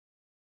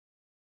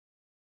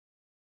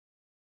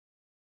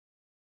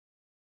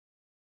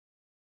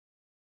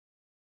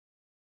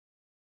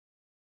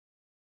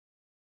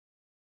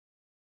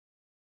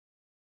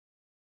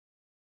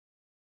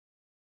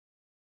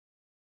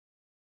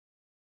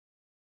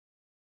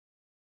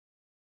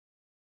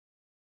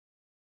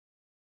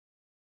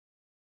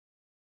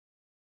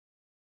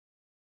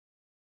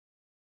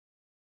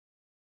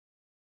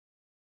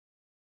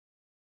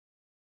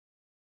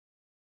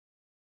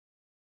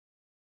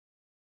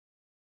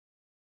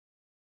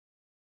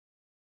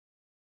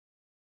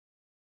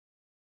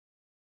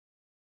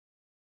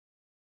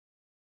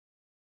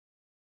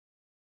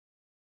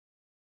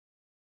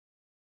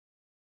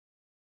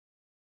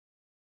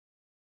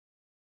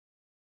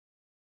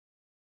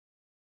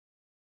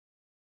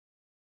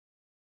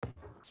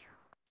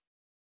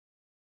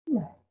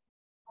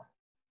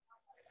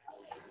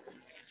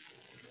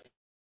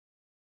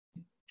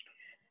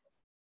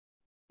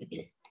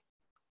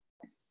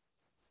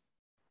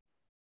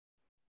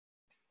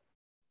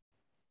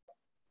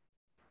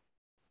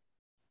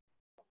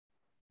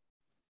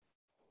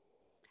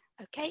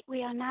Okay,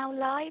 we are now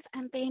live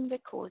and being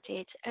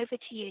recorded. Over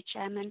to you,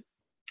 Chairman.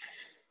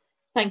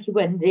 Thank you,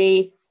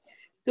 Wendy.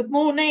 Good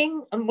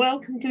morning and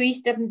welcome to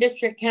East Devon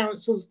District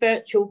Council's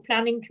Virtual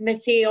Planning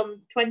Committee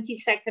on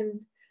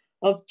 22nd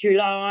of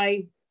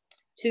July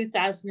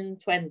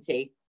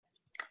 2020.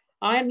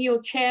 I am your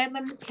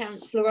Chairman,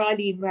 Councillor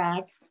Eileen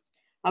Wragg.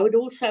 I would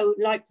also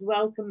like to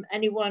welcome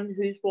anyone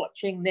who's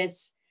watching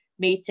this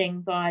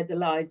meeting via the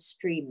live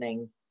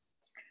streaming.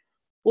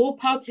 All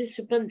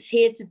participants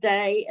here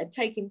today are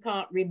taking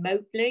part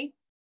remotely,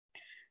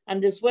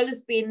 and as well as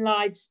being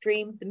live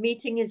streamed, the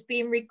meeting is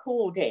being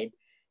recorded.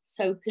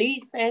 So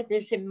please bear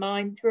this in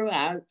mind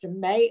throughout, and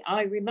may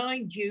I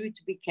remind you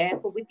to be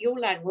careful with your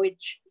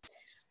language,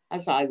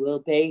 as I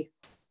will be.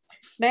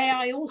 May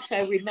I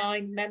also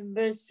remind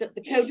members that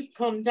the Code of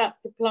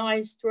Conduct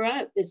applies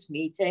throughout this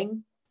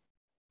meeting.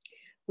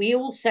 We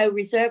also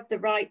reserve the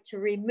right to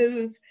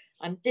remove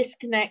and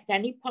disconnect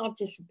any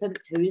participant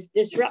who is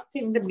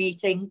disrupting the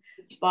meeting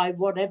by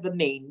whatever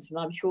means, and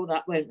I'm sure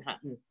that won't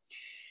happen.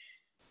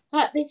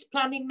 At this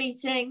planning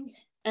meeting,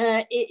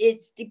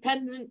 it's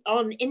dependent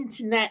on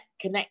internet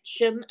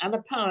connection and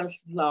a power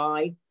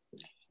supply.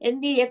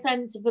 In the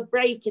event of a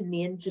break in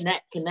the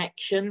internet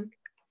connection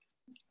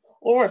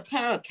or a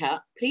power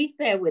cut, please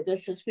bear with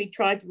us as we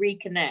try to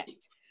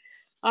reconnect.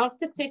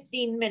 After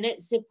 15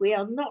 minutes, if we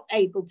are not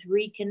able to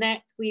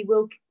reconnect, we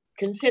will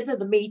consider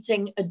the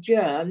meeting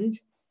adjourned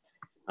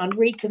and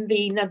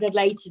reconvene at a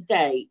later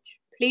date.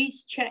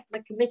 Please check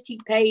the committee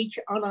page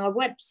on our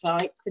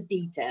website for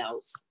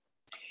details.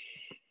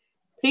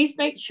 Please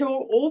make sure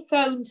all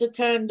phones are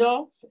turned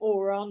off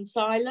or on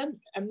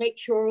silent, and make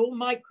sure all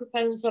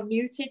microphones are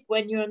muted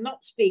when you are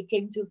not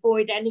speaking to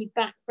avoid any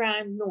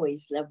background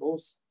noise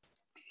levels.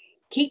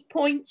 Keep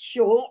points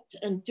short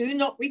and do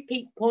not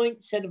repeat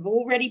points that have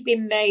already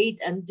been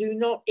made, and do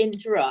not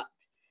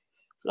interrupt,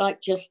 like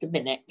just a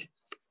minute.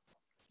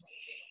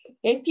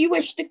 If you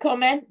wish to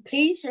comment,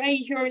 please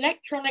raise your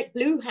electronic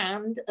blue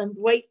hand and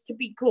wait to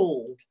be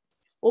called.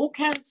 All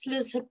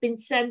councillors have been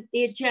sent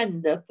the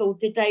agenda for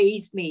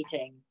today's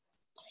meeting.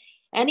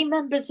 Any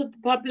members of the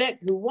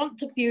public who want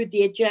to view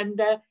the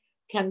agenda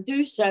can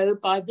do so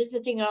by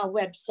visiting our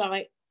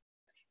website,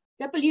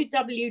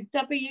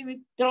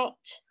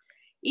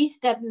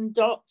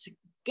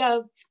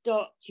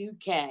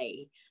 www.eastdevon.gov.uk.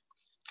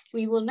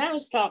 We will now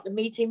start the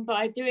meeting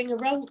by doing a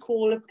roll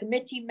call of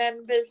committee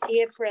members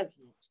here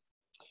present.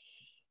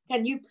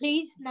 Can you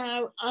please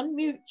now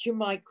unmute your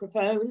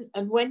microphone,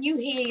 and when you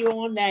hear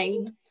your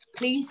name,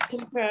 please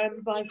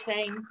confirm by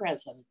saying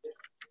present.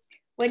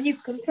 When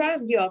you've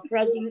confirmed you are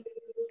present,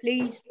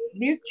 please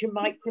mute your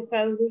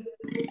microphone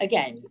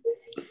again.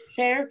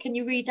 Sarah, can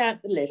you read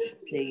out the list,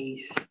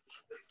 please?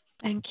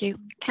 Thank you.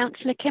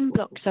 Councillor Kim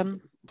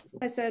Bloxham.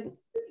 Present.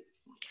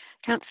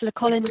 Councillor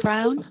Colin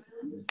Brown.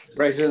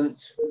 Present.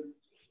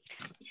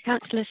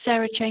 Councillor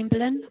Sarah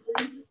Chamberlain.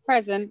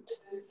 Present.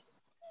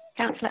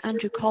 Councillor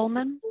Andrew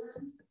Coleman.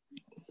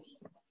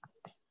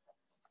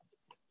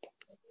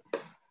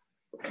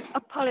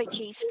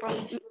 Apologies from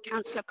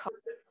Councillor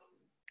Coleman.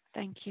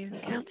 Thank you.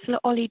 Councillor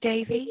Ollie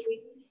Davey.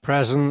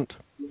 Present.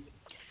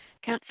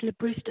 Councillor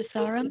Brewster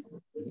Saram.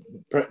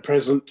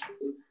 Present.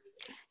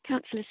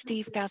 Councillor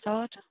Steve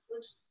Gazzard.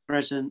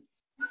 Present.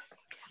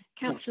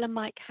 Councillor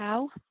Mike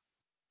Howe.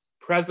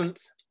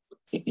 Present.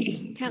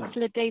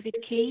 Councillor David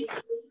Key.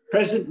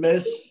 Present,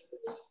 Miss.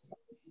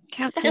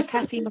 Councillor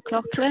Kathy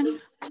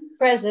McLaughlin.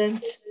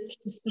 Present.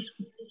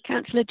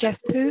 Councillor Jeff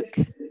Pook.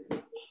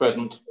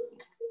 Present.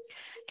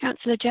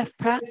 Councillor Jeff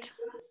Pratt.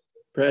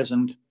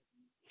 Present.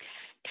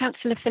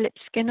 Councillor Philip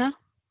Skinner.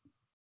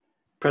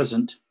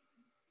 Present.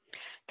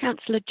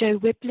 Councillor Joe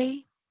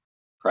Wibley.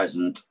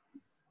 Present.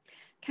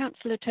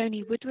 Councillor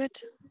Tony Woodward.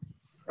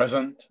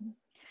 Present.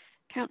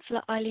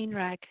 Councillor Eileen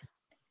Wragg.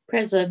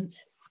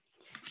 Present.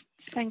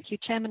 Thank you,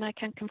 Chairman. I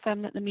can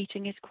confirm that the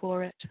meeting is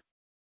quorate.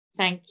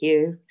 Thank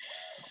you.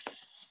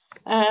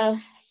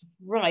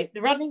 Right,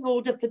 the running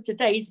order for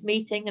today's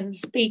meeting and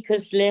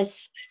speakers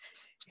list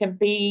can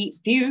be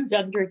viewed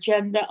under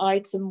agenda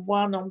item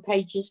 1 on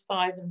pages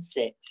 5 and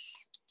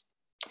 6.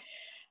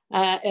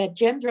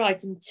 Agenda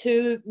item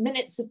 2,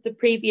 minutes of the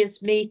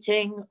previous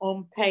meeting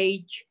on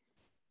page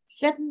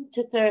 7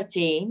 to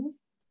 13.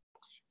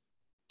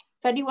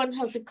 If anyone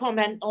has a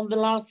comment on the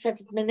last set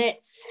of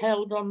minutes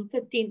held on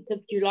 15th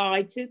of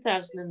July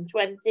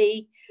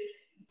 2020,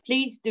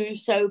 please do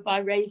so by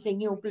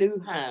raising your blue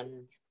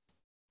hand.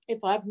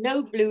 If I have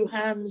no blue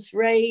hands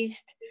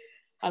raised,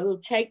 I will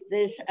take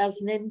this as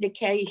an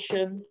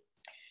indication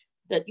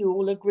that you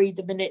all agree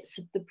the minutes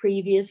of the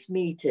previous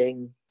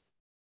meeting.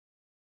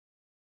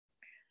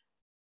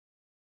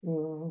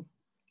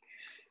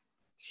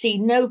 See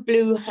no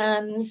blue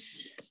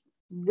hands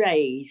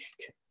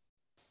raised.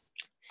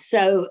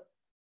 So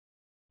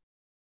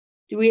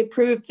do we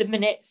approve the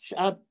minutes?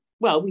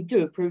 Well, we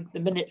do approve the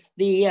minutes of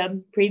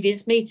the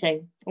previous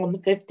meeting on the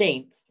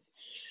 15th.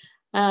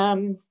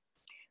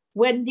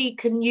 Wendy,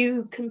 can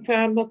you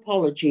confirm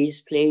apologies,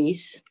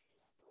 please?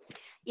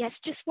 Yes,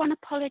 just one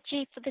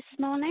apology for this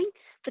morning.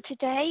 For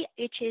today,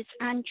 it is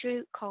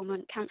Andrew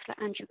Coleman, Councillor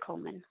Andrew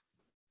Coleman.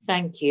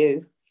 Thank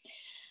you.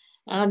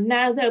 And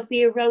now there'll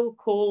be a roll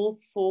call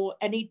for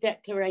any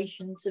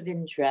declarations of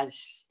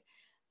interest.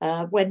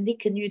 Wendy,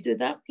 can you do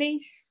that,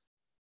 please?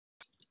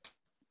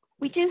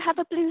 We do have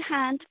a blue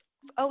hand.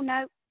 Oh,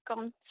 no,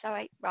 gone.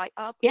 Sorry. Right.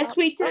 Yes,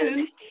 we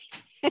do.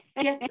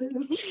 Jeff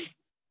Pook.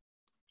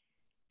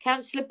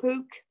 Councillor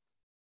Pook.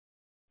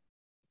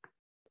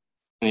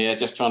 Yeah,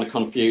 just trying to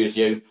confuse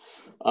you.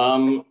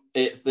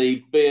 It's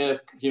the Beer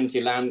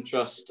Community Land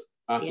Trust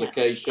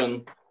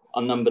application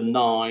on number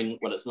 9.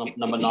 Well, it's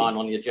number 9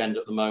 on the agenda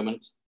at the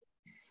moment.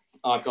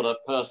 I've got a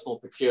personal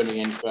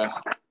pecuniary interest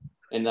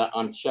in that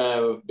I'm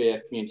chair of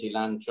Beer Community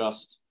Land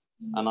Trust,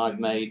 and I've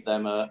made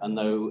them a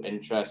no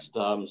interest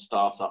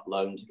startup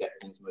loan to get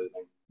things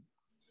moving.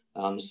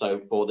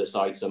 So for this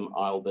item,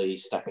 I'll be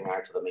stepping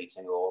out of the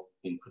meeting or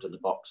being put in the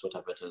box,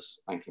 whatever it is.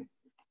 Thank you.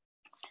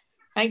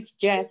 Thank you,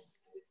 Jeff.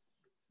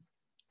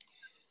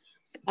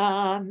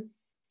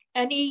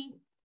 Any?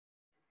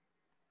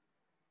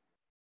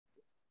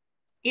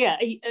 Yeah,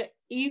 are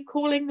you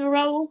calling the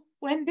roll,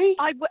 Wendy?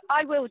 I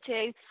will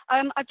do.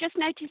 I've just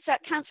noticed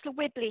that Councillor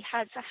Wibley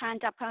has a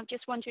hand up. I'm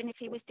just wondering if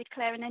he was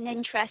declaring an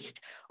interest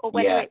or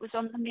whether it was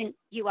on the mint.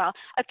 You are.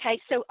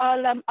 Okay, so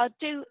I'll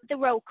do the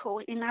roll call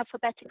in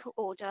alphabetical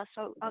order.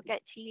 So I'll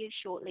get to you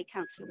shortly,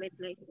 Councillor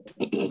Wibley.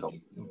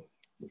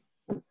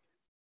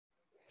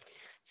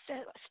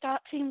 So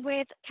starting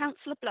with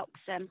Councillor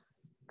Bloxham.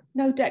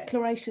 No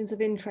declarations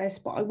of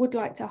interest, but I would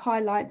like to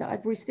highlight that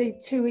I've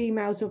received 2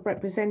 emails of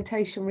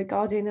representation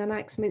regarding an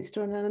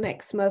Axminster and an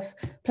Exmouth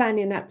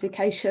planning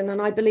application,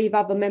 and I believe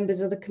other members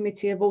of the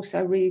committee have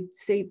also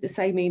received the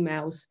same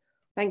emails.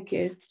 Thank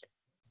you.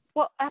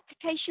 What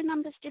application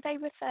numbers do they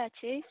refer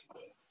to?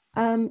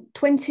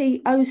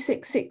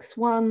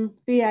 200661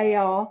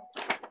 BAR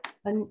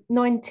and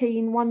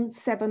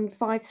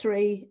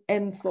 191753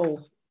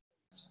 M4.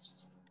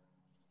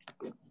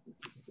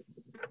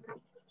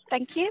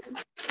 Thank you.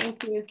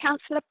 Thank you.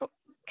 Councillor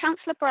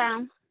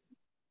Brown.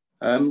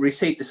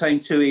 Received the same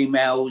 2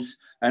 emails,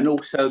 and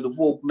also the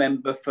ward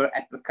member for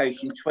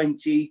application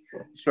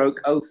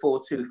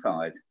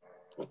 20/0425.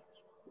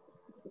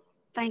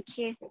 Thank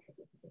you.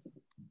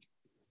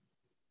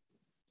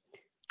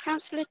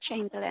 Councillor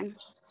Chamberlain.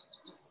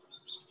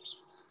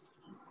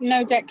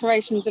 No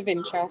declarations of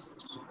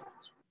interest.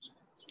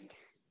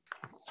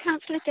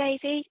 Councillor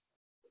Davey.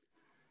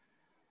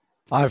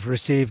 I've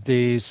received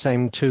the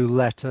same 2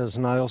 letters,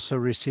 and I also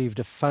received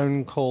a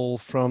phone call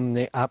from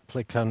the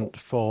applicant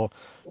for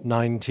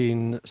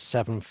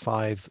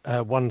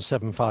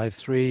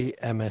 1753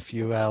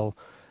 MFUL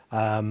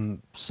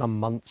some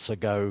months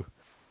ago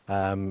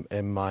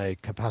in my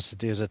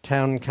capacity as a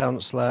town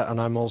councillor, and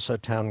I'm also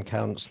town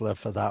councillor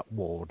for that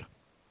ward.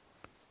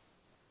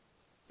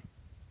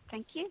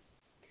 Thank you.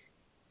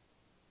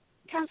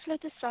 Councillor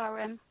De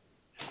Sarum.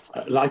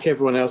 Like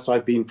everyone else,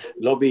 I've been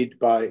lobbied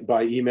by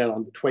email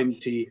on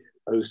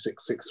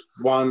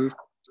 20/0661,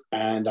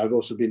 and I've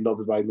also been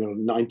lobbied by email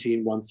on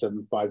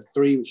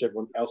 191753, which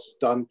everyone else has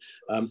done.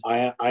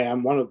 I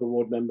am one of the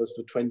ward members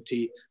for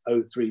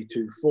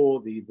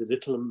 20/0324, the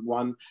Littleham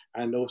one,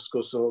 and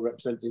also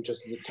represent the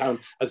interest of the town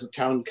as a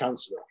town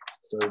councillor.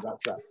 So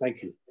that's that.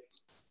 Thank you.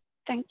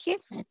 Thank you.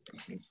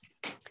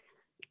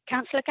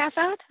 Councillor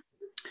Gazzard.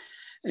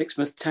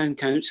 Exmouth Town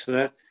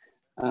Councillor.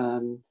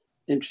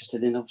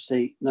 Interested in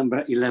obviously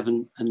number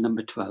 11 and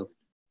number 12.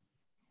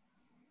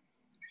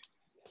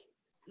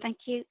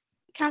 Thank you.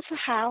 Councillor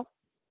Howell.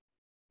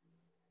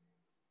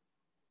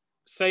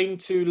 Same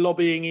 2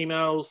 lobbying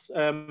emails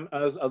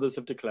as others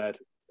have declared.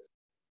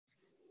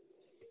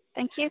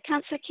 Thank you.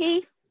 Councillor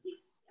Key.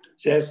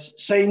 Yes,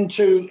 same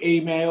 2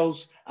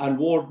 emails and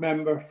ward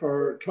member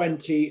for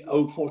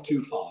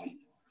 20/0425.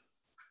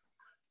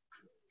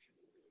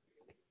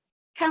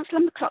 Councillor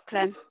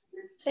McLaughlin.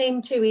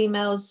 Same 2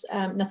 emails,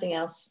 nothing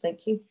else.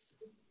 Thank you.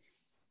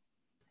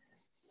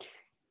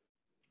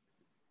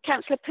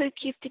 Councillor Pook,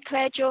 you've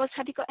declared yours.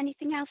 Have you got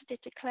anything else to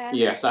declare?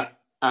 Yes,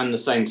 and the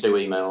same 2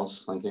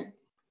 emails. Thank you.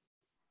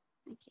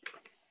 Thank you.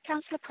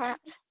 Councillor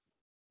Pratt.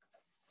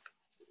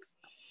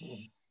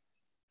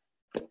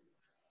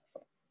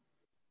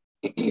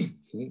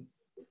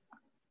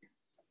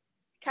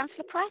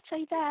 Councillor Pratt, are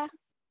you there?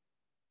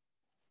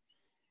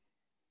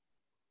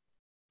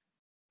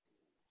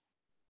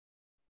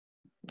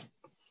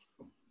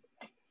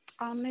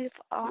 I'll move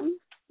on.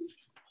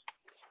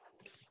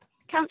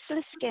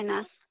 Councillor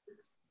Skinner.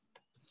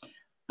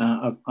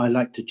 I'd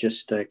like to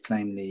just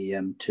claim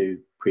the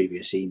 2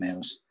 previous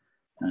emails.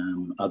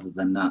 Other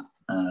than that,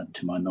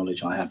 to my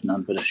knowledge, I have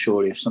none, but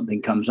surely if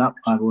something comes up,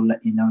 I will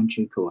let you know in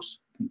due course.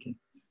 Thank you.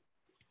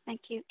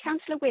 Thank you.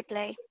 Councillor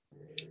Wibley.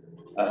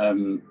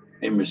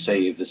 In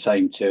receipt of the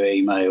same 2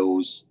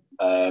 emails,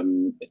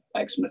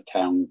 Exmouth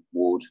Town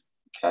Ward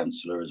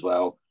Councillor as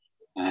well.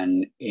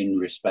 And in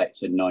respect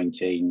to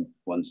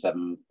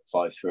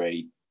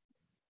 191753,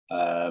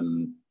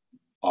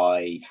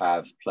 I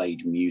have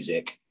played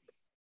music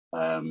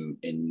in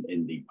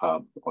the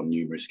pub on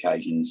numerous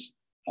occasions.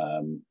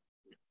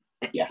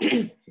 Yeah.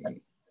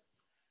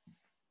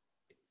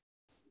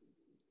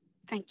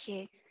 Thank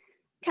you.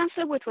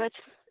 Councillor Woodward.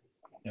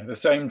 Yeah, the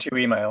same 2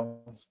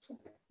 emails.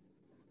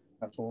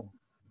 That's all.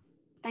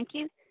 Thank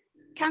you.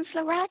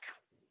 Councillor Ragg.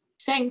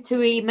 Same 2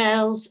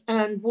 emails,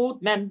 and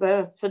ward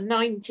member for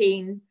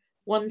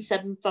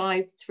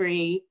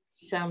 191753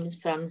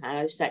 Selms Fun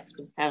House,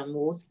 Exmouth Town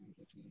Ward.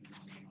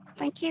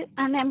 Thank you.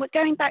 And then we're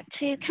going back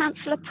to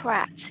Councillor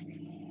Pratt.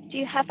 Do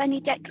you have any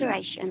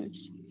declarations?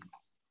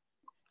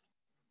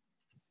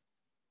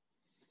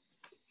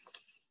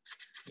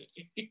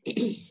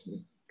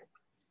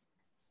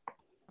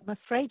 I'm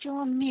afraid you're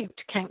on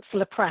mute,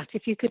 Councillor Pratt.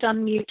 If you could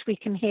unmute, we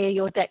can hear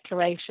your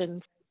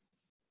declarations.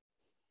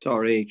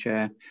 Sorry,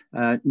 Chair.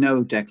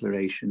 No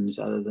declarations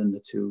other than the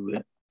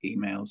 2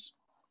 emails.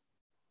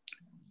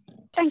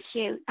 Thank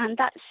you. And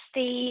that's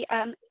the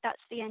end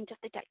of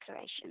the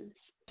declarations.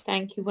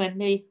 Thank you,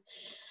 Wendy.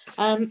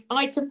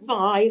 Item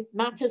 5,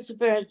 matters of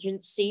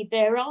urgency.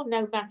 There are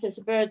no matters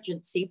of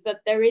urgency,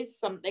 but there is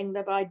something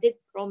that I did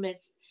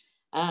promise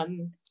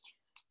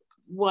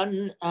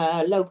one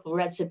local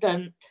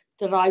resident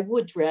that I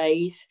would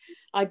raise.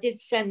 I did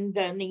send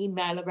an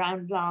email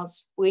around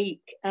last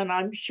week, and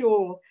I'm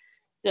sure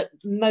that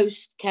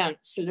most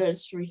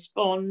councillors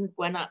respond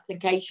when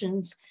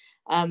applications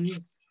come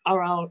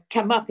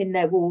up in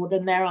their ward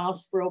and they're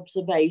asked for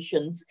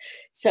observations.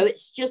 So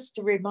it's just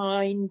a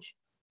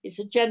it's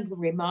a gentle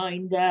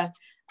reminder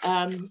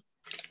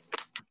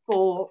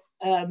for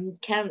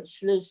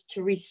councillors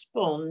to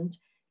respond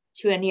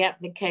to any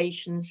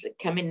applications that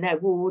come in their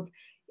ward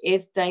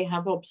if they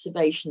have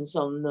observations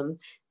on them.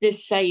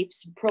 This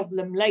saves a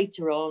problem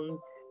later on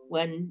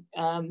when,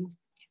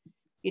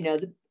 you know,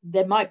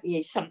 there might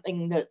be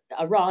something that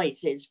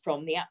arises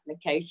from the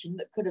application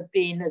that could have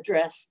been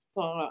addressed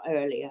far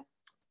earlier.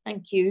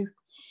 Thank you.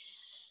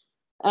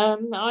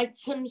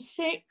 Item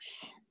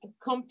 6,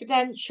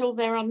 confidential.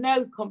 There are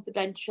no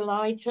confidential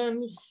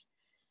items.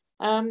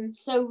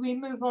 So we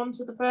move on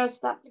to the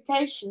first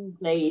application,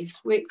 please,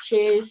 which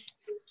is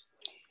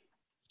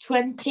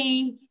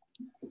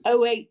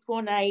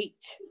 200818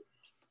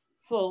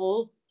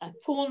 full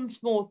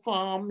Fawnsmoor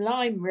Farm,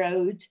 Lime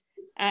Road,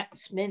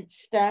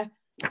 Axminster.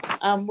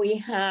 We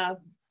have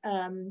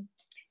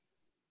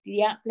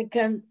the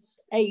applicant's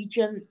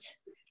agent,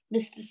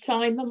 Mr.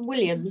 Simon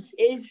Williams.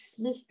 Is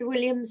Mr.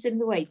 Williams in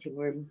the waiting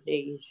room,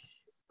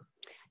 please?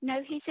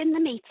 No, he's in the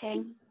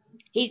meeting.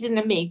 He's in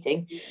the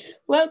meeting.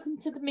 Welcome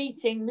to the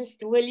meeting,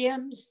 Mr.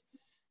 Williams.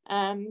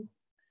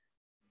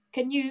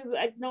 Can you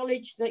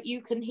acknowledge that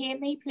you can hear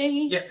me,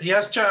 please?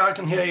 Yes, Chair, I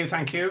can hear you.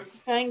 Thank you.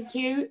 Thank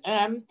you.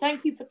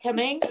 Thank you for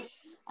coming.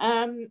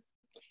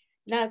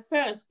 Now,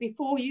 first,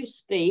 before you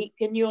speak,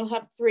 and you'll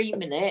have 3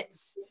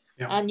 minutes,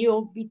 and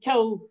you'll be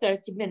told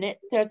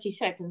 30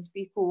 seconds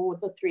before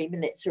the 3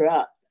 minutes are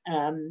up,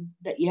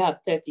 that you have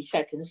 30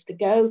 seconds to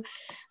go.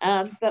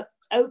 But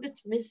over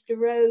to Mr.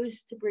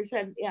 Rose to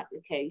present the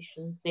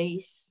application,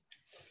 please.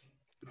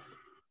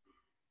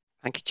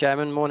 Thank you,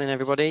 Chairman. Morning,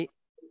 everybody.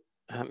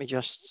 Let me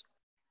just,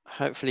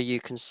 hopefully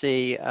you can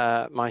see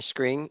my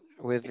screen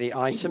with the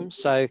items.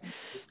 So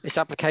this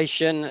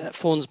application,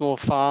 Fawnsmoor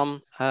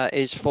Farm,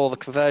 is for the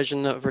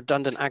conversion of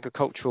redundant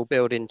agricultural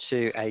building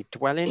to a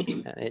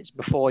dwelling. It's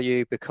before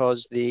you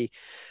because the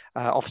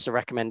officer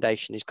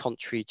recommendation is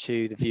contrary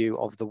to the view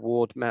of the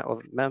ward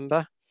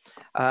member.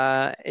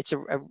 It's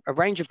a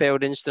range of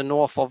buildings to the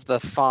north of the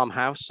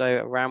farmhouse,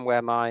 so around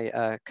where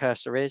my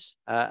cursor is.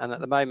 And at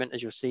the moment,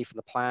 as you'll see from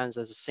the plans,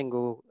 there's a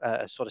single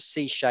sort of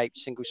C-shaped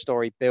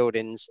single-storey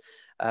buildings,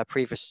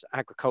 previous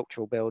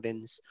agricultural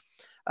buildings.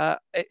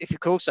 If you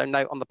could also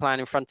note on the plan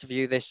in front of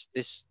you, this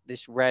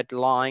red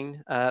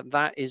line,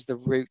 that is the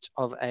route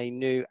of a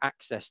new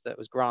access that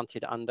was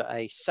granted under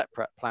a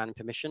separate plan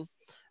permission.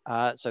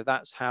 So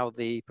that's how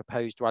the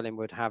proposed dwelling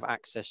would have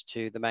access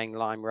to the main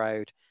Lime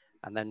Road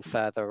and then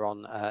further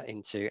on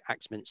into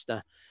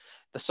Axminster.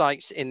 The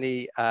site's in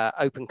the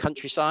open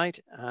countryside,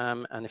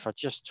 and if I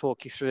just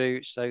talk you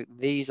through, so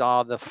these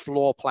are the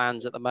floor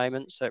plans at the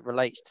moment, so it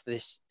relates to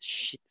this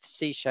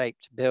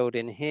C-shaped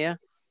building here,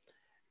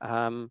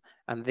 and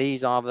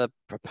these are the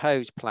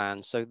proposed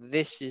plans. So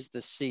this is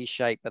the C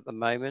shape at the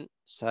moment,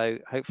 so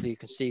hopefully you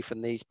can see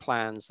from these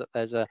plans that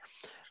there's an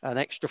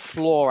extra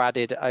floor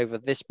added over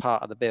this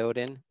part of the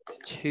building,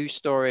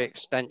 2-storey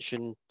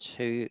extension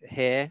to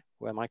here,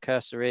 where my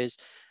cursor is,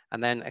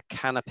 and then a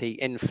canopy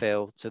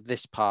infill to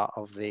this part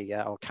of the,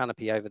 or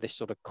canopy over this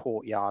sort of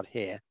courtyard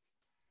here.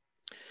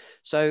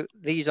 So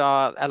these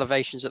are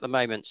elevations at the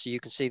moment. So you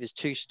can see there's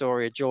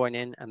 2-storey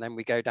adjoining, and then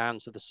we go down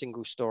to the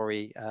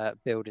single-storey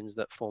buildings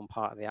that form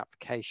part of the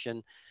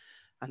application.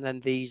 And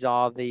then these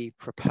are the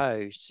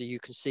proposed. So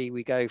you can see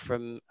we go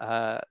from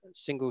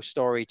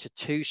single-storey to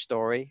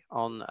 2-storey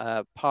on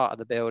part of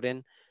the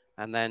building,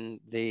 and then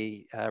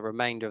the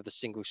remainder of the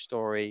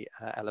single-storey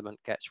element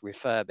gets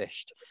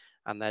refurbished.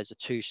 And there's a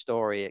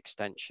 2-storey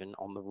extension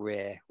on the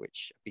rear,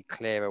 which will be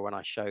clearer when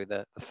I show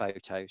the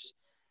photos.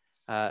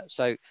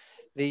 So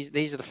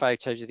these are the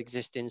photos of the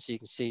existing, so you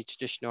can see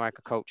traditional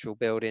agricultural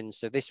buildings.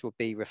 So this would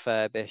be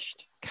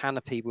refurbished.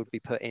 Canopy would be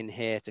put in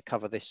here to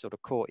cover this sort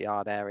of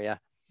courtyard area.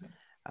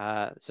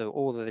 So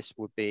all of this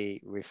would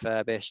be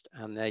refurbished,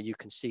 and there you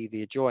can see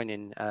the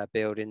adjoining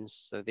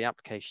buildings. So the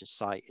application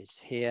site is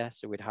here.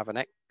 So we'd have an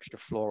extra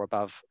floor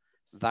above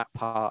that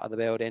part of the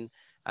building,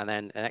 and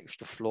then an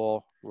extra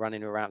floor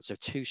running around. So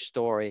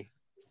 2-story,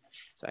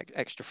 so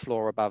extra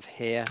floor above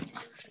here.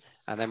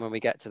 And then when we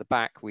get to the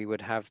back, we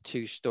would have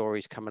 2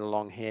 stories coming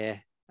along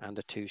here and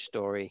a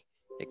 2-story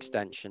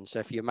extension. So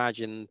if you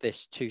imagine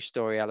this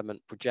 2-story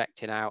element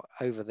projecting out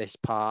over this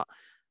part,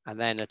 and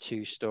then a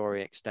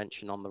 2-story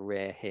extension on the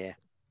rear here.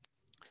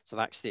 So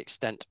that's the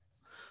extent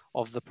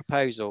of the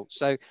proposal.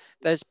 So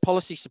there's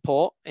policy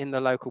support in the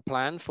local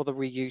plan for the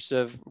reuse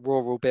of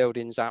rural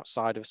buildings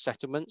outside of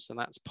settlements, and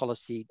that's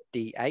policy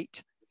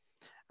D8.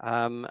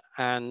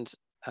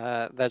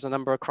 There's a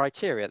number of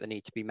criteria that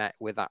need to be met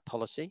with that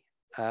policy.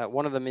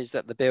 One of them is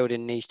that the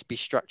building needs to be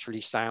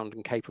structurally sound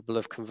and capable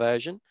of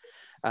conversion.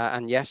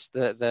 And yes,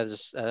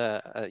 there's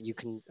you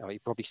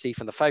probably see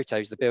from the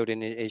photos, the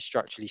building is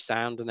structurally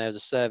sound, and there's a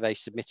survey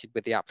submitted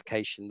with the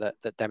application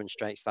that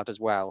demonstrates that as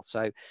well.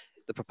 So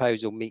the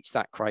proposal meets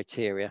that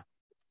criteria.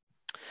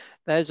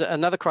 There's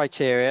another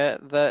criteria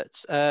that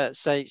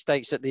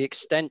states that the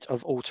extent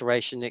of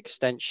alteration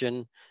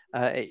extension,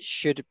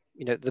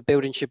 the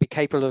building should be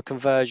capable of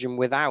conversion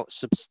without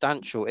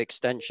substantial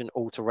extension,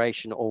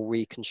 alteration, or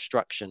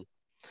reconstruction.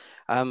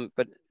 And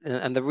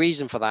the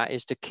reason for that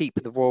is to keep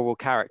the rural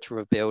character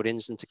of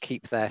buildings and to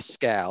keep their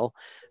scale,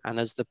 and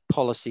as the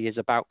policy is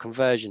about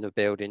conversion of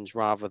buildings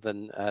rather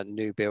than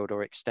new build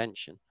or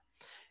extension.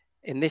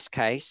 In this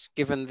case,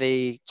 given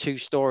the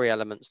 2-story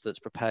elements that's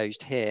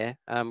proposed here,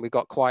 we've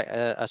got quite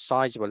a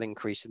sizable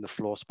increase in the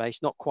floor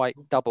space, not quite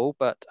double,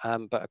 but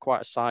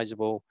quite a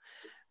sizable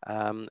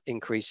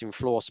increase in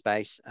floor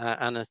space,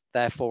 and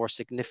therefore a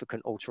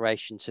significant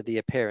alteration to the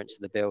appearance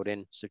of the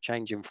building. So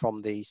changing from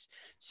these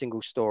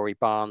 1-story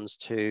barns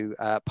to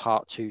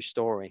part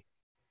 2-story.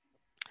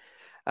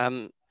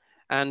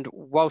 And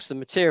whilst the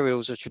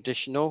materials are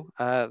traditional,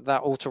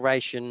 that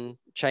alteration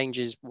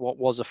changes what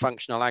was a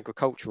functional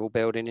agricultural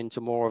building into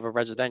more of a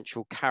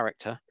residential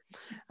character.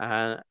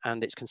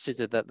 And it's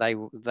considered that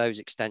those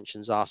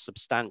extensions are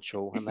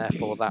substantial, and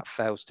therefore that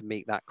fails to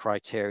meet that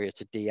criteria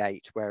to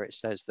D8, where it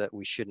says that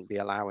we shouldn't be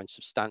allowing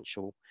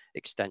substantial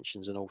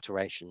extensions and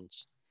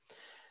alterations.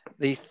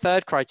 The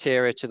third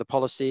criteria to the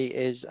policy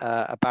is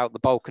about the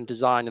bulk and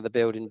design of the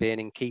building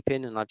being in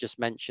keeping, and I've just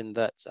mentioned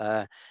that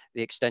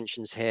the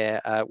extensions here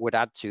would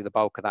add to the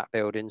bulk of that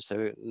building,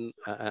 so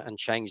and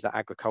change the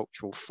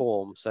agricultural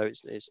form. So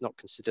it's not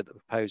considered that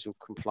the proposal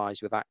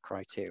complies with that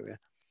criteria.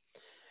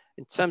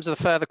 In terms of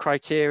the further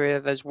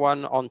criteria, there's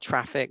one on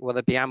traffic, where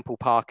there'd be ample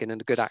parking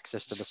and good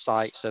access to the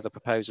site, so the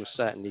proposal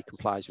certainly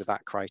complies with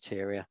that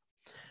criteria.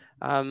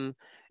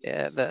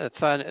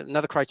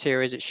 Another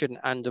criteria is it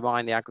shouldn't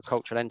undermine the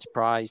agricultural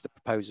enterprise. The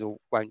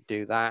proposal won't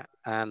do that.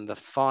 And the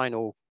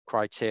final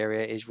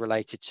criteria is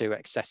related to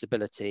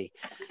accessibility.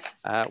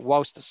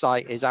 Whilst the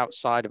site is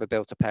outside of a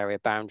built-up area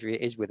boundary,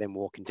 it is within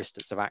walking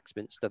distance of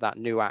Axminster. That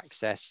new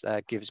access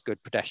gives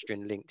good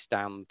pedestrian links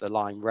down the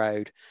Lime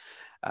Road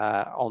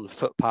on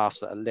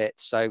footpaths that are lit.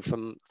 So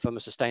from a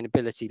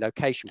sustainability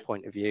location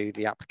point of view,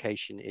 the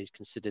application is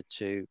considered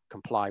to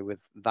comply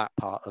with that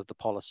part of the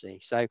policy.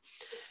 So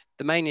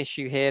the main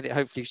issue here that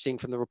hopefully you've seen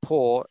from the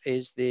report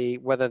is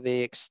whether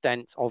the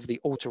extent of the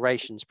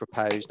alterations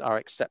proposed are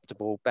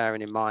acceptable,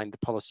 bearing in mind the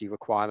policy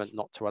requirement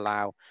not to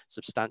allow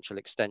substantial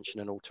extension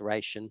and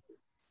alteration.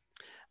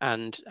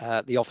 And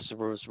the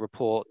officer's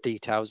report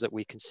details that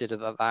we consider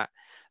that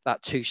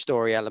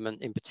 2-story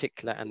element in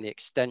particular, and the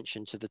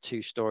extension to the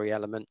 2-story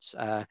elements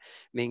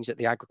means that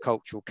the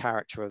agricultural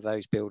character of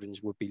those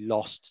buildings would be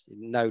lost,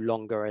 no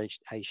longer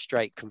a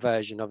straight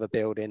conversion of a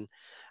building,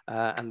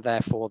 and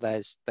therefore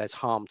there's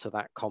harm to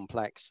that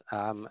complex,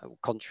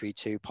 contrary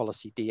to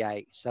policy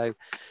D8. So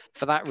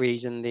for that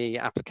reason, the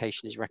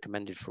application is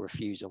recommended for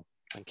refusal.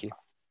 Thank you.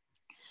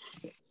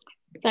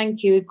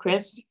 Thank you,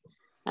 Chris.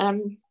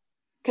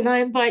 Can I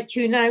invite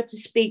you now to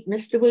speak,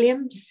 Mr.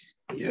 Williams?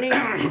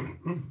 Yeah.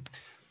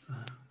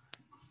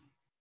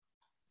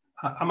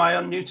 Am I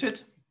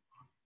unmuted?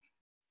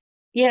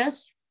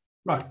 Yes.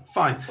 Right,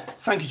 fine.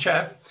 Thank you,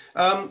 Chair.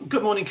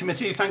 Good morning,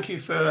 committee. Thank you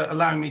for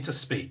allowing me to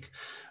speak.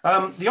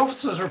 The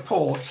officer's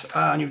report,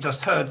 and you've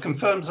just heard,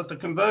 confirms that the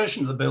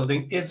conversion of the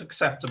building is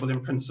acceptable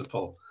in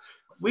principle.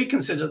 We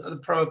consider that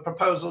the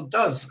proposal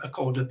does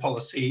accord with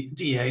policy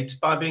D8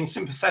 by being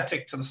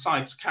sympathetic to the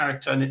site's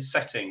character and its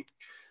setting.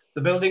 The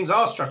buildings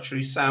are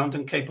structurally sound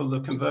and capable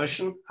of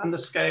conversion, and the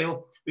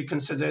scale we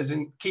consider is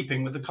in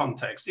keeping with the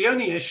context. The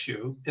only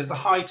issue is the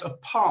height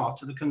of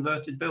part of the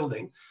converted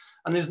building,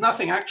 and there's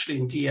nothing actually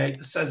in D8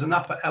 that says an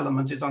upper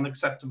element is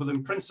unacceptable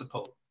in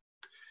principle.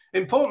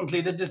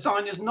 Importantly, the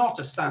design is not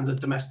a standard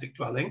domestic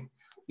dwelling.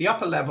 The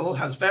upper level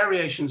has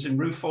variations in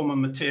roof form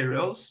and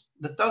materials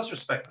that does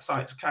respect the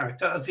site's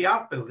character, as the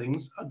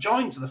outbuildings are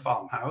joined to the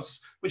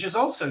farmhouse, which is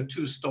also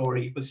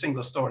 2-story with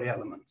 1-story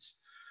elements.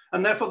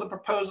 and therefore the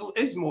proposal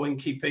is more in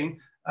keeping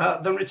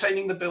than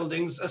retaining the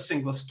buildings a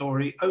single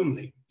story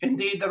only.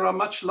 Indeed, there are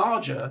much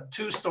larger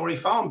two-story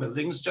farm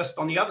buildings just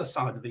on the other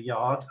side of the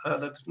yard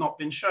that have not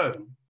been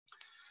shown.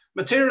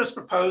 Materials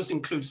proposed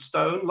include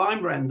stone,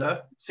 lime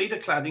render, cedar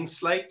cladding,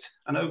 slate,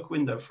 and oak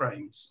window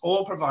frames,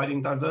 all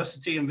providing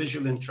diversity and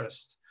visual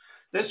interest.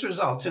 This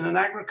results in an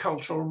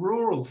agricultural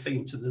rural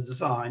theme to the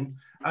design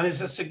and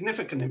is a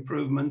significant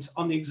improvement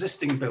on the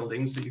existing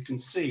buildings that you can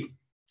see.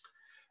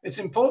 It's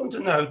important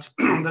to note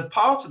that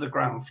part of the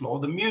ground floor,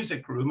 the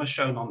music room as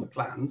shown on the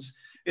plans,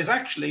 is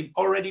actually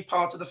already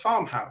part of the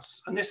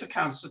farmhouse, and this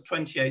accounts for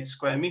 28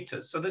 square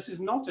meters. So this is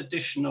not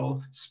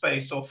additional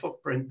space or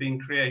footprint being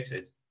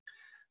created.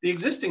 The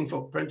existing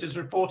footprint is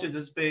reported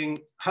as being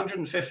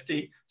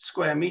 150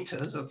 square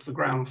meters, that's the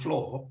ground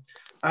floor,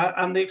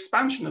 and the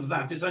expansion of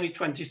that is only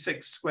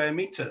 26 square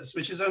meters,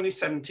 which is only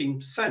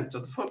 17%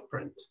 of the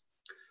footprint.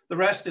 The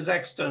rest is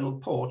external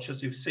porch,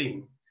 as you've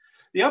seen.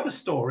 The upper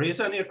story is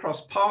only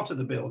across part of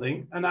the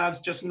building and adds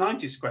just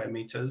 90 square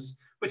meters,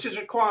 which is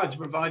required to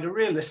provide a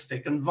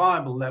realistic and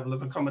viable level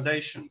of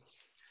accommodation.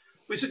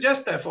 We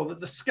suggest, therefore,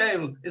 that the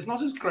scale is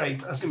not as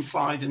great as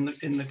implied in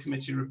the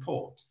committee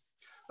report.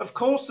 Of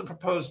course, the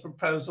proposed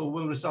proposal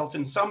will result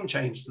in some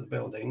change to the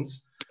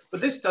buildings, but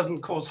this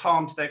doesn't cause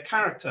harm to their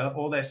character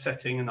or their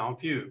setting in our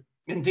view.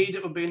 Indeed,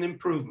 it will be an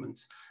improvement,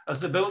 as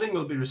the building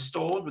will be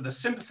restored with a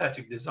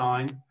sympathetic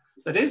design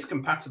that is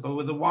compatible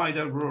with a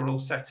wider rural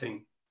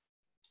setting.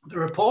 The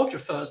report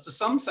refers to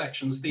some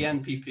sections of the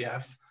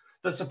NPPF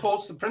that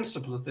supports the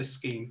principle of this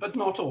scheme, but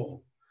not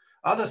all.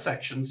 Other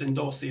sections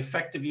endorse the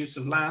effective use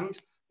of land,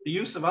 the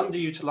use of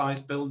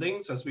underutilised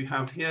buildings, as we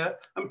have here,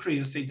 and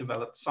previously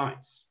developed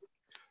sites.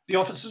 The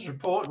officer's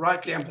report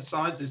rightly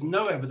emphasises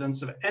no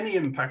evidence of any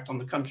impact on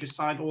the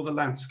countryside or the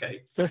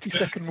landscape.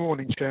 30-second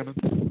warning, Chairman.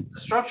 The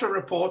structural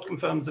report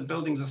confirms the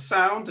buildings are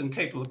sound and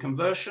capable of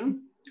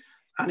conversion,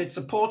 and it's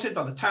supported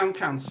by the Town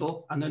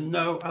Council and there are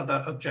no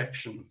other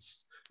objections.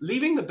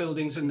 Leaving the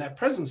buildings in their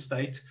present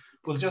state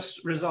will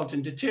just result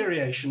in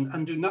deterioration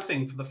and do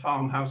nothing for the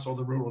farmhouse or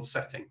the rural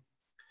setting.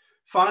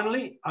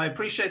 Finally, I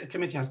appreciate the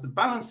committee has to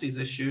balance these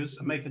issues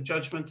and make a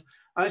judgment,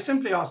 and I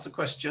simply ask the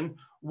question,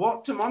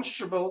 what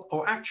demonstrable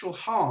or actual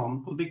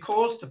harm will be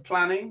caused to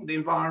planning, the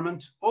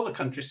environment, or the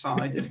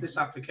countryside if this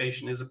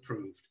application is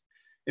approved?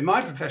 In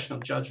my professional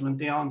judgment,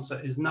 the answer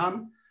is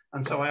none,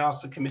 and so I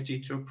ask the committee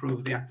to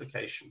approve the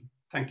application.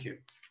 Thank you.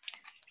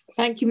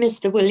 Thank you,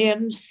 Mr.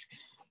 Williams.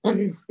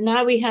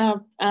 Now we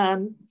have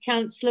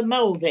Councillor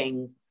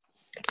Moulding.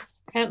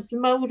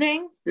 Councillor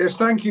Moulding? Yes,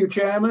 thank you,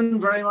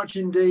 Chairman, very much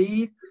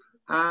indeed.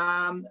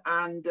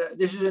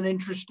 This is an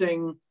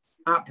interesting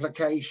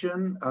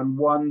application and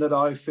one that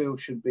I feel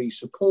should be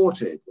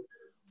supported.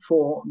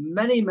 For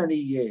many, many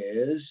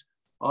years,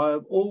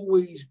 I've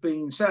always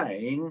been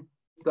saying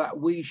that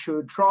we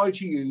should try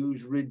to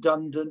use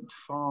redundant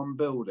farm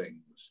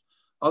buildings.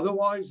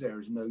 Otherwise, there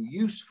is no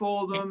use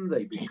for them.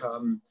 They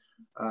become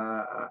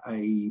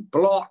a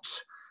blot,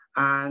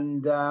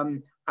 and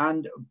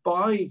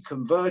by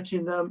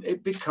converting them,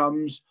 it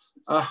becomes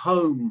a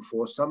home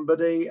for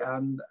somebody.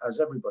 And as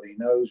everybody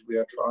knows, we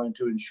are trying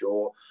to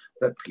ensure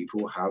that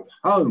people have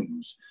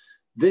homes.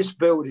 This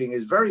building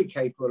is very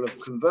capable of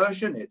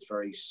conversion. It's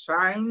very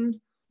sound.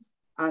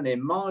 And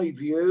in my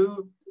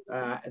view,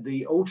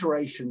 the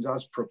alterations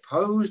as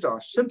proposed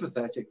are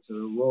sympathetic to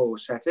the rural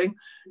setting.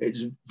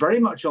 It's very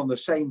much on the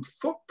same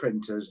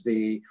footprint as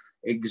the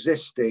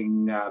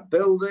existing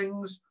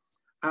buildings.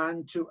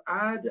 And to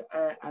add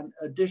an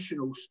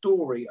additional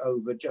story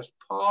over just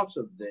part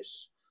of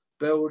this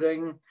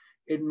building,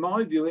 in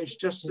my view, it's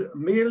just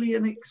merely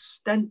an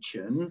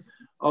extension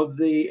of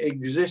the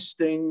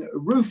existing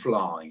roof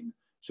line.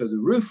 So the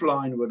roof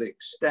line would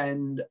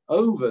extend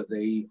over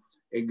the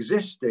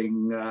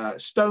existing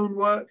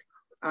stonework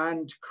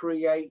and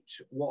create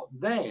what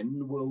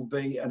then will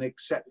be an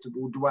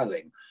acceptable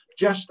dwelling.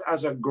 Just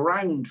as a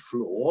ground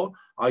floor,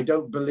 I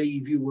don't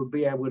believe you would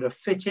be able to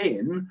fit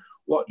in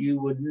what you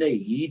would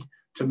need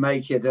to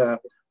make it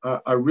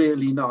a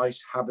really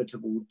nice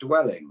habitable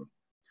dwelling.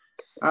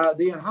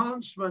 The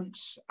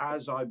enhancements,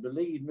 as I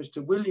believe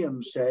Mr.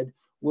 Williams said,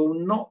 will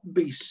not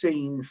be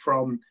seen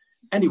from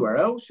anywhere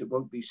else. It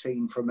won't be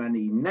seen from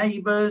any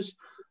neighbours,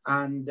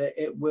 and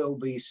it will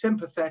be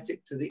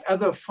sympathetic to the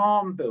other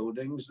farm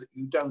buildings that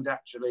you don't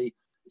actually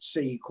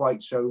see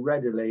quite so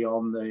readily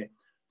on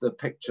the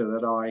picture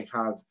that I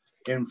have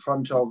in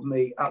front of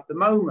me at the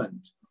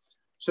moment.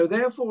 So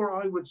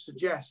therefore, I would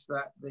suggest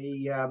that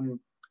the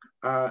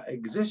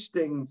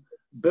existing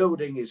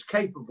building is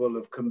capable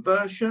of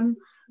conversion.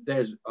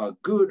 There's a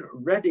good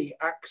ready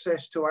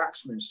access to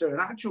Axminster. In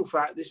actual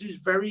fact, this is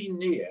very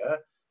near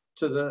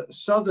to the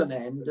southern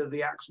end of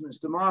the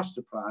Axminster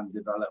Master Plan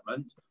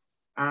development,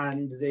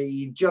 and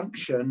the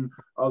junction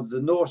of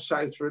the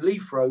North-South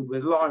Relief Road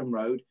with Lime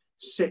Road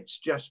sits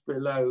just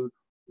below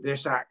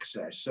this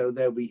access. So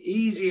there'll be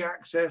easy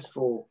access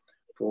for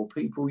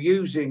people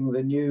using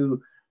the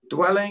new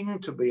dwelling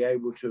to be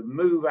able to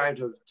move out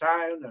of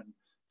town and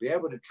be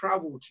able to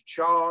travel to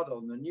Chard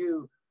on the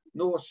new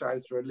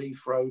north-south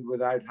relief road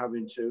without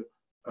having to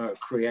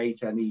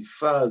create any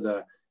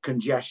further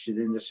congestion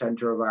in the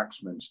centre of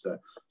Axminster.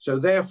 So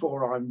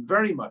therefore, I'm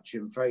very much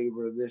in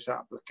favour of this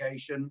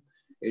application.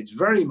 It's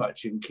very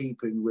much in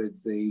keeping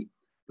with the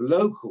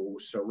local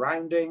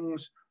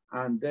surroundings,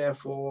 and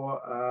therefore,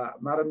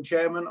 Madam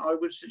Chairman, I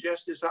would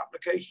suggest this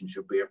application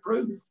should be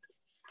approved.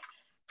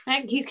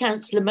 Thank you,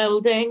 Councillor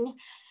Moulding.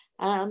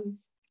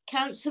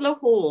 Councillor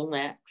Hall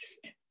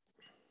next.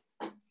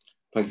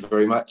 Thank you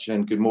very much,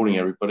 and good morning,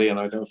 everybody. And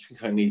I don't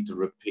think I need to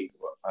repeat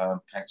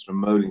what Councillor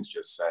Moulding's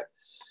just said.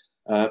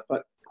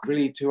 But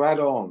really, to add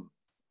on,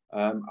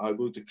 I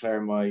will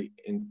declare my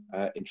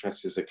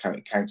interest as a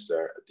county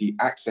councillor. The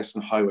access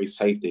and highway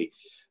safety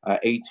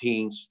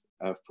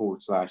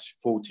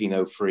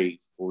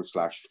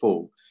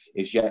 18/1403/full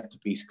is yet to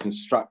be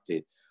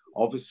constructed.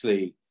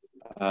 Obviously,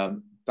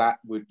 that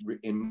would,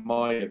 in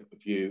my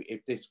view,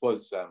 if this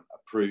was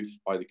approved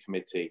by the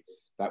committee,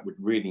 that would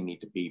really need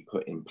to be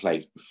put in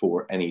place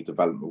before any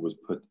development was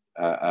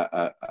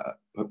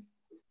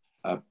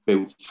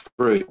built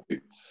through.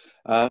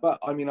 But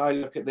I mean, I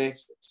look at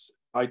this,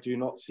 I do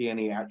not see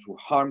any actual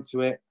harm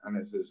to it. And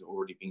as has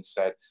already been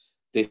said,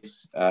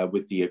 this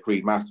with the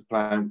agreed master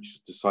plan, which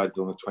was decided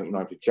on the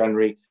 29th of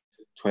January,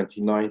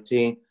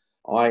 2019,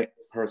 I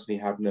personally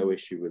have no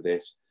issue with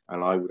this.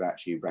 And I would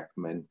actually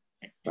recommend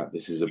that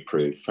this is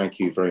approved. Thank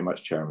you very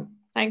much, Chairman.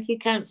 Thank you,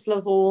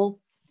 Councillor Hall.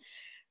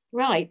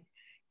 Right,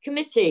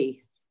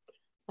 committee.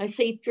 I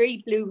see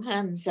 3 blue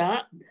hands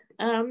up.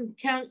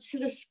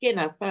 Councillor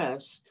Skinner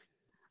first.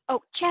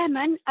 Oh,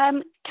 Chairman,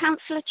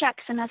 Councillor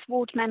Jackson as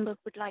ward member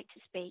would like to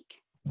speak.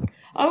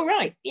 Oh,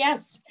 right,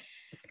 yes.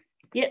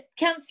 Yeah,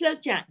 Councillor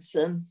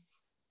Jackson.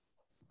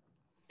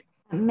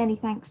 Many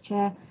thanks,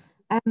 Chair.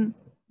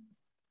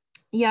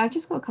 Yeah, I've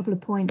just got a couple of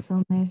points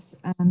on this.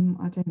 I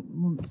don't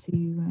want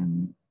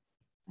to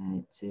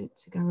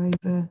go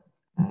over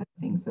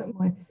things that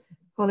my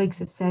colleagues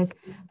have said,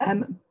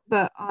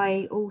 but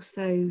I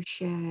also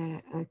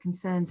share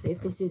concerns that if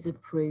this is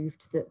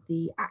approved, that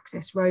the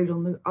access road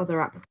on the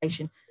other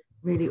application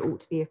really ought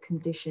to be a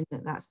condition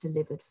that that's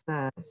delivered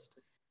first.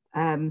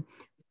 And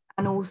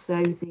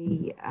also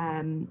the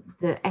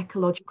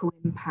ecological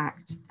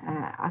impact,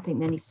 I think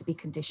there needs to be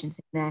conditions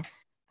in there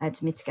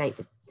to mitigate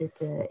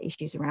the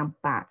issues around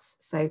bats.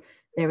 So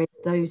there is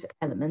those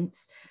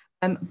elements.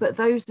 But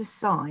those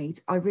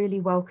aside, I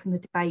really welcome the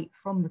debate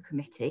from the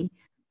committee.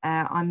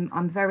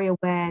 I'm very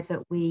aware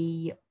that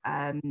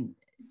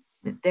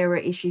that there are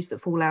issues that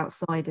fall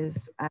outside of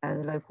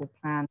the local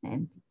plan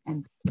and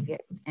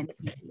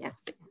NPPF.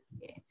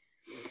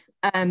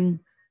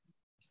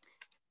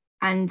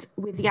 And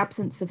with the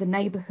absence of a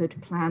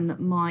neighbourhood plan that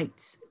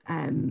might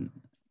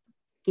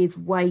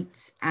give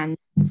weight and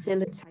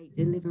facilitate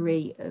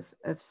delivery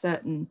of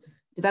certain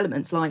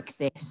developments like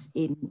this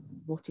in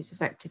what is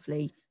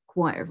effectively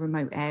quite a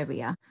remote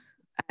area,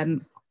 I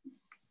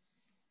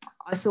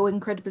feel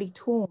incredibly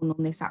torn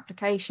on this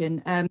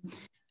application.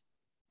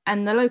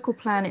 And the local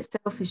plan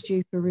itself is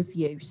due for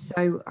review.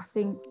 So I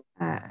think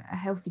a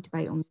healthy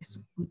debate on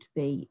this would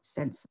be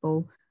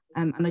sensible.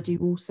 And I do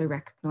also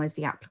recognise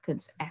the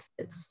applicant's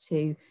efforts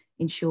to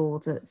ensure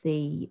that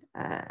the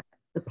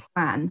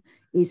plan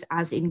is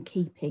as in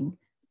keeping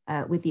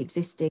with the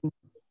existing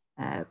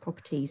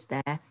properties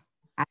there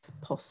as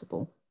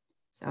possible.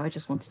 So I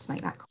just wanted to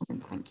make that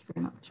comment. Thank you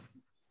very much.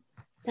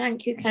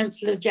 Thank you,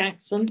 Councillor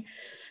Jackson.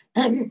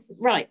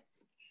 Right,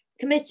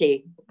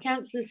 committee,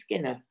 Councillor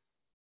Skinner.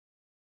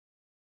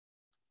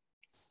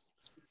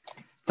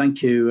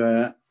 Thank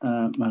you,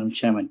 Madam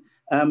Chairman.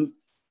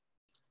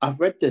 I've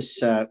read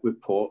this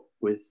report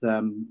with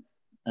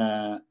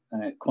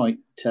quite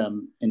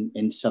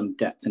in some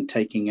depth and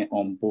taking it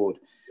on board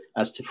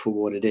as to for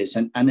what it is.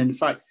 And in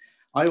fact,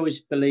 I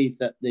always believe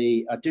that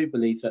I do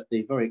believe that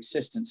the very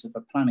existence of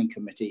a planning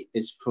committee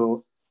is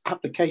for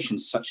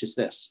applications such as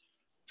this.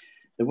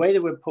 The way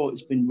the report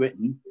has been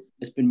written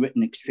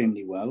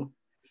extremely well.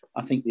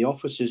 I think the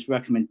officer's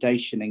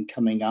recommendation in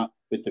coming up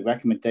with the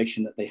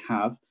recommendation that they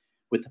have,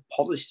 with the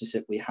policies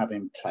that we have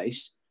in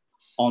place,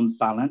 on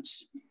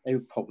balance, they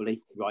were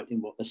probably right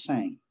in what they're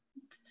saying.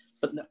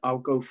 But I'll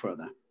go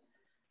further.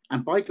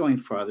 And by going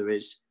further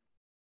is,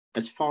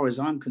 as far as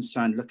I'm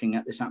concerned, looking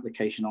at this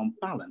application on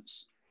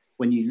balance,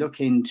 when you look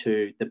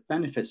into the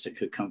benefits that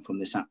could come from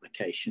this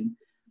application,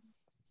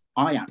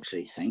 I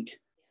actually think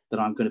that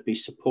I'm going to be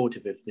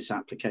supportive of this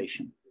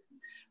application.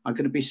 I'm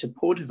going to be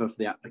supportive of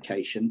the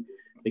application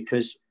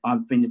because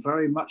I've been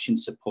very much in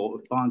support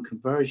of barn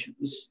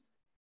conversions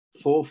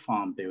for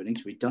farm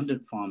buildings,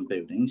 redundant farm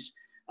buildings,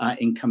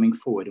 in coming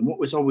forward. And what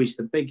was always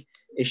the big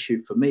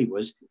issue for me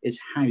is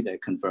how they're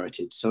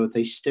converted. So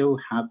they still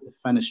have the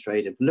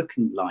fenestrate of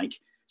looking like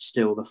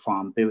still the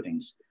farm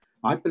buildings.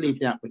 I believe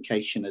the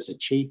application has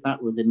achieved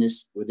that within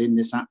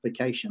this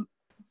application.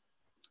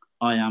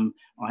 I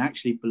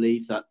actually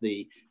believe that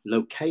the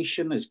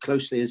location, as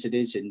closely as it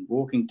is in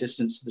walking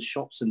distance to the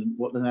shops and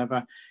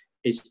whatever,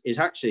 is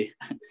actually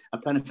a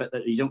benefit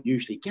that you don't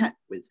usually get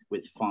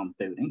with farm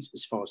buildings,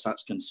 as far as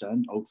that's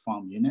concerned, old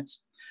farm units.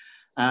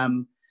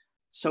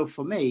 So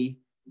for me,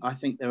 I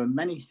think there are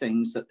many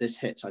things that this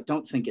hits. I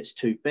don't think it's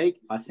too big.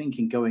 I think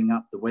in going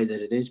up the way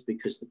that it is,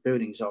 because the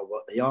buildings are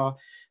what they are,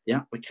 the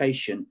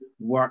application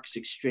works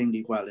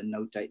extremely well. And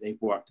no doubt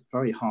they've worked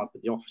very hard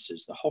with the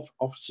officers. The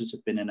officers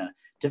have been in a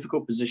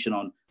difficult position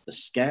on the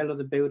scale of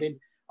the building.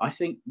 I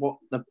think what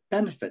the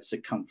benefits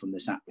that come from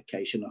this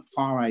application are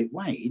far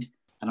outweighed,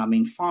 and I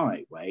mean far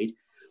outweighed,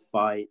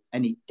 by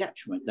any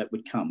detriment that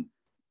would come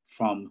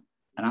from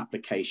an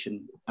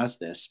application as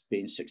this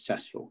being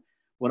successful.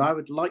 What I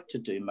would like to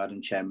do,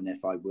 Madam Chairman,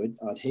 if I would,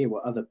 I'd hear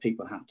what other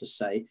people have to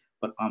say,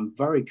 but I'm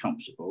very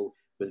comfortable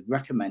with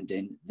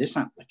recommending this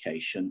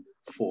application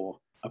for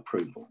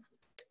approval.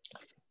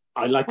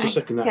 I'd like to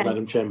second that,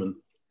 Madam Chairman.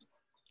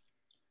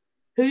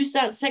 Who's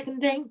that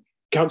seconding?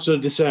 Councillor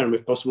De Saram,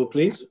 if possible,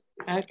 please.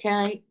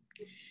 Okay,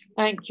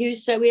 thank you.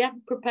 So we have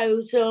a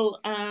proposal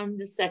and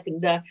a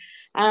seconder.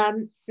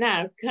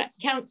 Now,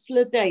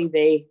 Councillor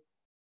Davey.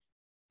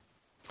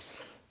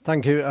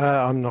 Thank you.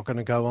 I'm not going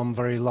to go on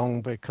very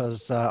long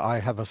because I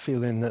have a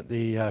feeling that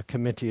the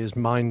committee is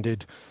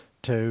minded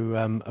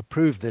to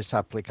approve this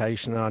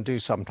application. And I do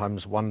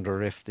sometimes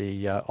wonder if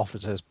the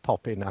officers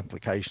pop in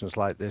applications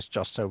like this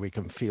just so we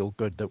can feel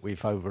good that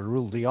we've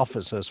overruled the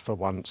officers for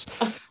once.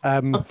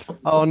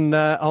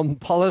 On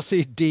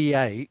policy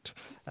D8,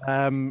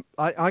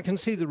 I can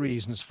see the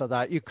reasons for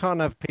that. You can't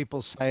have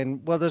people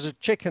saying, well, there's a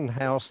chicken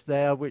house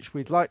there which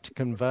we'd like to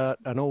convert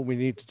and all we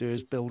need to do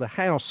is build a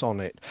house on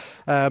it.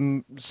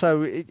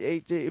 So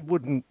it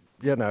wouldn't,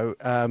 you know,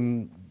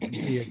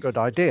 be a good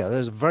idea.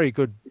 There's a very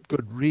good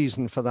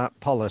reason for that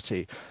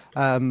policy.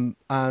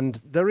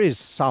 And there is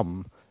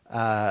some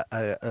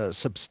a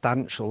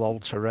substantial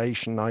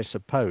alteration, I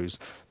suppose.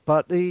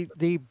 But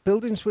the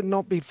buildings would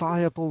not be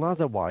viable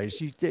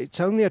otherwise. It's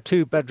only a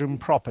 2-bedroom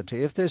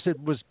property. If this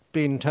was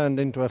being turned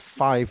into a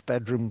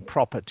 5-bedroom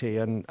property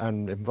and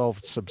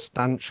involved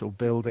substantial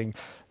building,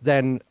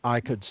 then I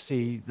could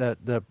see that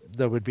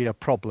there would be a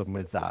problem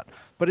with that.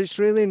 But it's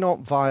really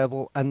not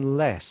viable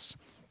unless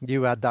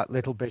you add that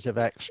little bit of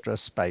extra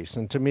space.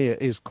 And to me,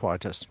 it is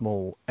quite a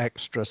small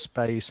extra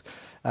space.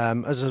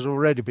 As has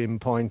already been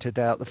pointed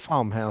out, the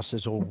farmhouse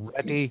is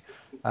already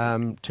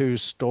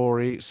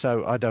 2-storey,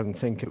 so I don't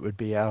think it would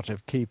be out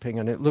of keeping.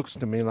 And it looks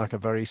to me like a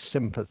very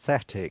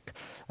sympathetic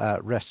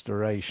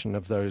restoration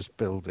of those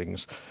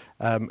buildings.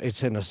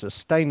 It's in a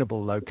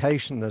sustainable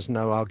location. There's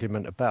no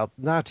argument about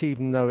that,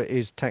 even though it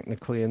is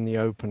technically in the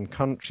open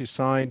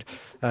countryside.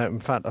 In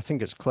fact, I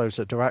think it's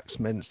closer to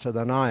Axminster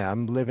than I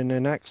am living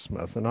in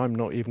Exmouth, and I'm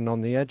not even on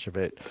the edge of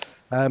it.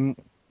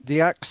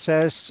 The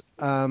access,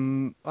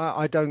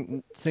 I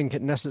don't think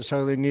it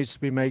necessarily needs to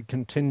be made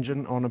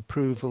contingent on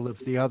approval of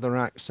the other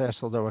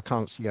access, although I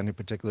can't see any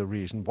particular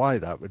reason why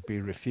that would be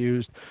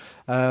refused.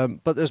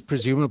 But there's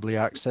presumably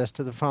access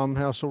to the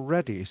farmhouse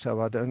already,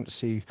 so I don't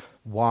see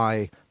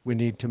why we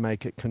need to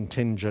make it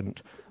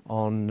contingent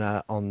on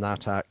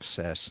that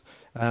access.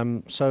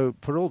 So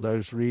for all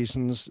those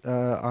reasons,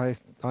 I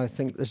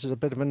think this is a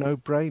bit of a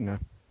no-brainer.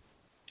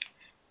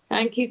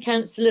 Thank you,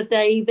 Councillor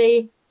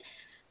Davey.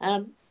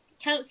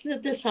 Councillor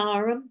De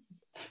Saram.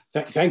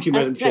 Thank you,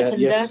 Madam Chair.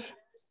 Yes.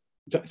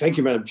 Thank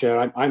you, Madam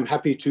Chair. I'm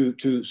happy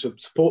to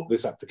support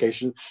this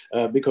application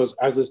because,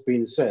 as has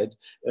been said,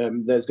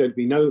 there's going to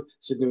be no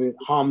significant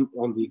harm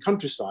on the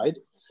countryside,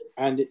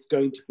 and it's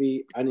going to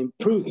be an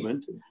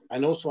improvement.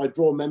 And also I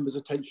draw members'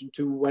 attention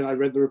to when I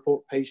read the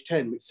report, page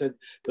 10, which said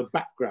the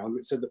background,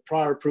 which said that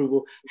prior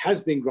approval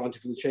has been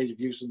granted for the change of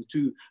use of the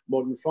 2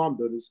 modern farm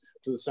buildings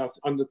to the south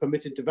under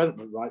permitted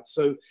development rights.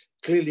 So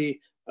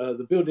clearly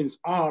the buildings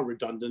are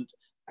redundant,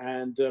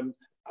 and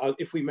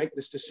if we make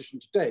this decision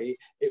today,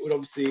 it would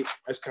obviously,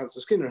 as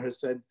Councillor Skinner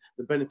has said,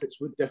 the benefits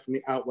would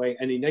definitely outweigh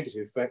any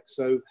negative effects.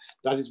 So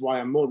that is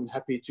why I'm more than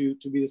happy to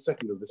be the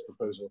second of this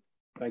proposal.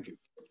 Thank you.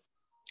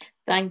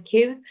 Thank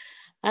you.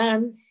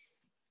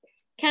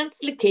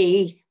 Councillor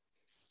Key.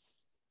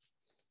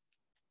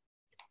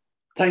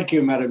 Thank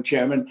you, Madam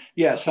Chairman.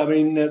 Yes, I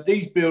mean,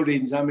 these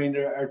buildings, I mean,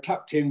 are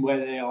tucked in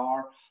where they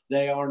are.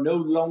 They are no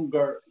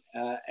longer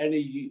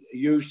any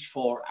use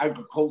for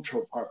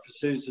agricultural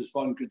purposes, as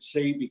one could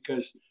see,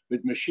 because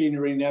with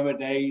machinery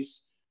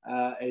nowadays,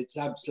 it's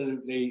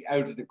absolutely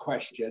out of the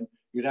question.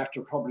 You'd have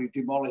to probably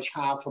demolish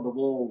half of the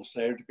walls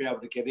there to be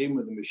able to get in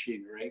with the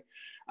machinery.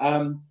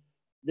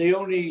 The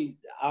only,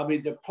 I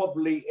mean, there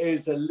probably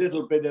is a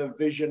little bit of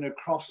vision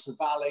across the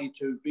valley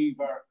to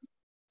Beaver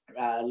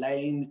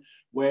Lane,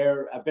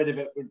 where a bit of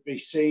it would be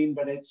seen,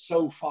 but it's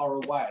so far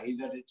away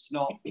that it's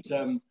not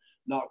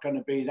going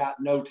to be that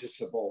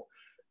noticeable.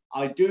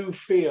 I do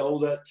feel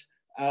that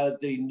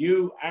the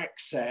new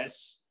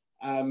access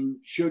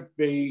should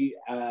be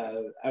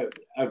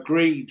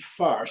agreed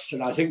first,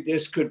 and I think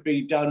this could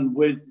be done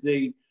with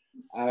the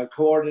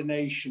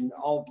coordination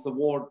of the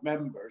ward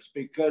members,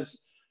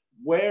 because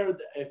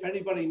if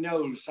anybody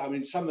knows, I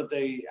mean, some of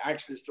the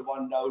Axminster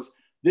one knows,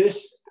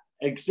 this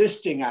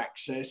existing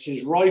access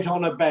is right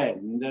on a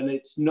bend and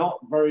it's not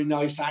very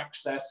nice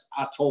access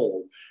at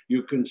all.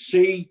 You can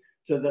see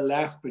to the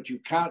left, but you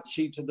can't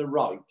see to the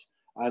right.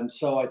 And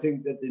so I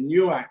think that the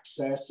new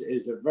access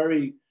is a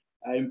very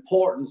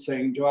important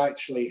thing to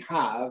actually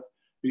have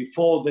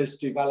before this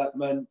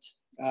development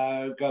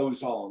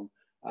goes on.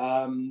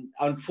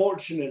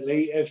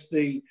 Unfortunately, if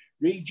the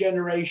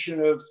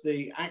regeneration of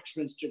the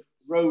Axminster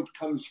Road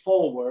comes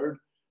forward,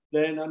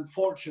 then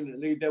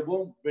unfortunately there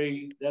won't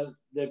be,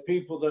 the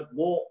people that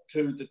walk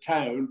to the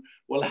town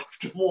will have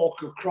to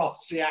walk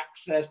across the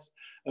access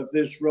of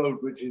this road,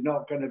 which is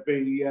not going to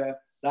be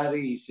that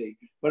easy.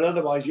 But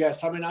otherwise,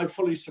 yes, I mean, I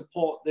fully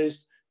support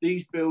this.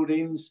 These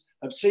buildings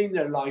have seen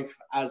their life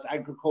as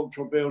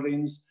agricultural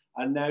buildings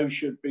and now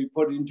should be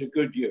put into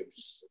good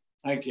use.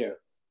 Thank you.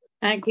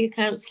 Thank you,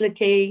 Councillor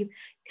Key.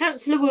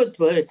 Councillor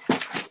Woodward.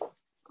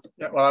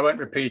 Yeah, well, I won't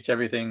repeat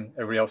everything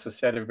everybody else has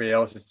said. Everybody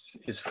else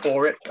is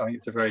for it. I think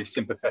it's a very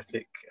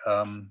sympathetic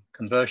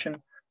conversion.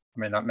 I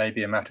mean, that may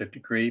be a matter of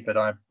degree, but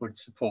I would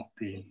support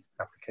the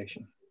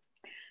application.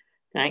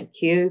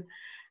 Thank you.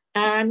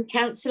 And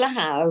Councillor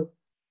Howe.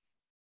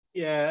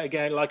 Yeah,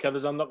 again, like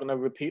others, I'm not going to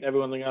repeat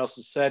everything else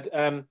has said.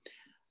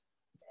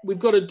 We've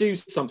got to do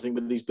something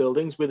with these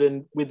buildings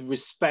with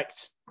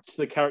respect to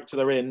the character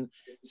they're in.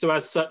 So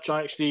as such,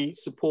 I actually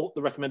support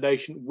the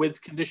recommendation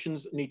with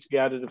conditions that need to be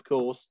added, of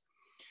course.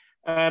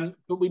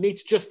 But we need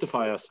to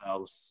justify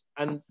ourselves.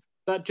 And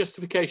that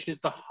justification is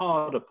the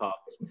harder part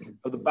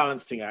of the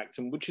balancing act,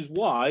 and which is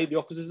why the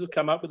officers have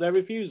come up with their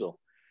refusal.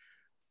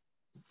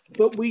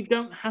 But we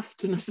don't have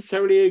to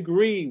necessarily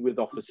agree with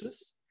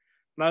officers.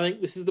 And I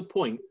think this is the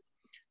point.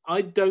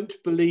 I don't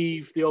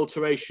believe the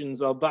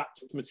alterations are that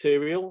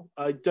material.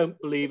 I don't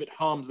believe it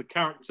harms the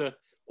character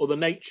or the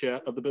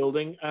nature of the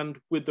building. And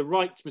with the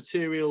right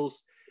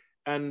materials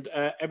and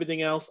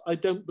everything else, I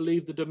don't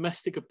believe the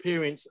domestic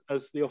appearance,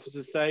 as the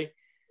officers say,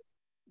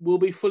 will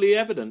be fully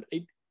evident.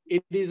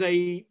 It is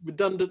a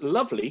redundant,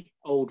 lovely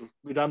old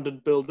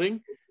redundant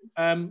building,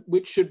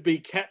 which should be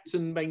kept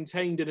and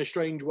maintained in a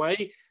strange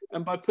way.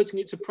 And by putting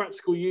it to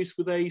practical use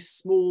with a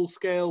small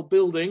scale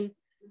building,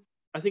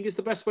 I think it's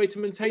the best way to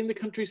maintain the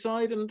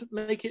countryside and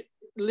make it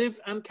live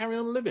and carry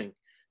on living.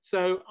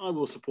 So I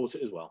will support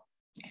it as well.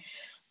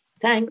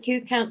 Thank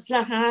you,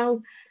 Councillor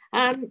Howe.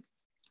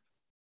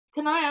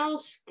 Can I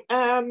ask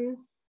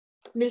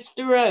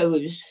Mr.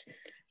 Rose,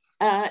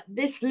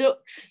 this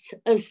looks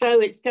as though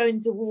it's going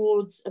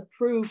towards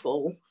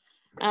approval.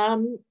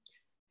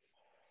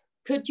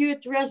 Could you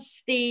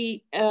address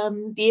the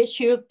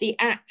issue of the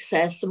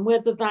access and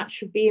whether that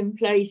should be in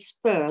place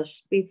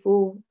first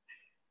before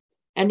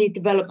any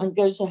development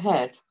goes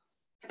ahead?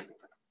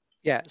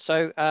 Yeah,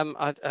 so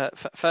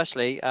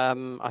firstly,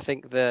 I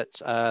think that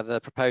the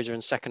proposer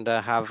and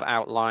seconder have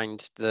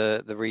outlined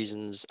the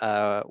reasons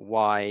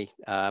why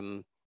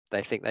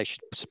they think they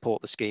should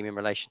support the scheme in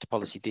relation to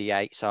policy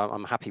D8. So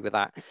I'm happy with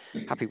that.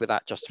 Happy with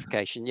that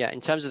justification. Yeah,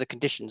 in terms of the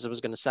conditions, I was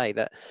going to say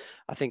that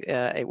I think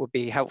it would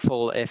be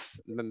helpful if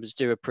members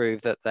do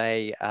approve that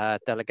they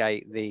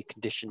delegate the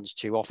conditions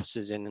to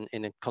officers in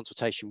a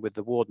consultation with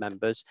the ward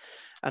members.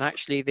 And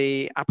actually,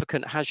 the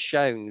applicant has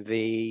shown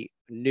the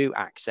new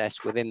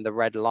access within the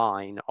red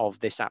line of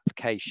this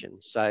application.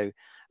 So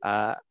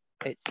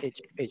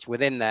it's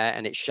within there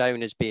and it's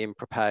shown as being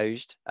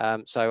proposed.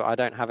 So I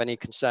don't have any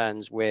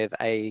concerns with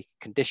a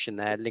condition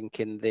there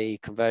linking the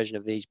conversion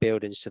of these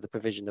buildings to the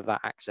provision of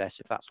that access,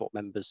 if that's what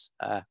members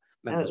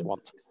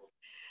want.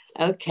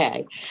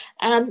 Okay.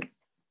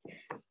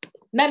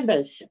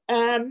 Members,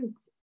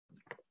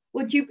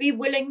 would you be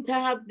willing to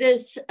have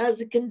this as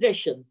a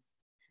condition,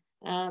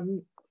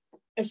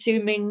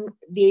 assuming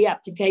the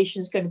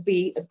application is going to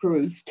be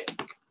approved?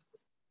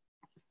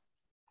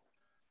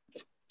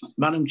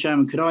 Madam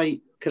Chairman, could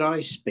I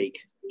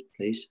speak,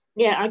 please?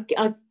 Yeah,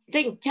 I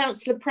think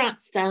Councillor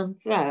Pratt's down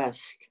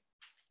first.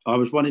 I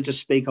was wanting to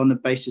speak on the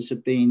basis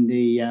of being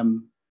the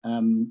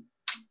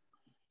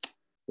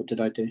what did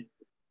I do?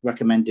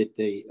 Recommended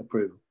the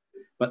approval.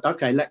 But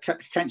okay, let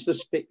Councillor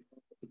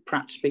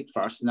Pratt speak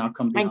first, and I'll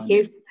come behind. Thank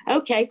you.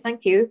 Okay,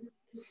 thank you,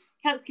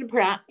 Councillor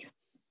Pratt.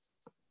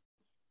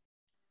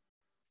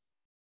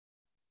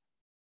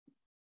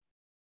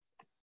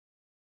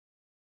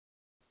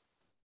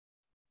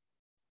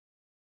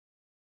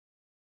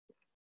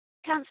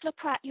 Councillor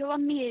Pratt, you're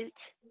on mute.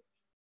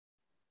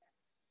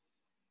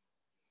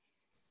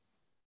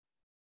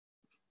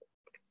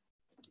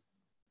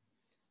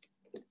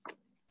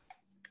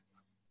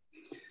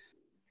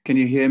 Can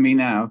you hear me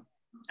now?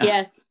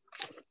 Yes.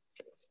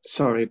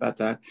 Sorry about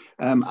that.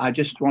 I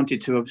just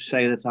wanted to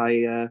say that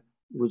I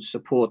would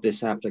support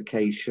this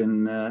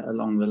application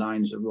along the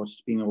lines of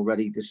what's been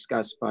already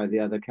discussed by the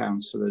other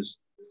councillors,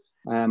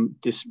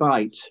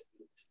 despite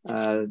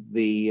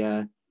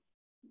the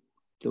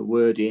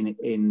wording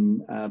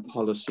in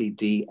policy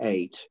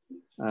D8.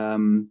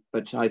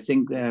 But I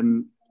think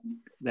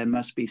there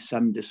must be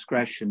some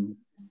discretion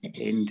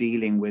in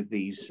dealing with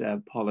these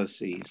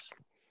policies.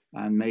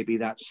 And maybe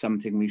that's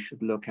something we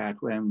should look at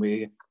when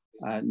we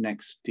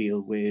next deal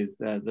with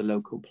the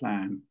local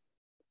plan.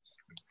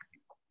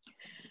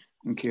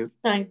 Thank you.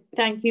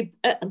 Thank you.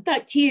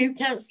 Back to you,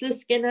 Councillor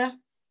Skinner.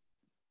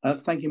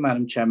 Thank you,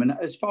 Madam Chairman.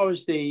 As far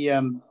as the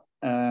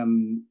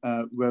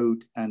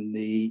road and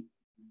the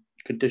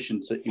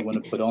conditions that you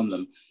want to put on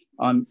them,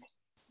 I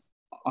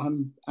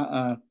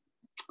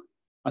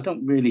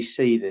don't really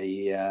see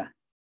the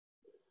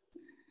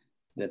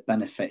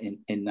benefit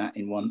in that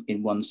in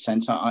one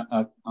sense.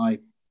 I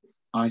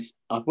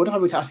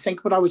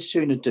think what I would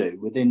sooner do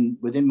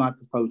within my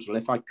proposal,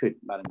 if I could,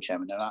 Madam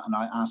Chairman, and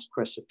I ask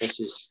Chris if this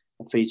is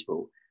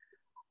feasible,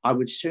 I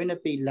would sooner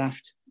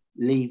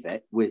leave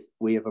it with,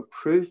 we have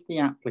approved the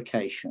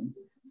application,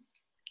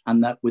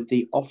 and that with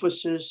the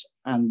officers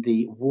and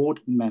the ward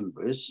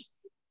members,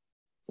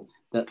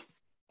 that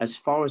as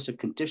far as a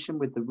condition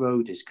with the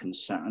road is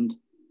concerned,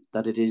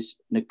 that it is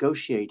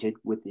negotiated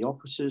with the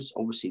officers,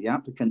 obviously the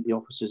applicant, the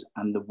officers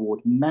and the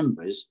ward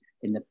members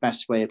in the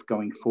best way of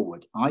going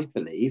forward. I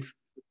believe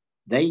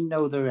they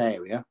know their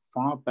area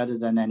far better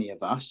than any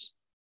of us,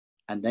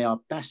 and they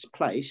are best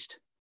placed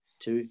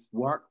to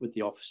work with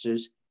the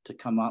officers to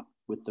come up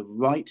with the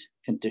right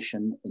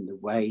condition in the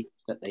way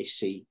that they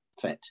see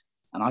fit.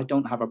 And I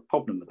don't have a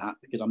problem with that,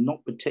 because I'm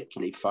not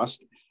particularly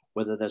fussed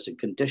whether there's a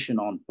condition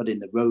on putting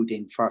the road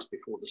in first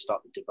before they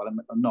start the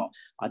development or not.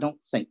 I don't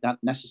think that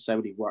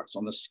necessarily works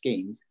on a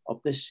scheme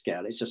of this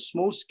scale. It's a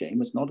small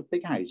scheme. It's not a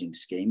big housing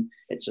scheme.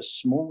 It's a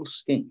small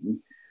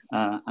scheme.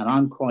 And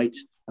I'm quite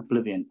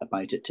oblivion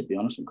about it, to be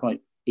honest. I'm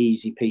quite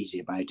easy peasy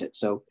about it.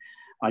 So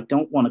I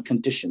don't want a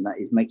condition that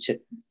makes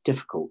it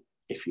difficult,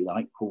 if you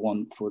like,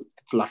 for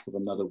lack of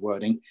another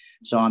wording.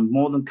 So I'm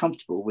more than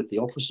comfortable with the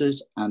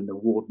officers and the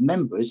ward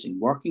members in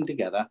working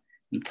together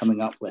and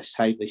coming up with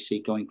how they see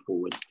going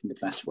forward in the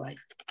best way.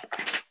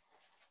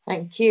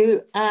 Thank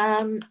you.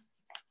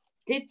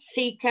 Did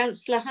see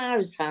Councillor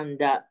Howe's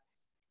hand up.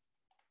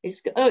 It's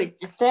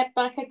stepped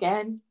back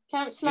again.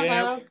 Councillor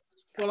Howe.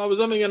 Well, I was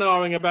umming and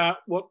ahhing about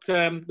what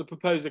the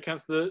proposer,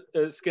 Councillor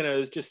Skinner,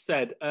 has just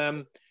said,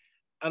 and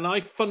I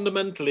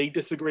fundamentally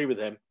disagree with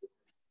him.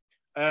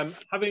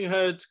 Having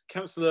heard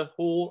Councillor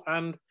Hall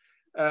and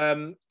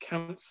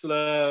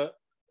Councillor,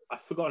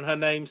 I've forgotten her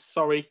name,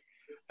 sorry,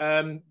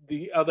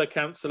 the other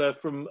councillor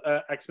from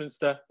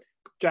Axminster,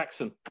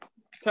 Jackson.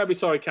 Terribly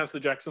sorry,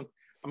 Councillor Jackson.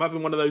 I'm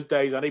having one of those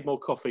days. I need more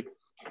coffee.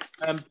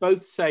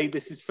 Both say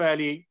this is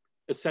fairly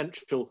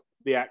essential,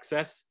 the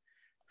access.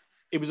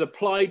 It was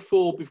applied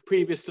for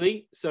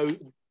previously, so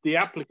the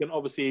applicant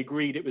obviously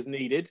agreed it was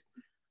needed.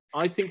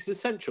 I think it's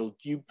essential.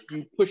 You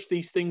push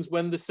these things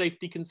when the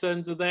safety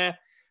concerns are there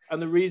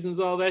and the reasons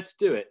are there to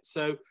do it.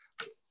 So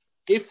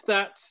if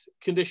that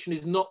condition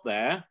is not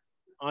there,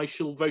 I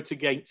shall vote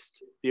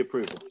against the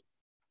approval.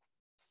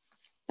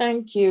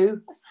 Thank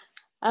you.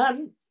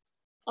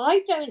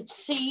 I don't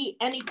see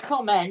any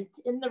comment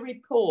in the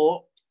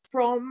report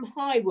from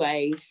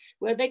Highways.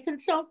 Were they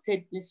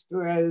consulted, Mr.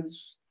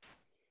 Rose?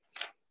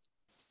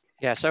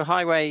 Yeah, so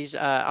Highways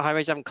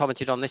haven't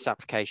commented on this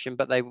application,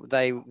 but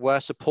they were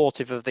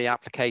supportive of the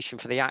application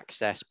for the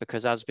access,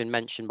 because as has been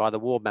mentioned by the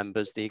ward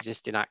members, the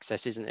existing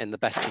access isn't in the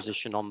best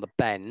position on the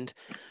bend.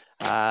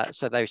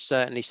 So they're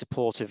certainly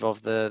supportive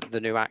of the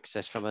new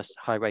access from a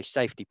highway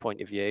safety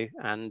point of view.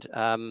 And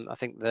I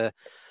think the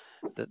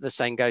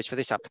same goes for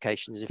this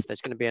application, is if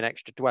there's going to be an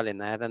extra dwelling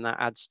there, then that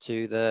adds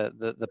to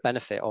the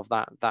benefit of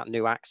that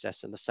new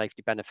access and the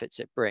safety benefits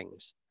it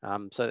brings.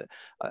 So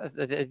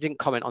they didn't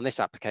comment on this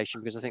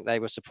application because I think they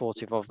were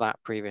supportive of that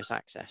previous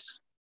access.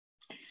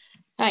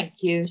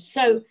 Thank you.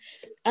 So,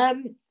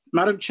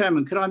 Madam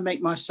Chairman, could I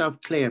make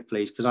myself clear,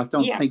 please? Because I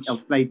don't think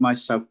I've made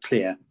myself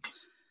clear.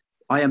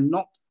 I am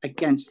not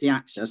against the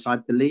access. I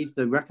believe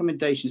the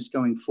recommendations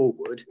going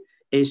forward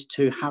is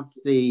to have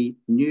the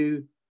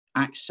new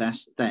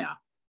access there.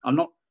 I'm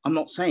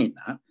not saying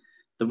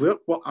that.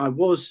 What I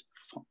was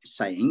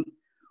saying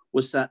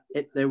was that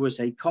there was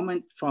a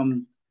comment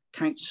from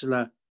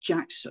Councillor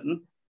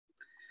Jackson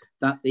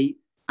that the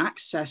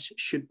access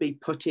should be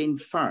put in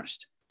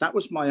first. That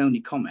was my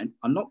only comment.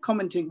 I'm not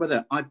commenting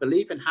whether I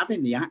believe in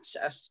having the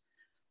access.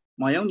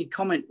 My only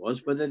comment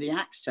was whether the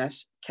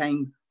access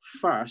came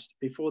first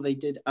before they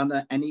did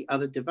any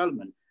other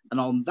development. And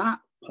on that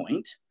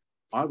point,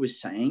 I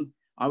was saying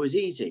I was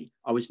easy.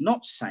 I was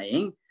not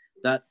saying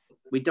that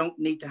we don't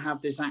need to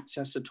have this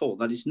access at all.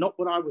 That is not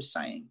what I was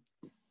saying.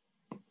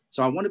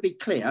 So I want to be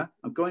clear.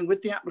 I'm going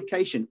with the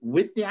application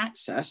with the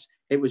access.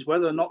 It was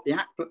whether or not the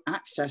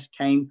access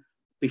came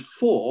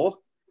before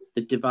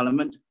the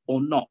development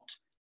or not.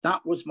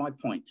 That was my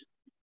point.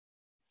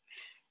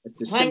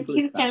 Thank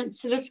you,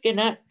 Councillor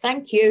Skinner.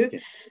 Thank you.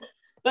 Okay.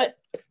 But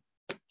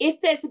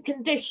if there's a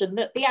condition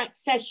that the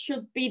access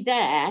should be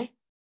there,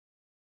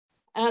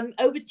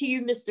 over to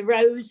you, Mr.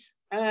 Rose.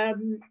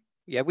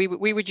 Yeah, we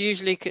would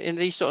usually, in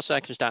these sort of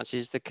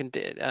circumstances,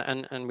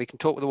 and we can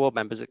talk with the ward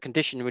members, the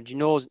condition would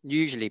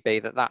usually be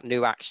that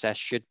new access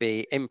should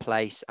be in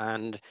place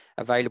and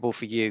available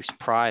for use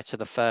prior to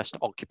the first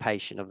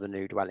occupation of the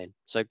new dwelling.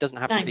 So it doesn't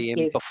have to be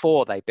in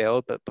before they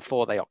build, but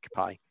before they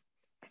occupy.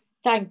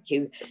 Thank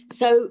you.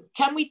 So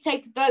can we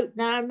take a vote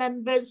now,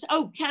 members?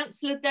 Oh,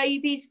 Councillor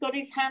Davies got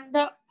his hand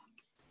up.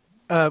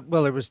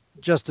 Well, it was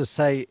just to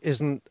say,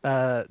 isn't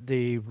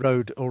the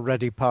road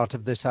already part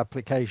of this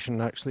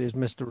application? Actually, as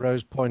Mr.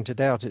 Rose pointed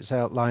out, it's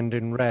outlined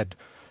in red.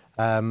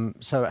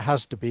 So it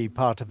has to be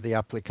part of the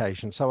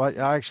application. So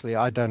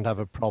I don't have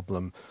a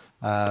problem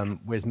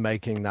with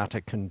making that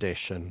a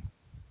condition.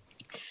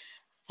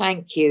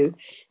 Thank you.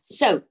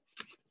 So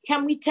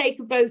can we take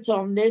a vote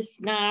on this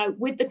now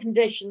with the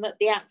condition that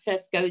the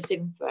access goes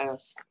in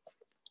first?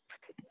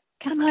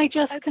 Can I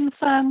just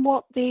confirm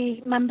what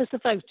the members are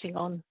voting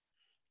on,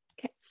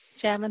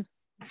 Chairman?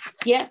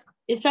 Yeah,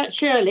 is that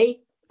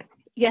Shirley?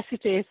 Yes,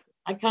 it is.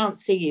 I can't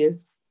see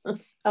you.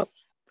 Oh,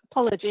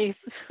 apologies.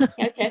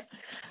 Okay.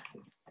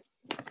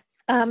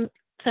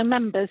 So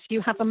members,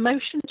 you have a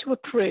motion to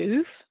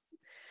approve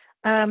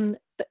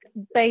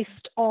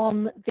based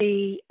on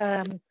the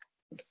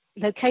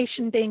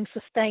location being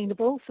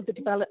sustainable for the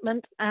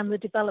development, and the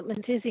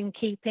development is in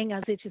keeping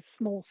as it is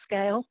small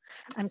scale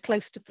and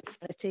close to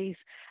facilities,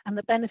 and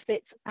the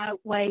benefits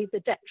outweigh the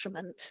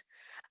detriment.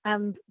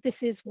 And this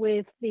is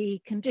with the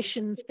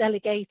conditions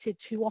delegated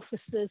to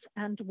officers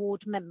and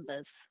ward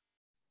members.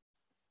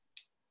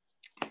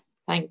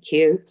 Thank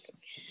you.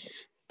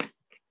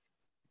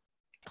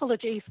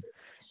 Apologies.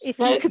 If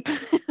you could,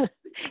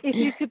 if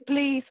you could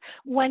please,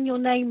 when your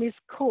name is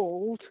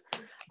called,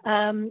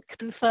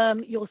 confirm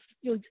your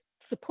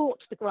support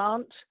the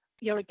grant,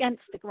 you're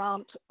against the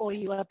grant, or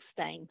you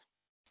abstain.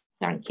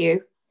 Thank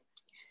you.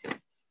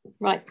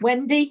 Right,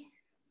 Wendy.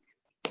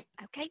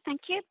 Okay,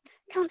 thank you.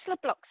 Councillor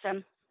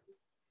Bloxham.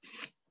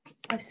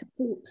 I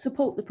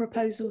support the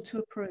proposal to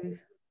approve.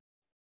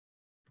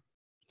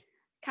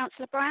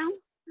 Councillor Brown.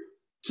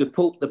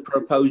 Support the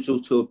proposal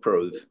to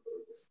approve.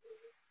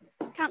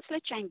 Councillor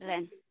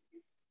Chamberlain.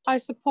 I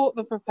support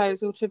the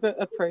proposal to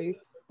approve.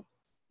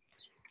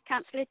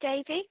 Councillor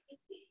Davey.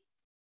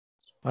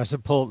 I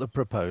support the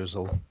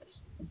proposal.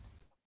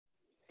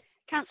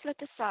 Councillor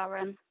de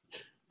Sarum.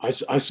 I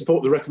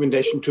support the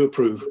recommendation to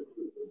approve.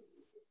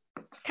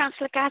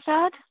 Councillor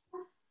Gazzard.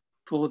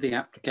 For the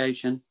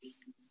application.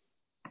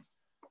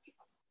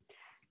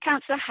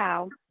 Councillor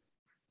Howe.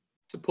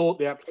 Support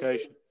the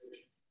application.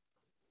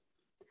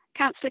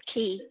 Councillor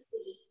Key.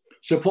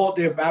 Support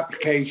the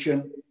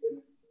application.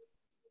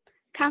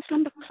 Councillor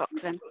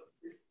McLaughlin.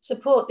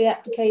 Support the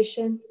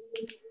application.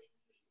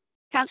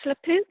 Councillor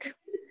Pook.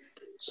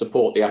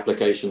 Support the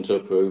application to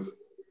approve.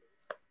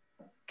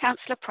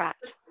 Councillor Pratt.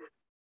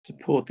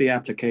 Support the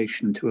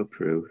application to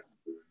approve.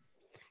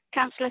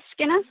 Councillor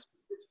Skinner.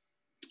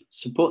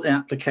 Support the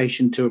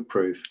application to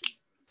approve.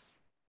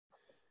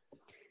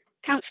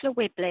 Councillor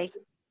Whibley.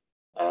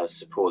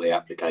 Support the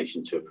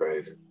application to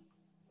approve.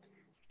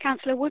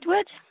 Councillor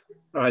Woodward.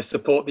 I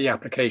support the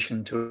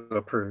application to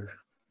approve.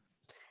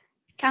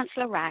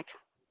 Councillor Ragg.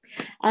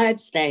 I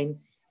abstain.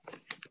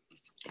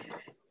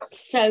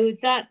 So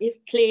that is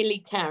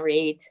clearly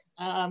carried.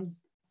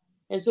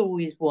 There's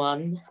always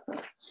one.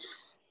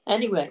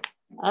 Anyway,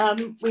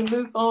 we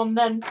move on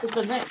then to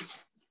the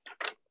next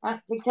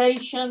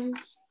application,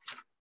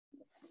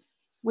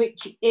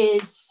 which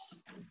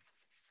is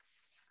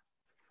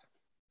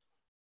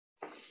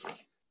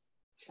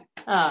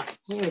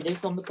here it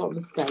is on the bottom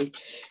of the page.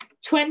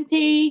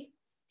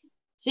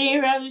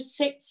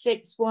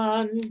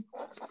 20-0661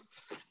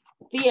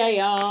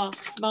 VAR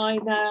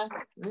minor.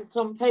 It's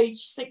on page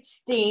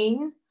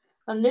 16,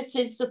 and this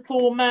is the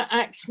former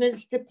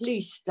Axminster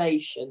Police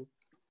Station.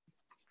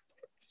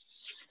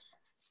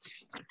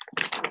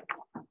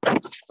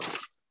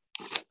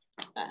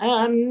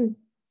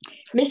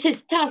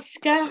 Mrs.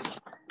 Tasker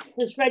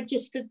has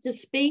registered to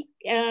speak.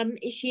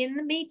 Is she in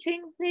the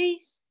meeting,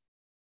 please?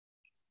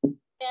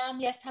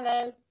 Yes,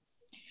 hello.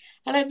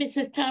 Hello,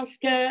 Mrs.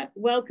 Tasker.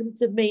 Welcome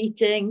to the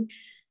meeting.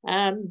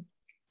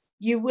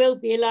 You will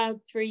be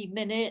allowed 3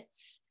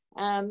 minutes,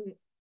 and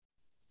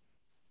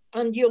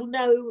you'll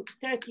know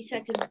 30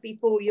 seconds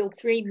before your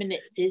 3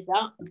 minutes is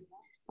up.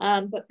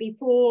 But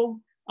before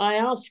I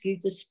ask you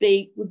to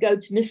speak, we'll go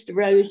to Mr.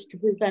 Rose to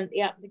present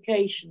the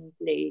application,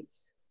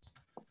 please.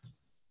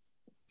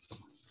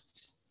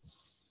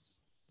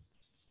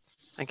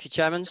 Thank you,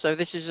 Chairman. So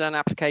this is an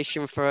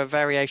application for a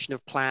variation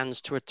of plans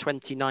to a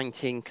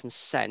 2019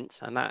 consent,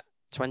 and that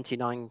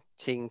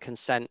 2019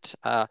 consent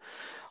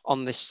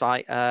on this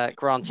site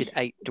granted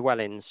 8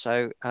 dwellings.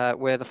 So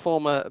we're the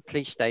former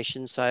police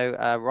station, so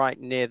right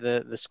near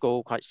the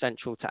school, quite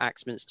central to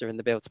Axminster in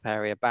the built-up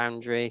area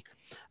boundary.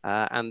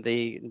 And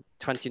the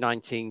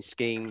 2019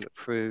 scheme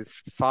approved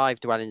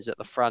 5 dwellings at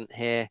the front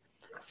here,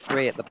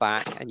 3 at the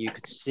back, and you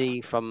could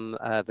see from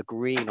the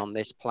green on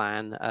this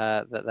plan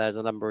that there's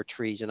a number of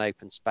trees and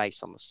open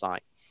space on the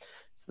site.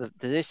 So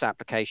this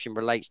application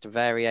relates to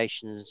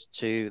variations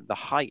to the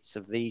heights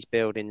of these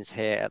buildings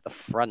here at the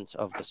front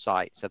of the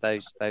site, so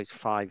those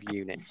 5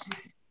 units.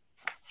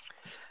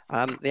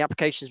 The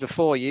application is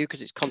before you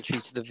because it's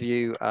contrary to the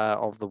view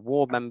of the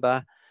ward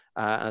member.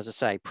 As I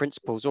say,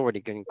 principal's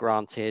already been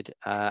granted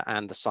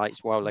and the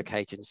site's well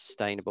located and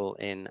sustainable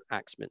in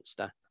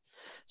Axminster.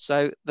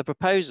 So the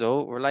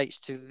proposal relates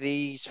to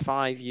these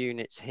 5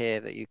 units here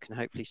that you can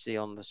hopefully see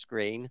on the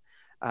screen.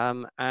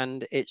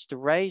 And it's to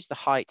raise the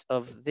height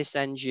of this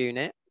end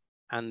unit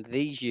and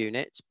these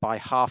units by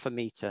 ½ a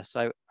metre.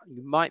 So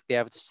you might be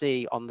able to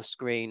see on the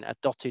screen a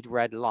dotted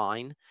red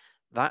line.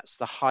 That's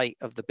the height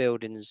of the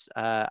buildings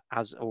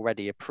as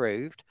already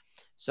approved.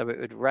 So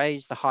it would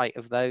raise the height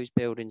of those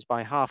buildings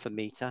by 0.5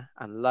 metre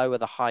and lower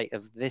the height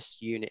of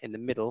this unit in the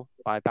middle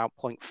by about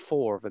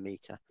 0.4 of a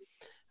metre.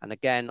 And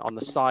again, on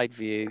the side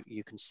view,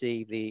 you can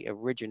see the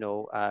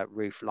original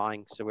roof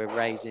line. So we're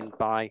raising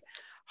by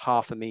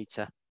 0.5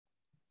 metre.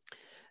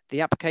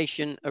 The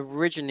application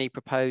originally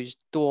proposed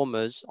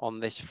dormers on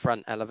this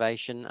front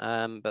elevation,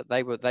 but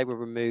they were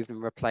removed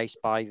and replaced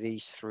by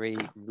these 3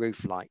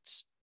 roof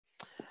lights.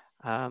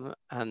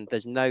 And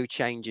there's no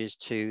changes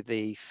to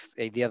the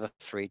other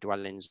 3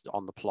 dwellings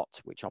on the plot,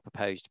 which are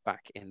proposed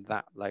back in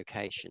that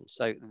location.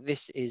 So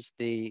this is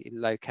the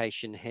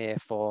location here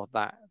for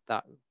that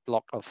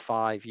block of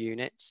 5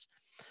 units.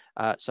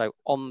 So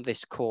on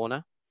this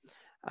corner,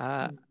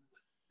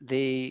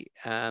 the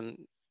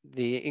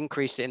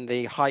increase in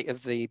the height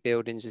of the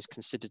buildings is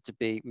considered to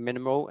be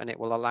minimal, and it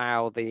will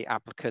allow the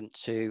applicant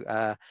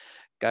to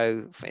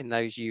go in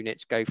those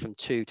units, go from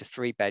 2 to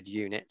 3 bed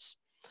units.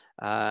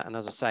 And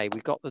as I say,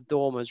 we got the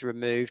dormers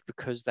removed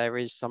because there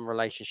is some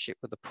relationship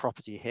with the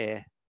property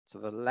here to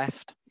the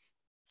left.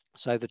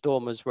 So the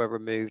dormers were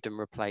removed and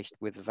replaced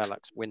with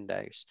Velux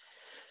windows.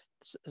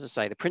 As I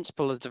say, the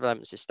principle of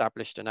development is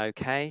established and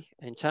okay.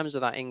 In terms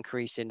of that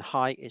increase in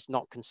height, it's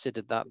not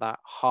considered that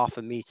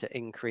 0.5 metre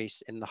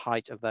increase in the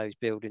height of those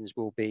buildings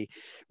will be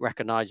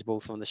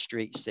recognisable from the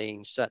street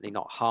scene, certainly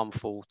not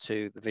harmful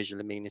to the visual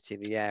amenity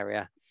of the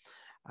area.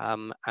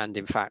 And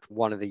in fact,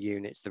 one of the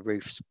units, the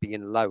roof's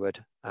being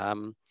lowered.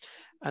 And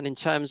in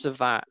terms of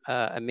that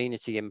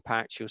amenity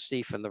impact, you'll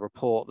see from the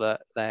report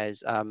that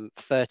there's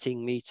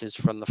 13 metres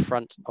from the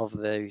front of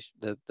the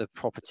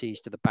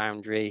properties to the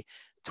boundary,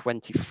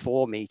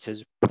 24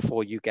 metres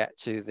before you get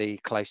to the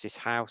closest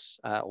house,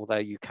 although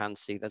you can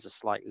see there's a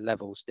slight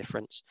levels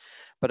difference.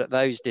 But at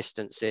those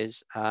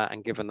distances,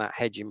 and given that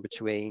hedge in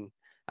between,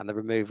 and the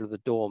removal of the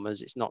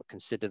dormers, it's not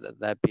considered that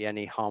there'd be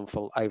any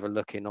harmful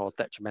overlooking or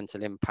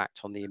detrimental impact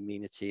on the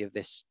amenity of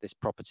this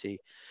property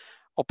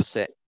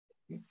opposite.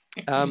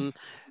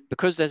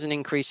 Because there's an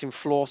increase in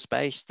floor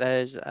space,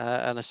 there's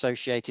an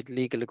associated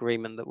legal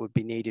agreement that would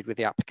be needed with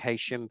the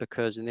application,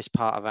 because in this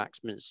part of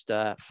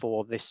Axminster,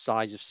 for this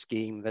size of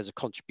scheme, there's a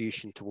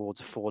contribution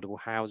towards affordable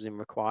housing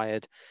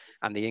required,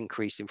 and the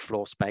increase in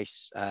floor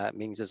space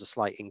means there's a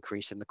slight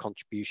increase in the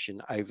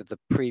contribution over the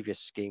previous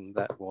scheme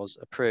that was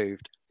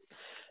approved.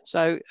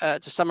 So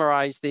to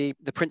summarise, the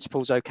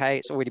principle's okay.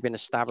 It's already been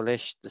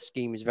established. The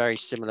scheme is very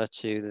similar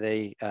to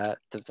the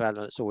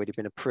development that's already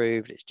been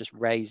approved. It's just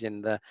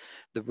raising the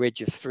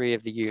ridge of 3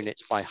 of the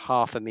units by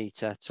 0.5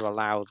 metre to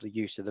allow the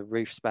use of the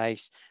roof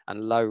space,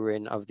 and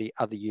lowering of the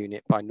other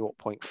unit by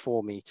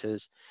 0.4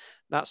 metres.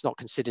 That's not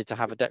considered to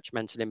have a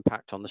detrimental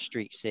impact on the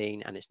street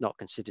scene, and it's not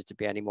considered to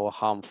be any more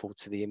harmful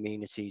to the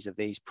amenities of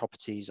these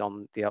properties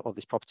on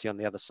this property on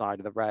the other side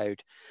of the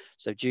road.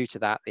 So due to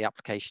that, the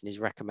application is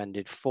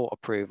recommended for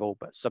approval,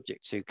 but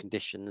subject to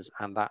conditions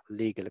and that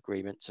legal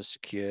agreement to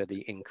secure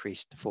the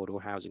increased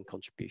affordable housing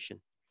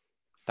contribution.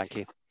 Thank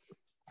you.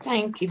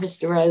 Thank you,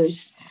 Mr.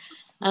 Rose.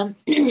 Now,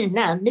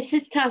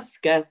 Mrs.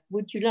 Tasker,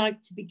 would you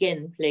like to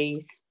begin,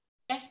 please?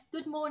 Yes,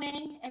 good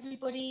morning,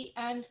 everybody,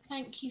 and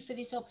thank you for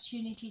this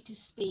opportunity to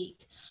speak.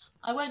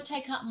 I won't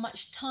take up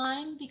much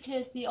time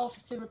because the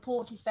officer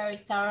report is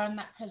very thorough, and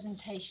that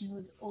presentation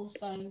was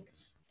also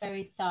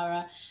very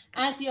thorough.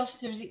 As the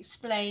officer has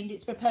explained,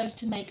 it's proposed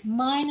to make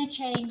minor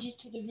changes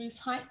to the roof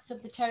heights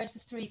of the terrace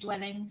of 3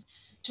 dwellings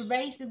to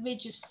raise the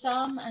ridge of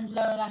some and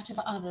lower that of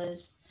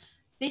others.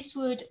 This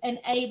would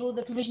enable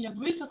the provision of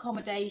roof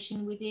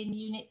accommodation within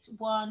units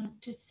 1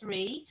 to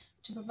 3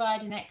 to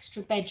provide an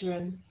extra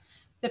bedroom.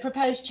 The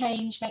proposed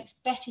change makes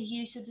better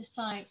use of the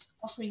site,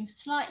 offering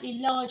slightly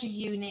larger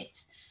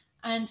units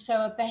and so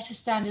a better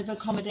standard of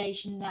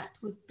accommodation that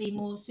would be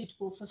more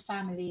suitable for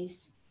families.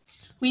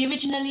 We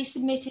originally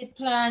submitted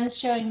plans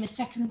showing the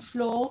 2nd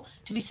floor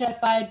to be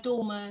served by a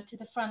dormer to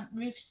the front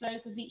roof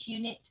slope of each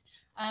unit,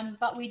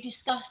 but we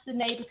discussed the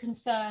neighbour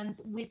concerns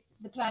with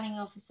the planning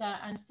officer,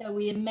 and so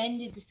we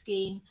amended the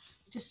scheme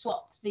to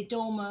swap the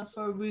dormer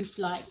for a roof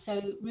light.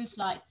 So roof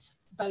lights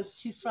both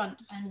to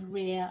front and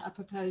rear are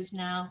proposed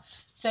now,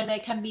 so there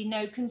can be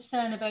no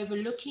concern of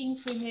overlooking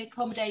from the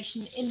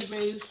accommodation in the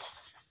roof.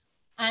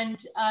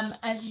 And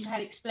as you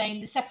had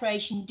explained, the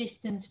separation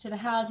distance to the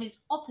houses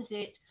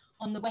opposite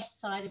on the west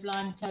side of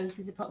Lime Close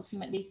is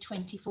approximately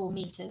 24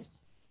 metres.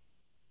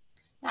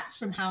 That's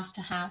from house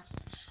to house.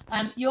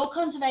 Your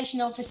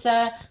conservation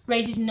officer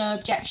raises no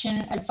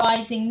objection,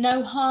 advising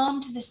no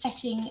harm to the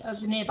setting of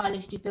the nearby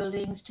listed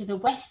buildings to the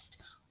west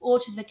or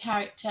to the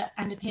character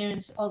and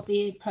appearance of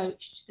the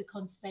approach to the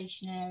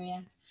conservation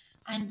area.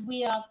 And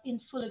we are in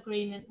full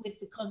agreement with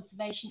the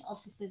conservation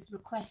officer's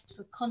request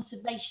for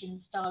conservation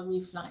style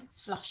roof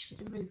lights flush with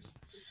the roof.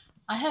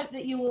 I hope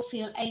that you will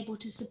feel able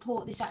to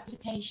support this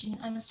application,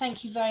 and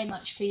thank you very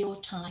much for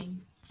your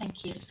time.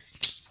 Thank you.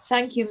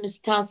 Thank you, Ms.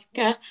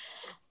 Tasker.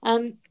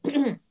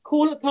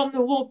 Call upon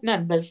the ward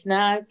members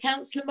now.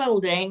 Councillor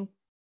Moulding.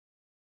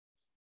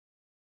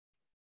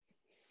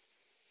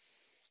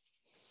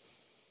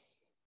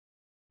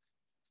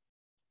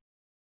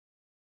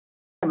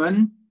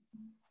 Chairman,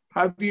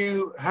 have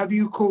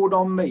you called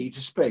on me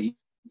to speak?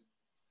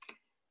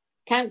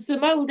 Councillor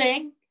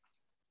Moulding.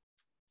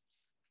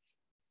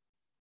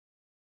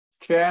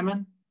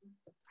 Chairman,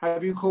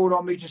 have you called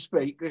on me to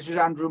speak? This is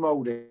Andrew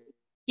Moulding.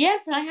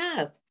 Yes, I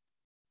have.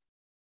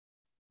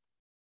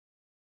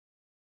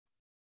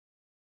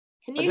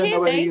 Can you I don't hear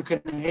know whether me? you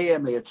can hear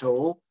me at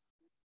all.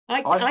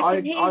 I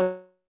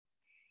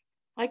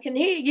can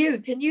hear you.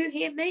 Can you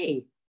hear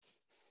me?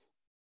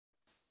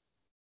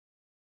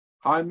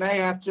 I may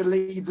have to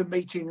leave the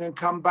meeting and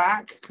come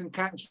back. Can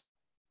Councillor?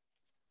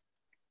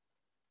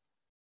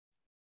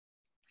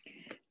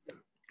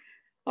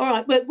 All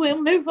right, but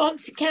we'll move on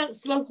to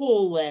Councillor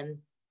Hall then.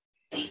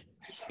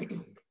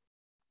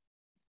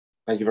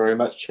 Thank you very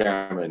much,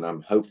 Chairman.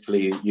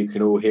 Hopefully you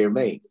can all hear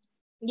me.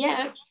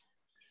 Yes.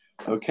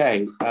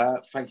 Okay,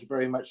 thank you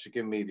very much for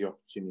giving me the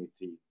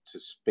opportunity to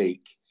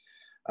speak.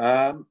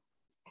 On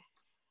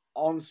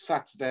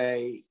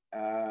Saturday,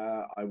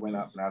 I went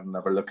up and had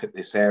another look at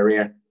this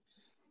area.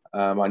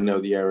 I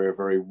know the area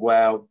very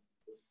well.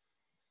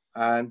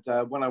 And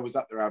when I was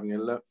up there having a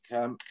look,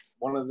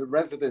 one of the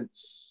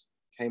residents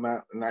came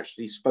out and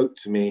actually spoke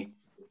to me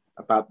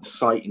about the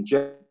site in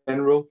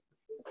general.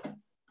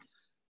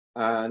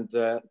 And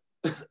the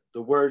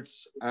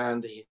words,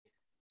 and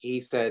he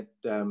said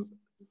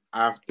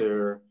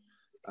after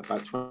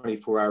about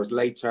 24 hours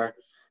later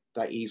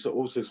that he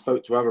also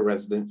spoke to other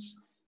residents,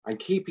 and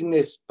keeping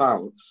this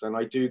balance, and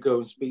I do go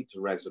and speak to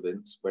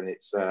residents when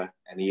it's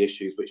any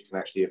issues which can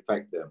actually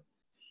affect them.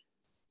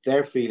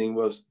 Their feeling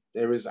was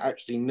there is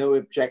actually no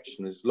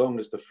objection as long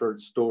as the third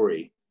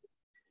story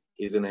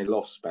is in a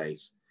loft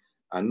space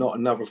and not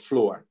another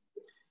floor.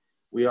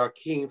 We are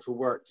keen for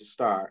work to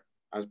start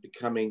as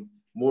becoming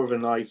more of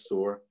an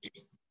eyesore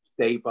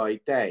day by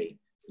day.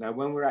 Now,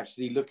 when we're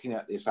actually looking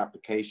at this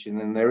application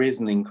and there is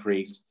an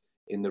increase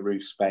in the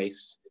roof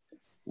space,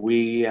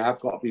 we have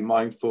got to be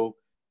mindful,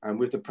 and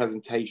with the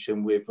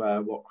presentation with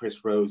what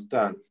Chris Rose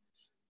done.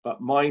 But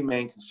my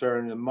main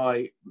concern and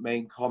my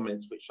main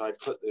comments, which I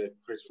put to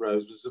Chris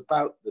Rose, was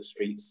about the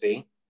street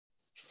scene.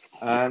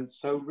 And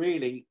so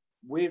really,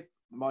 with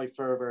my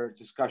further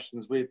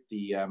discussions with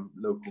the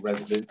local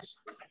residents,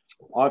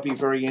 I'd be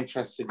very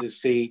interested to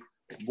see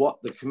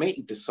what the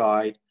committee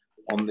decide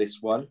on this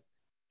one,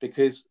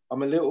 because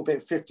I'm a little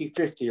bit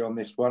 50-50 on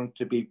this one,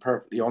 to be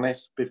perfectly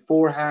honest.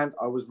 Beforehand,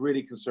 I was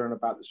really concerned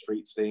about the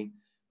street scene.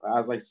 But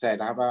as I said,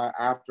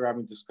 after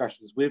having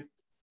discussions with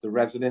the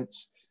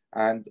residents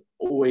and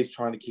always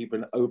trying to keep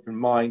an open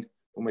mind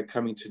when we're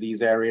coming to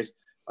these areas,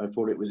 I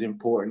thought it was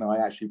important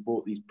I actually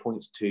brought these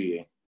points to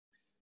you.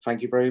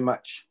 Thank you very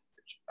much,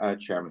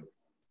 Chairman.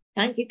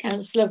 Thank you,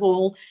 Councillor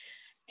Hall.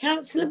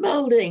 Councillor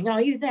Moulding,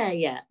 are you there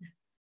yet?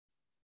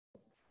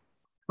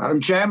 Madam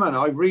Chairman,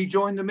 I've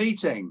rejoined the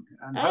meeting,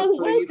 and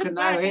hopefully you can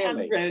now hear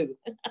me.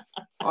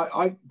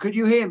 Could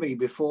you hear me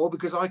before?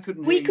 Because I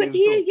couldn't hear you. We could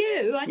hear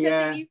you. I don't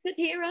think you could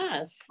hear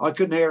us. I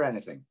couldn't hear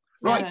anything.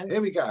 Right, No.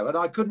 here we go. And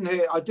I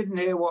didn't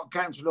hear what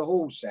Councillor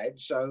Hall said.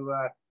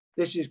 So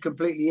this is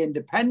completely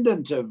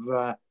independent of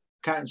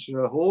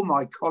Councillor Hall,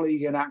 my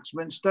colleague in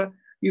Axminster.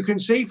 You can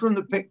see from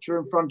the picture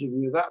in front of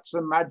you, that's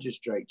the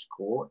Magistrates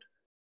Court,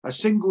 a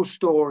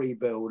single-storey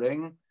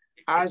building,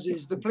 as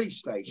is the police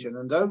station.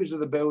 And those are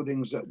the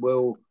buildings that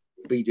will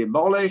be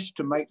demolished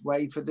to make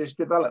way for this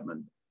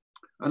development.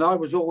 And I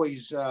was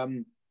always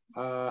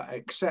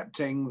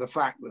accepting the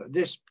fact that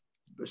this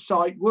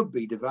site would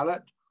be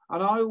developed.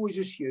 And I always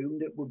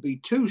assumed it would be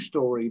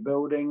two-storey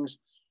buildings,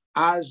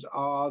 as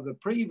are the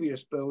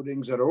previous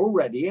buildings that are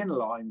already in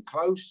line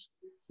close.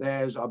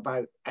 There's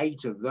about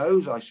 8 of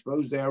those. I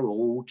suppose they're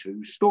all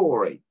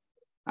two-storey.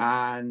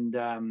 And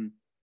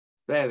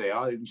there they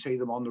are. You can see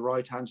them on the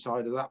right-hand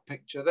side of that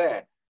picture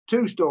there.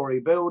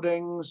 Two-storey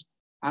buildings.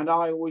 And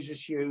I always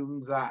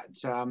assumed that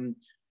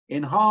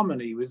in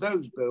harmony with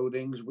those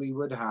buildings, we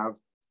would have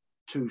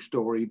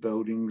two-storey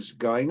buildings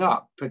going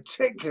up,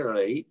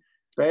 particularly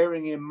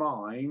bearing in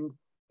mind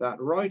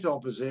that right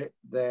opposite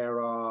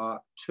there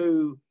are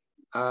 2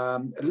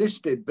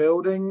 listed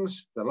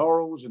buildings, the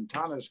Laurels and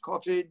Tanner's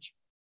Cottage,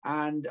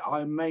 and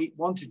I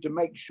wanted to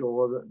make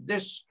sure that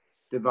this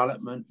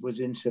development was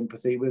in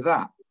sympathy with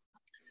that.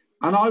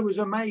 And I was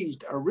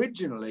amazed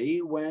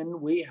originally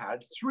when we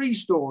had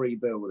 3-storey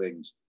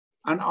buildings.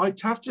 And I'd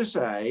have to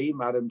say,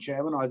 Madam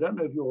Chairman, I don't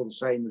know if you're the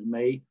same as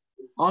me,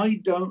 I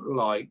don't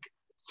like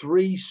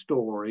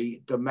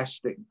 3-storey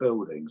domestic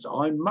buildings.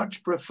 I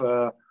much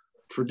prefer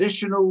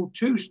traditional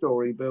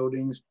 2-storey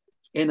buildings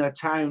in a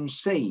town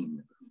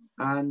scene.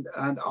 And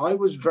I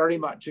was very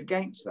much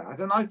against that.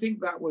 And I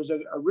think that was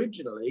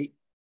originally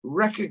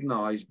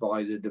recognised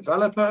by the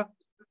developer,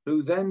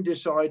 who then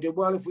decided,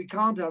 well, if we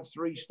can't have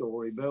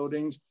 3-storey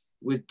buildings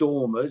with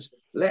dormers,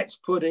 let's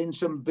put in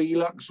some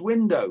Velux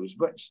windows,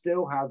 but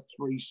still have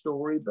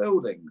 3-storey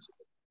buildings.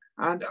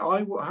 And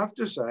I will have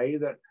to say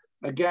that,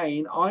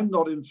 again, I'm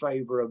not in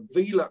favour of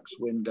Velux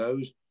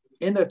windows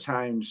in a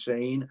town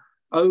scene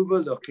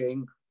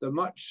overlooking the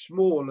much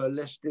smaller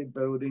listed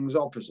buildings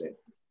opposite.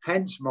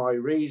 Hence my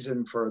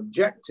reason for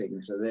objecting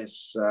to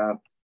this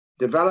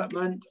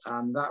development,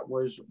 and that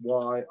was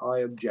why I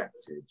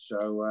objected.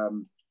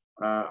 So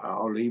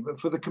I'll leave it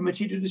for the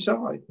committee to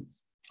decide.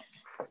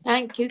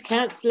 Thank you,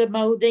 Councillor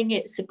Moulding.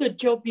 It's a good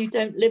job you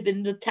don't live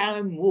in the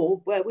town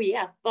ward where we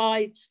have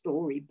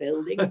 5-storey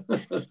buildings.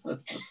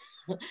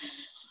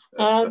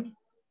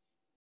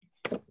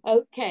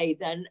 Okay,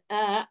 then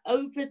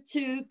over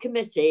to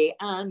committee,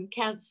 and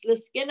Councillor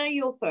Skinner,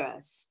 you're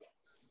first.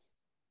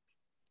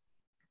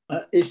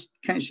 Is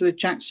Councillor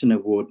Jackson a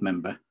ward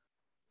member?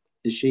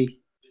 Is she?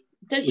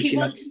 Does she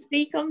want to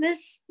speak on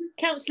this,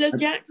 Councillor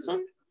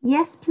Jackson?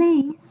 Yes,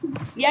 please.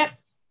 Yep.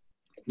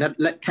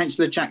 Let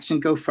Councillor Jackson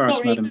go first,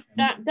 Sorry, Madam.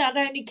 that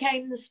only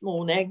came this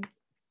morning.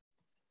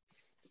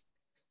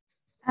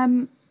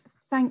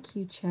 Thank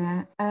you,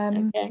 Chair.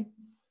 Okay.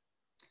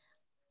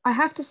 I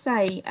have to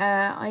say,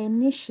 I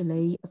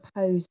initially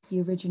opposed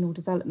the original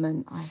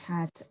development. I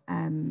had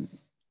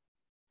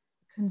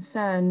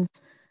concerns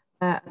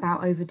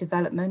about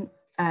overdevelopment.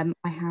 I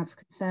have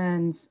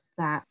concerns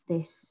that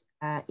this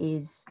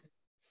is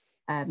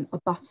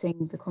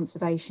abutting the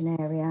conservation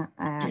area,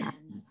 and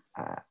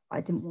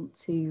I didn't want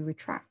to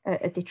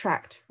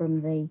detract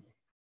from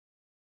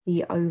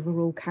the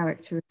overall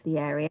character of the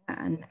area.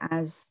 And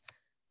as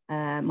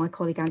my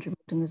colleague Andrew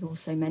Moulding has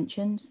also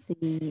mentioned,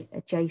 the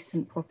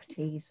adjacent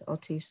properties are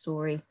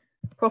 2-storey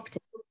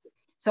properties.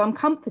 So I'm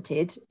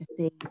comforted to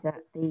see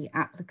that the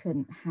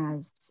applicant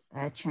has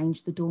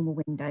changed the dormer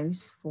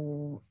windows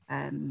for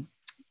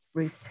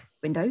roof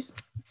windows.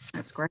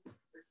 That's great.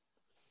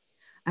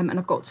 And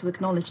I've got to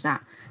acknowledge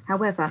that.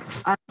 However,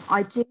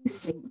 I do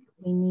think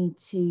we need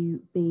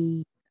to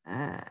be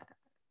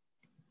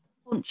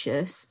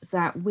conscious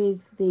that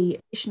with the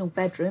additional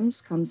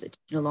bedrooms comes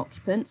additional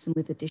occupants, and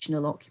with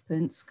additional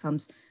occupants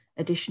comes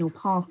additional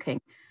parking,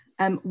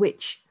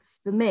 which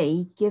for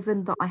me,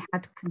 given that I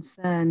had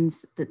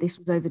concerns that this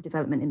was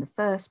overdevelopment in the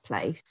first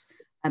place,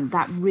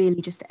 that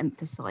really just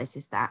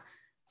emphasises that.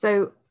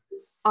 So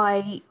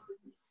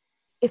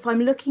if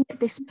I'm looking at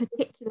this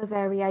particular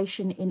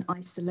variation in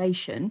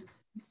isolation,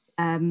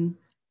 and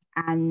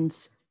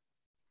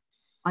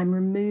I'm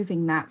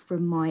removing that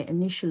from my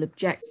initial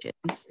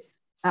objections,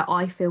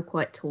 I feel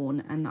quite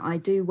torn, and I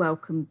do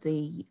welcome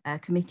the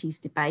committee's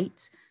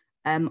debate.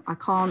 I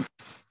can't,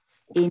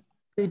 in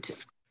good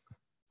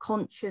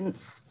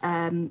conscience,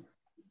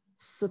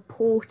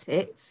 support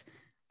it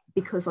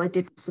because I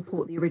didn't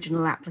support the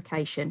original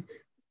application.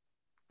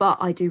 But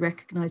I do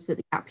recognise that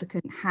the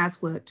applicant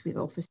has worked with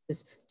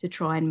officers to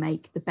try and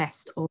make the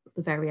best of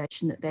the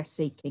variation that they're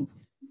seeking.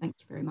 Thank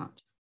you very much.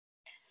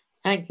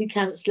 Thank you,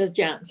 Councillor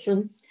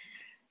Jackson.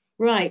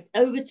 Right,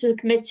 over to the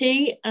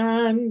committee.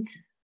 And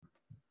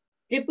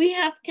did we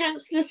have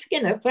Councillor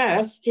Skinner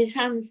first? His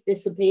hand's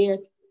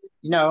disappeared.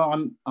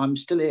 No, I'm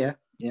still here.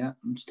 Yeah,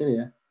 I'm still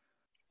here.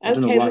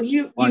 Okay, well,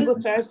 you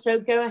were first, so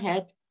go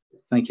ahead.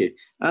 Thank you.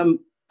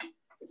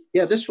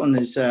 Yeah, this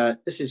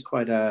is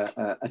quite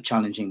a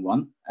challenging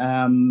one.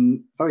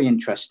 Very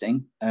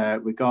interesting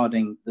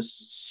regarding the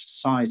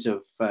size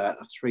of a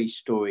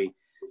 3-storey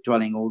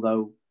dwelling,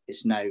 although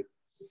it's now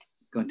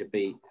going to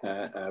be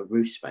a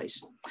roof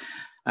space.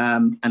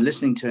 And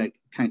listening to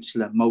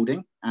Councillor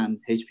Moulding and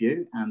his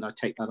view, and I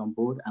take that on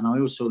board. And I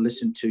also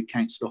listened to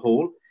Councillor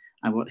Hall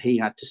and what he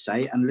had to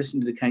say, and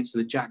listened to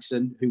Councillor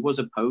Jackson, who was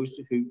opposed,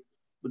 who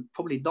would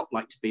probably not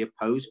like to be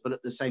opposed, but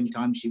at the same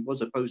time, she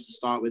was opposed to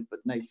start with, but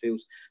now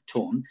feels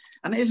torn.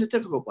 And it is a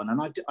difficult one,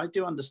 and I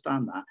do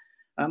understand that.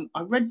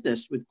 I read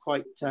this with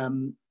quite,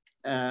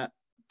 to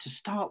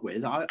start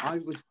with,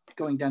 I was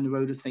going down the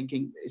road of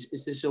thinking,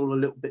 is this all a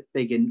little bit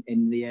big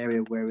in the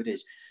area where it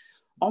is?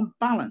 On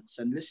balance,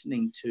 and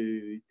listening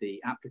to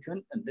the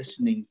applicant and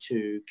listening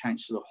to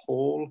Councillor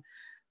Hall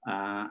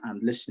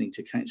and listening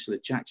to Councillor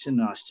Jackson,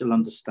 and I still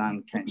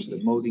understand Councillor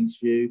Moulding's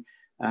view,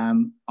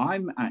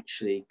 I'm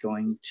actually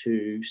going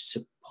to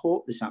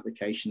support this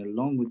application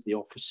along with the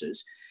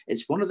officers.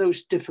 It's one of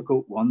those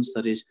difficult ones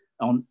that is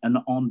on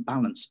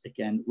balance,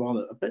 again,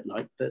 rather a bit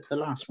like the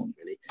last one,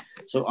 really.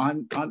 So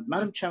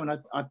Madam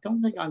Chairman, I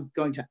don't think I'm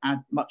going to add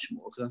much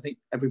more, because I think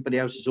everybody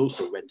else has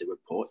also read the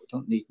report. You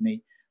don't need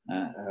me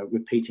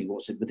repeating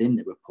what's within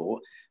the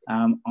report.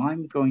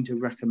 I'm going to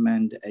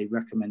recommend a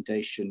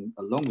recommendation,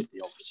 along with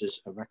the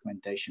officers, a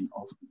recommendation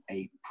of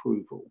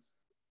approval.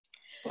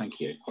 Thank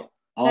you.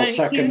 I'll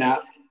second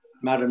that,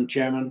 Madam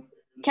Chairman.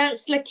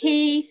 Councillor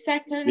Key,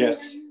 second.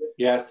 Yes,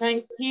 yes.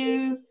 Thank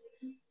you.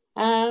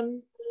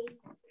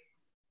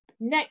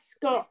 Next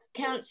got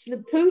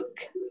Councillor Pook.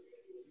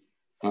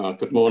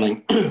 Good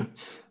morning.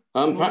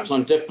 Perhaps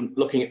I'm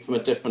looking at it from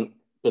a different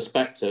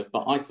perspective,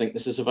 but I think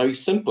this is a very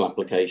simple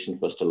application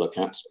for us to look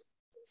at.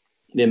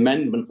 The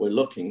amendment we're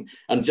looking,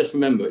 and just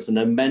remember, it's an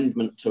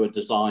amendment to a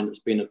design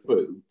that's been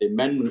approved. The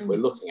amendment we're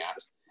looking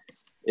at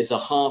is a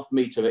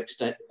half-metre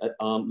extent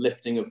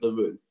lifting of the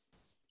roof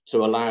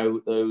to allow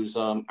those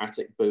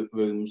attic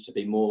rooms to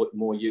be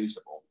more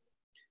usable.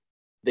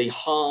 The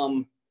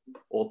harm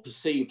or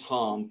perceived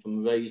harm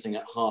from raising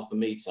it half a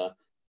metre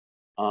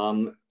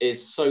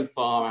is so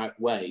far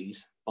outweighed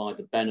by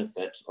the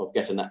benefit of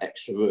getting that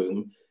extra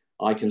room.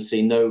 I can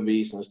see no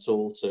reason at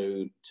all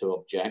to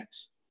object.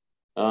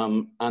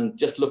 And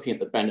just looking at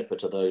the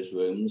benefit of those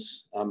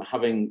rooms,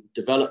 having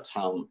developed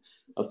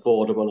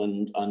affordable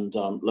and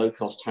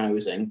low-cost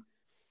housing,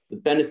 the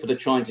benefit of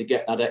trying to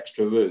get that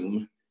extra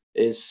room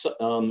is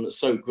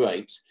so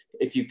great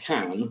if you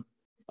can,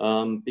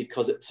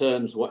 because it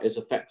turns what is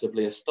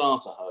effectively a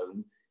starter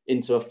home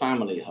into a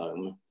family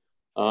home.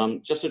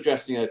 Just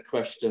addressing a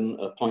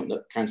point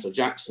that Councillor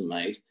Jackson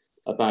made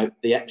about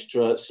the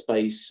extra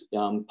space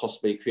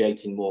possibly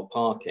creating more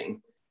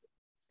parking.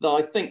 Though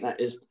I think that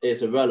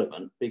is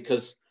irrelevant,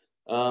 because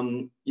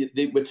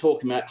we're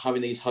talking about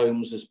having these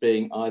homes as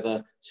being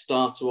either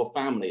starter or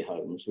family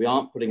homes. We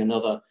aren't putting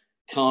another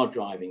car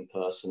driving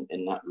person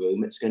in that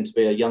room. It's going to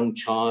be a young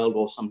child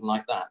or something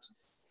like that.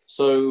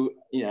 So,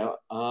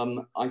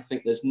 I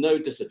think there's no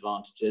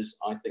disadvantages.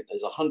 I think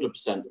there's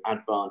 100%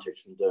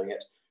 advantage from doing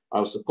it.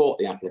 I'll support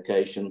the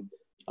application,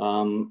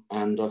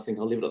 and I think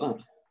I'll leave it at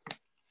that.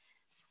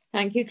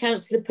 Thank you,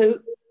 Councillor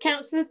Pook.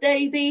 Councillor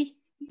Davey.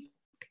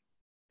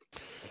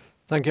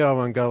 Thank you. I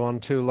won't go on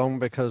too long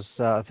because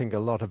I think a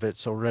lot of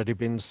it's already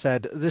been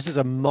said. This is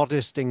a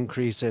modest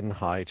increase in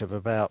height of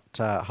about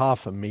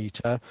half a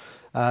metre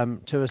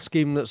to a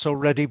scheme that's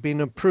already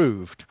been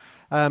approved.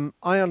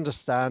 I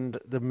understand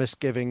the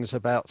misgivings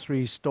about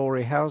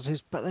 3-storey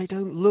houses, but they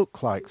don't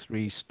look like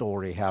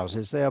 3-storey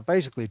houses. They are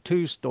basically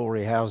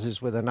 2-storey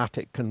houses with an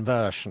attic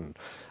conversion,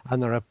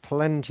 and there are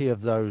plenty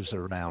of those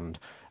around.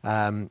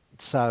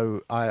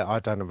 So I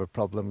don't have a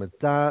problem with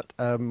that.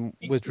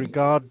 With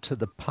regard to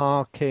the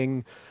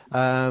parking,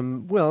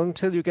 well,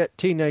 until you get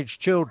teenage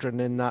children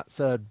in that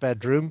 3rd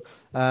bedroom,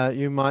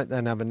 you might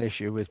then have an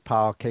issue with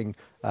parking.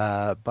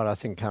 But I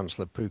think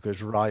Councillor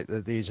Puka's right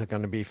that these are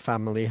going to be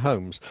family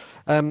homes.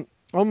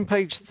 On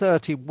page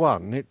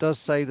 31, it does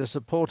say the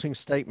supporting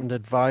statement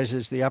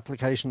advises the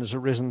application has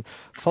arisen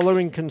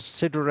following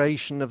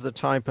consideration of the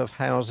type of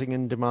housing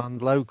in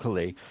demand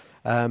locally.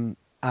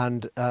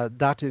 And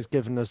that is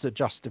given as a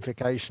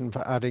justification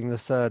for adding the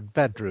 3rd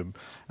bedroom.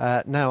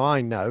 Now,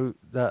 I know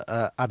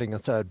that adding a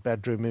 3rd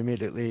bedroom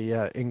immediately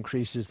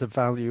increases the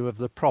value of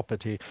the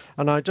property.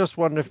 And I just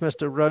wonder if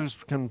Mr. Rose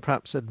can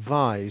perhaps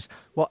advise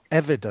what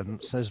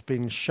evidence has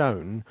been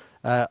shown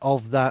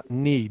of that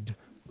need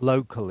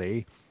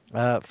locally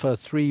for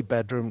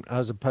 3-bedroom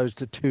as opposed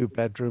to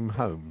 2-bedroom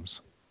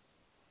homes.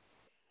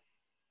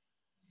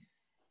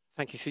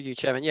 Thank you through you,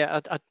 Chairman. Yeah,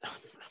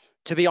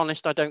 to be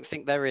honest, I don't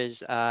think there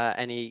is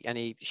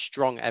any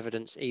strong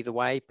evidence either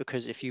way,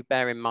 because if you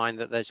bear in mind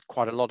that there's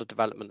quite a lot of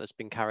development that's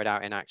been carried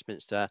out in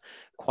Axminster,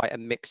 quite a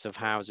mix of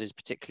houses,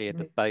 particularly at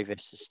the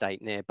Bovis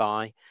estate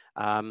nearby.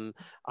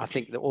 I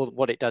think that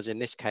what it does in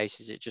this case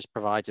is it just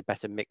provides a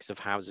better mix of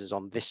houses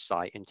on this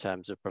site in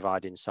terms of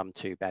providing some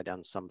 2-bed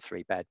and some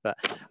 3-bed. But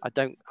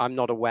I'm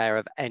not aware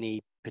of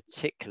any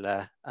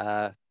particular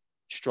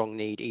strong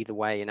need either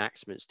way in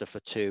Axminster for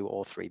 2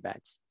 or 3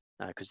 beds.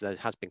 Because there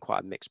has been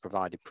quite a mix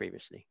provided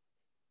previously.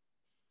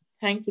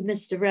 Thank you,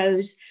 Mr.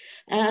 Rose.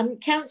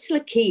 Councillor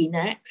Key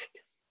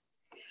next.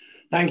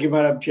 Thank you,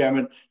 Madam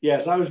Chairman.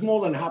 Yes, I was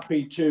more than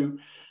happy to.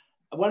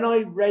 When I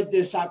read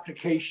this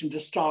application to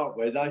start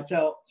with, I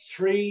felt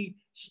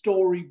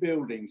 3-storey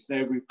buildings.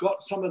 Now, we've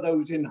got some of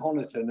those in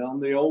Honiton on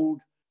the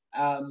old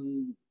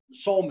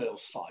sawmill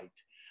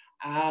site.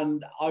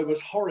 And I was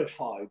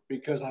horrified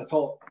because I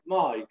thought,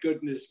 my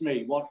goodness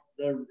me,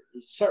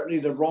 certainly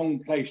the wrong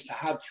place to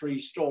have 3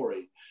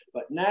 stories.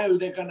 But now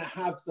they're going to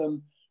have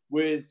them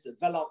with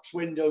Velox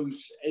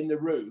windows in the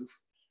roof.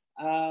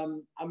 I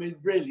mean,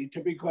 really, to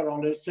be quite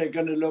honest, they're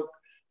going to look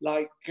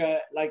like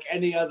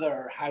any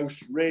other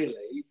house,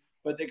 really,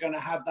 but they're going to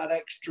have that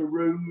extra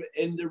room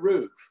in the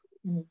roof.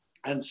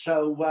 And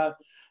so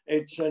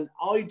it's an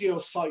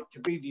ideal site to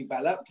be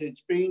developed.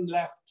 It's been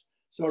left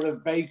sort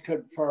of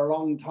vacant for a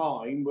long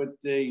time with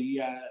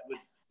the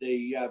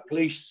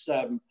police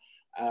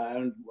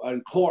and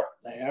court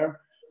there.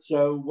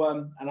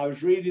 So, and I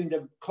was reading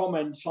the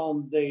comments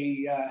on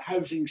the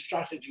housing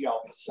strategy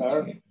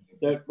officer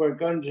that we're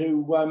going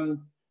to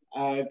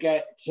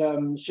get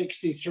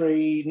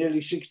 63,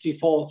 nearly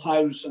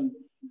 64,000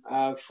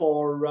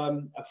 for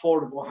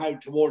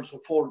towards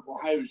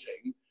affordable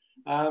housing.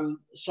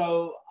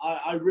 So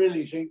I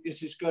really think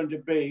this is going to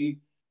be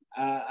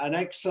an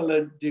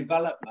excellent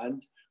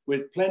development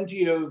with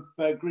plenty of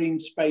green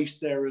space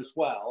there as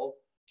well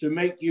to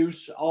make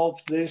use of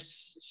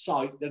this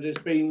site that has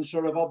been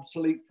sort of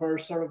obsolete for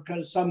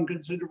some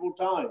considerable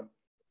time.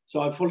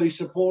 So I fully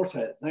support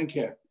it. Thank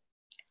you.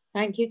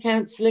 Thank you,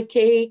 Councillor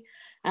Key.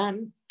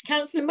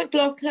 Councillor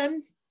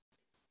McLaughlin.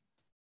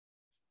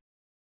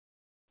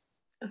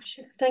 Oh,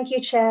 sure. Thank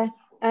you, Chair.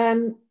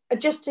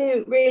 Just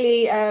to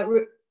really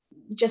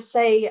just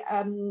say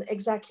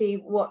exactly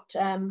what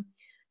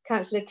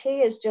Councillor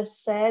Key has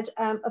just said,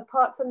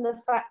 apart from the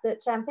fact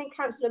that I think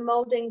Councillor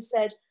Moulding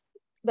said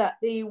that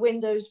the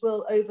windows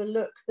will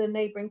overlook the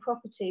neighbouring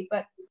property,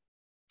 but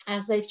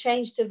as they've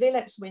changed to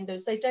Vilex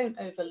windows, they don't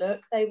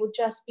overlook, they will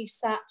just be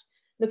sat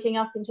looking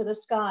up into the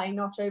sky,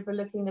 not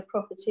overlooking the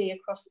property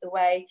across the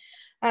way.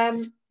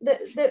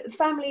 The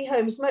family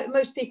homes,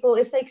 most people,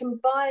 if they can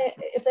buy,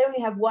 if they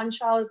only have one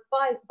child,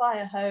 buy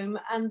a home,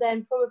 and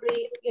then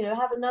probably, you know,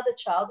 have another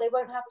child. They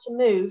won't have to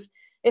move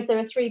if there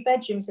are 3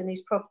 bedrooms in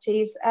these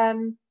properties.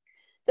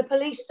 The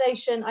police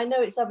station, I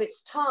know it's of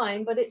its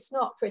time, but it's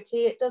not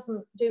pretty. It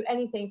doesn't do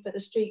anything for the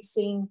street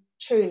scene,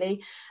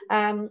 truly.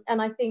 And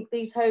I think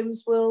these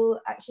homes will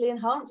actually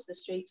enhance the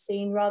street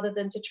scene rather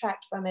than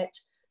detract from it.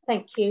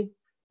 Thank you.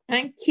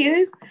 Thank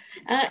you.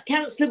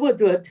 Councillor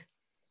Woodward.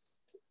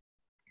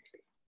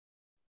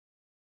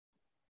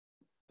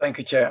 Thank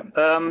you, Chair.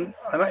 I'm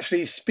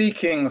actually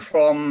speaking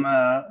from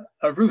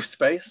a roof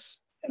space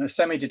in a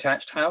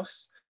semi-detached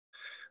house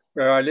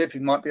where I live.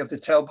 You might be able to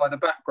tell by the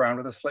background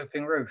with a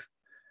sloping roof.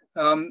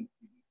 The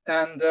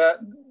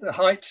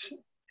height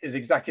is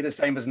exactly the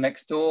same as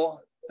next door.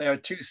 They're a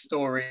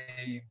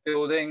 2-storey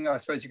building. I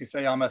suppose you could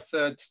say I'm a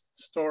 3rd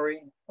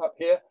story up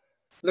here.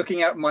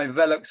 Looking out my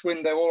Velux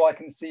window, all I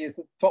can see is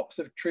the tops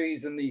of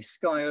trees and the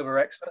sky over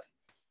Exmouth.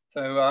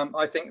 So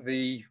I think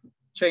the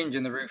change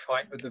in the roof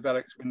height with the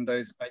Velux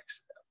windows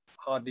makes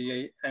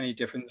hardly any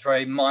difference,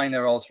 very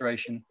minor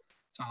alteration.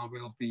 So I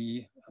will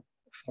be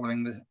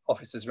following the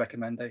officer's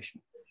recommendation.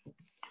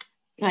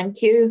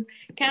 Thank you.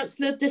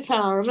 Councillor De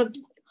Sarum.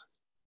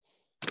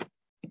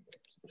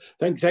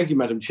 Thank you,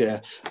 Madam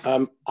Chair.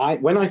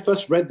 When I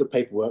first read the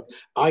paperwork,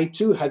 I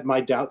too had my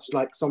doubts,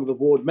 like some of the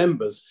ward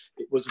members.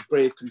 It was a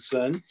grave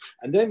concern.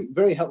 And then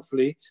very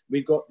helpfully,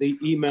 we got the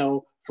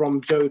email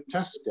from Jo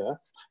Tasker,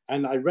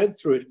 and I read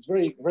through it. It was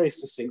very, very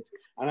succinct.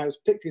 And I was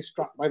particularly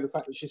struck by the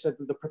fact that she said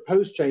that the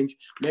proposed change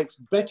makes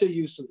better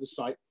use of the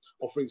site,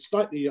 offering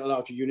slightly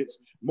larger units,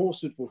 more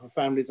suitable for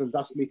families, and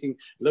thus meeting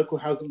local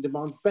housing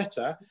demand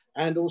better.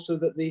 And also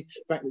that the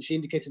fact that she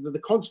indicated that the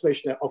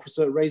conservation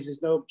officer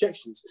raises no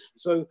objections.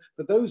 So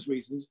for those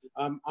reasons,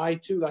 I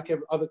too, like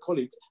other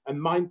colleagues, am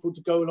mindful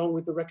to go along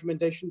with the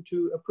recommendation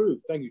to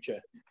approve. Thank you, Chair.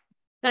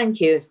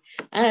 Thank you.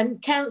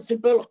 Councillor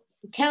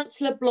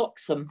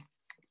Bloxham.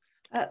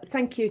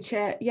 Thank you,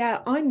 Chair.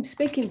 Yeah, I'm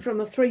speaking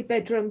from a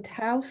 3-bedroomed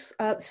house,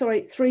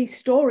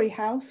 3-storey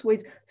house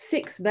with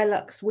 6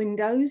 Velux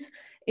windows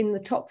in the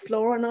top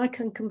floor, and I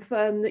can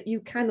confirm that you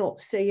cannot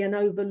see and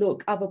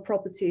overlook other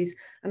properties.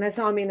 And as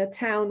I'm in a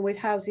town with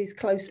houses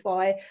close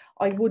by,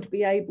 I would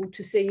be able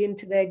to see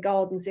into their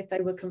gardens if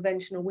they were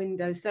conventional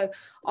windows. So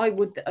I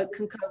would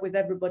concur with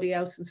everybody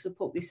else and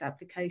support this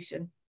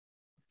application.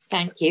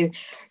 Thank you.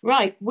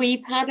 Right,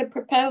 we've had a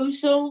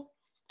proposal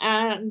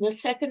and the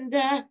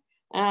seconder.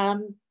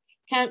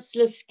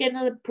 Councillor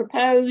Skinner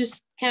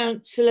proposed,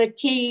 Councillor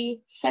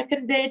Key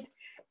seconded.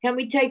 Can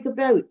we take a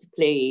vote,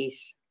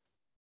 please?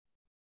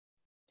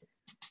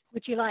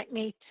 Would you like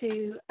me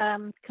to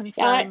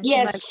confirm?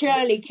 Yes,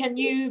 Shirley, can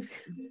you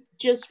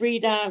just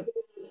read out?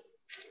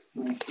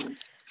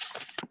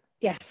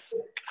 Yes,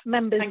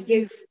 members,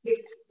 you've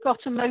got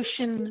a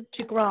motion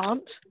to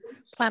grant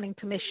planning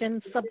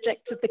permission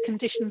subject to the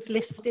conditions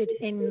listed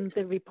in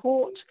the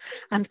report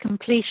and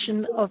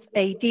completion of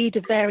a deed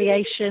of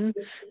variation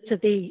to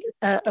the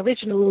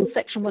original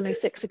Section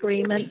 106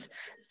 agreement,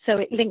 so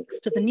it links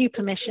to the new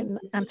permission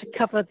and to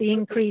cover the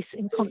increase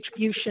in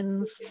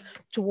contributions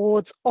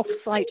towards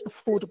off-site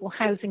affordable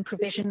housing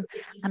provision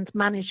and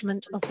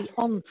management of the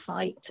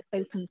on-site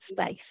open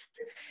space.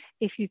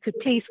 If you could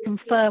please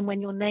confirm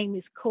when your name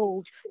is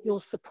called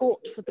your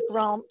support for the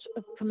grant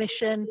of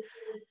permission,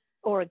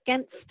 or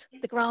against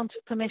the grant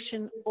of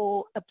permission,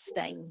 or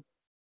abstain.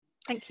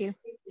 Thank you.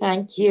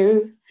 Thank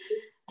you.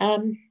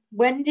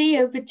 Wendy,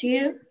 over to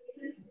you.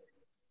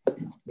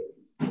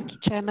 Thank you,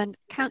 Chairman.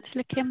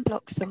 Councillor Kim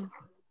Bloxham.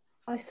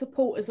 I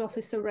support as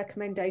officer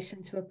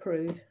recommendation to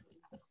approve.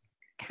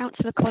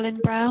 Councillor Colin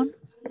Brown.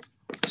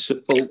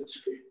 Support.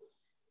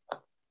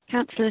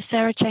 Councillor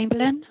Sarah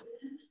Chamberlain.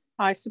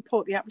 I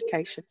support the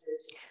application.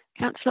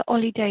 Councillor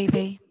Ollie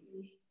Davey.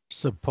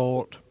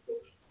 Support.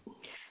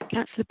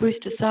 Councillor Bruce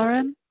De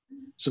Sarum.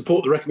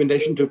 Support the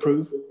recommendation to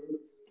approve.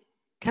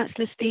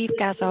 Councillor Steve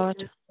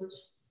Gazzard.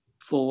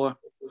 For.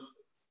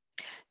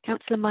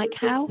 Councillor Mike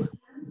Howe.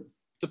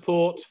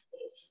 Support.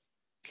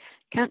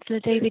 Councillor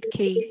David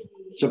Key.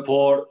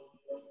 Support.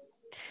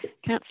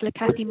 Councillor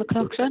Kathy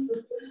McLaughlin.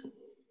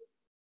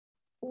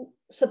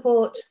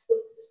 Support.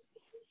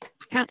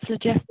 Councillor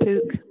Jeff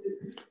Pook.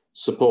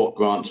 Support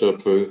grant to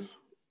approve.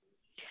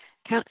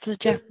 Councillor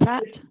Jeff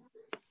Pratt.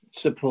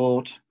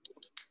 Support.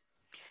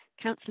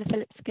 Councillor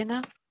Philip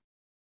Skinner.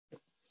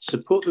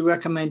 Support the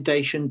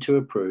recommendation to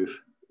approve.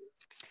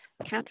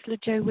 Councillor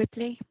Joe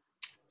Whibley.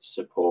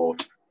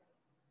 Support.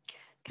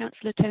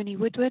 Councillor Tony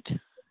Woodward.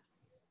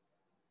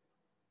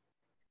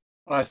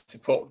 I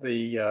support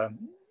the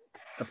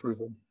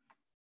approval.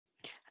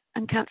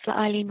 And Councillor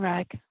Eileen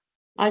Wragg.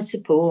 I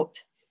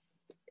support.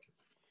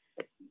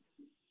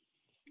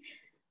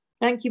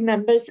 Thank you,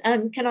 members.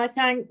 And can I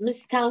thank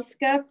Ms.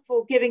 Tasker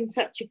for giving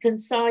such a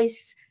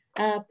concise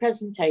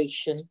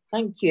presentation.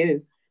 Thank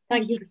you.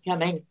 Thank you for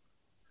coming.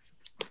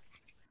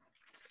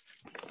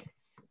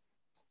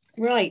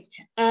 Right.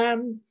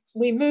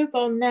 We move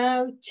on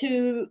now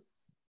to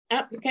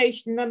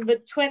application number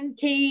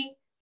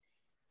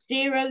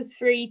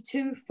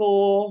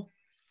 200324,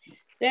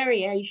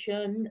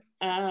 variation,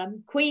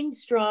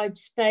 Queen's Drive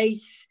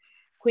space,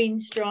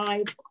 Queen's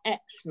Drive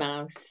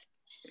Exmouth.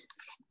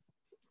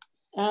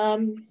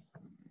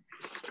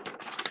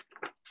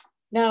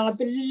 Now, I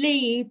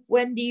believe,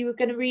 Wendy, you were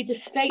going to read a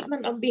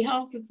statement on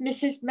behalf of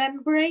Mrs.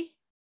 Membry?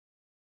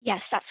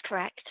 Yes, that's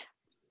correct.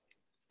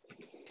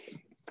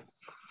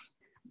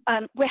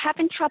 We're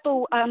having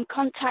trouble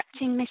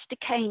contacting Mr.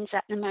 Keynes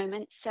at the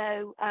moment,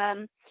 so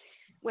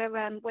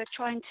we're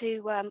trying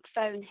to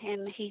phone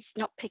him. He's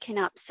not picking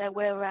up, so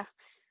we're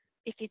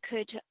if you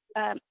could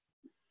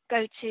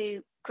go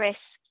to Chris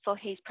for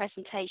his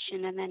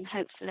presentation, and then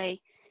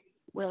hopefully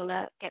we'll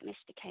get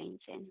Mr.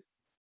 Keynes in.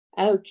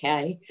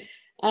 Okay.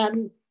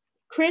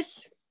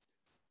 Chris,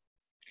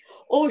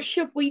 or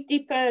should we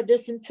defer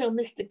this until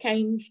Mr.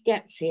 Keynes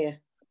gets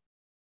here?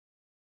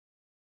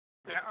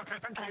 Yeah, okay,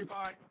 thank you,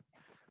 bye.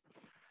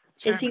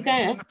 Is he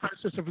there? I'm in the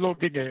process of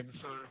logging in,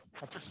 so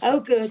I'll just... Oh,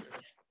 good,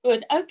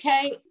 good,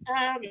 okay.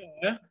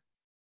 Yeah.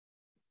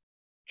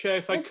 Chair,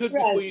 if I could,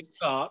 before you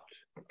start,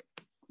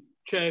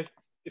 Chair,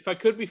 if I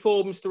could,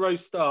 before Mr.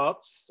 Rose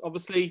starts,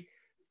 obviously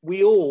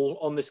we all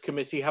on this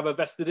committee have a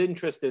vested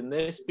interest in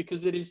this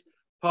because it is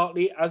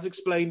partly, as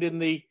explained in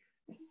the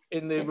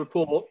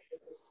report,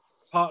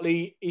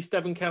 partly East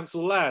Devon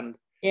Council land.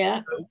 Yeah.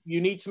 So you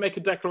need to make a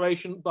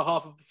declaration on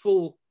behalf of the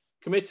full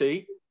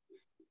committee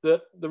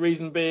that the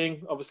reason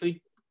being,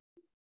 obviously,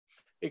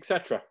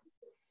 etc.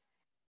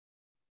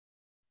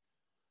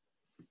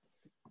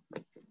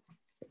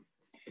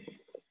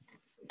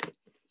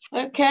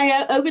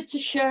 Okay, over to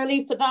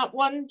Shirley for that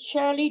one.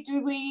 Shirley,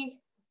 do we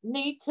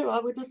need to? I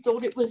would have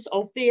thought it was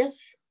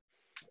obvious.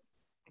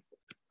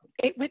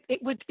 It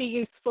would be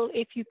useful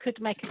if you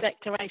could make a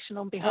declaration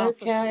on behalf of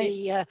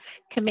the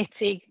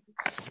committee.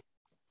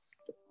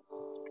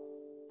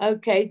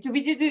 Okay, do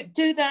we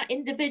do that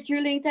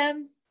individually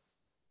then?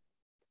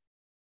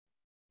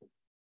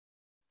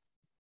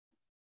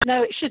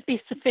 No, it should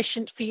be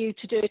sufficient for you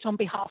to do it on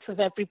behalf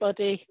of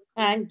everybody.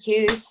 Thank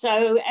you.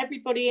 So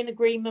everybody in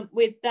agreement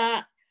with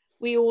that?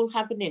 We all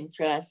have an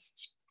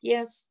interest.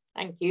 Yes,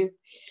 thank you.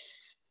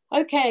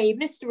 Okay,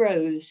 Mr.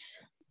 Rose.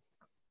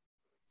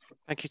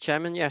 Thank you,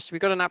 Chairman. Yes, we've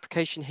got an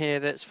application here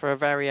that's for a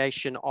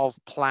variation of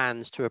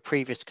plans to a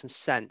previous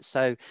consent.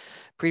 So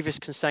previous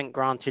consent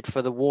granted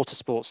for the water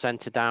sports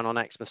centre down on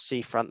Exmouth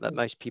Seafront that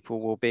most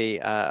people will be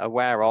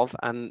aware of.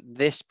 And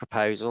this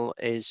proposal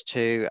is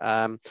to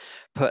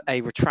put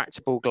a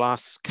retractable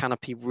glass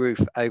canopy roof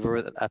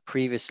over a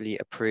previously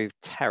approved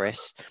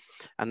terrace.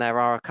 And there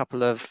are a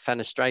couple of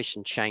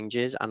fenestration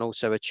changes and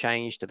also a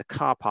change to the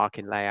car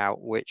parking layout,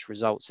 which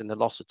results in the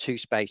loss of 2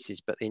 spaces,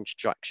 but the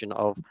introduction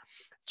of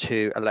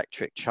 2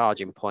 electric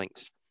charging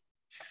points.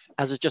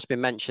 As has just been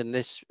mentioned,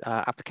 this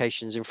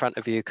application is in front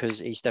of you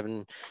because East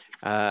Devon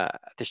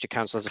District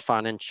Council has a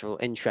financial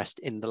interest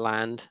in the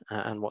land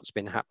and what's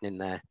been happening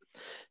there.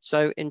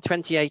 So in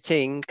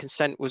 2018,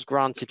 consent was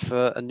granted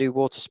for a new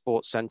water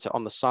sports centre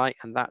on the site,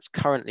 and that's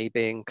currently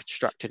being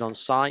constructed on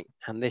site.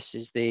 And this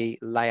is the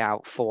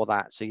layout for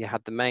that. So you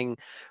had the main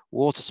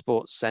water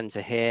sports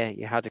centre here,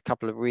 you had a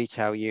couple of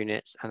retail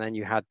units, and then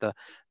you had the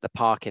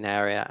parking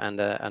area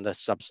and a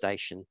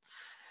substation.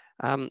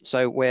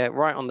 So we're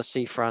right on the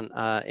seafront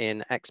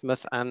in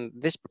Exmouth, and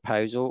this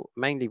proposal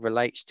mainly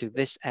relates to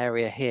this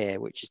area here,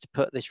 which is to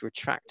put this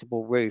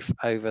retractable roof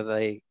over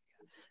and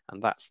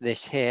that's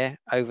this here,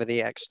 over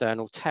the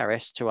external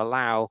terrace to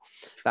allow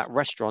that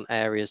restaurant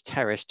area's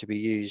terrace to be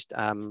used,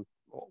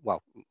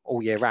 well,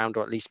 all year round,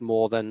 or at least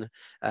more than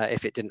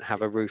if it didn't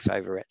have a roof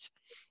over it.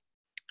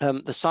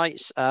 The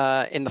site's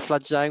in the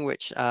flood zone,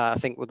 which I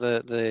think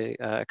were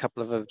a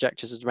couple of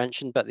objectors has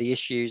mentioned, but the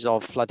issues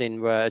of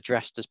flooding were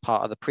addressed as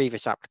part of the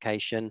previous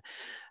application.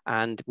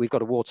 And we've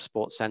got a water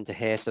sports centre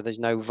here, so there's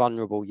no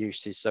vulnerable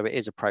uses. So it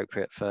is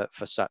appropriate for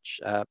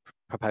such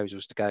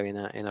proposals to go in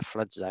a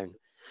flood zone.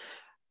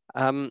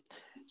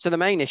 So the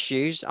main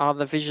issues are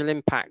the visual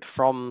impact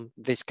from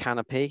this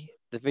canopy,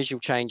 the visual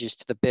changes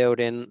to the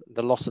building,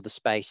 the loss of the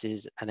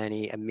spaces, and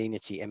any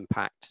amenity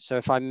impact. So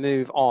if I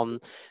move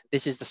on,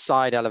 this is the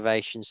side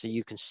elevation. So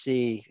you can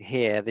see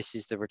here, this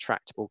is the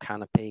retractable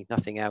canopy,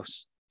 nothing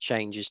else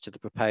changes to the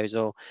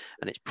proposal.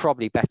 And it's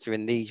probably better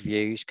in these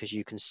views because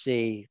you can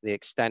see the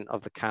extent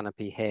of the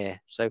canopy here.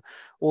 So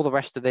all the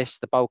rest of this,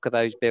 the bulk of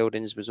those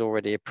buildings was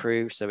already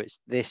approved. So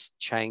it's this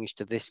change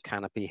to this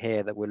canopy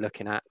here that we're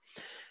looking at.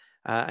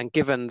 And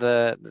given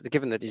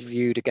that it's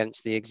viewed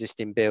against the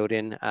existing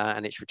building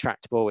and it's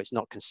retractable, it's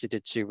not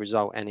considered to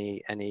result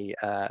the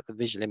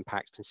visual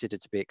impact considered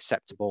to be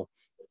acceptable,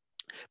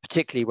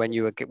 particularly when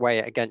you weigh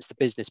it against the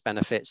business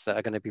benefits that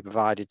are going to be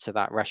provided to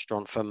that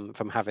restaurant from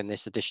having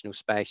this additional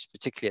space,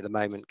 particularly at the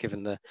moment,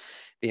 given the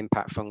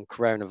impact from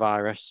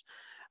coronavirus.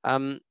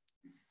 And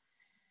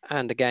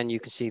again, you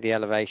can see the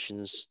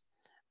elevations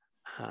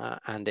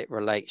and it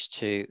relates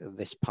to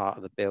this part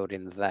of the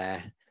building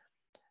there.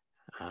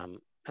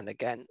 And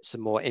again,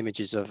 some more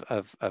images of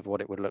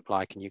what it would look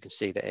like, and you can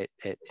see that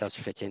it does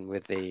fit in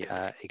with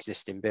the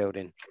existing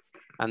building.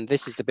 And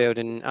this is the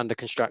building under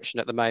construction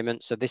at the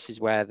moment. So this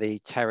is where the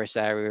terrace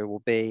area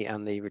will be,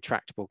 and the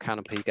retractable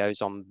canopy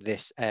goes on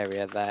this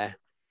area there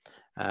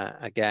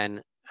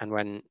again.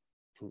 And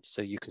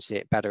so you can see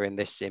it better in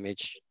this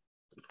image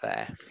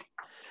there.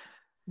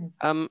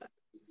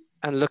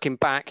 And looking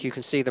back, you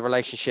can see the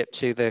relationship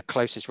to the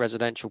closest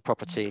residential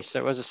property.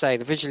 So as I say,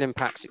 the visual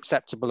impact's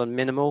acceptable and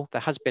minimal.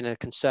 There has been a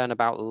concern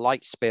about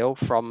light spill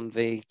from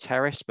the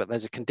terrace, but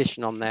there's a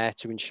condition on there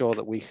to ensure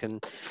that we can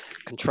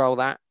control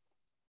that.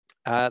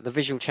 The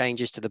visual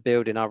changes to the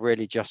building are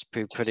really just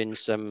put in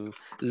some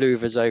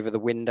louvers over the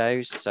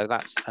windows. So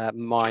that's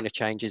minor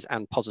changes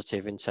and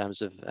positive in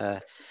terms of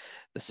the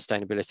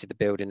sustainability of the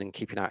building and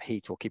keeping out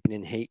heat or keeping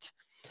in heat.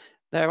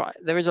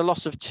 There is a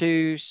loss of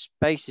 2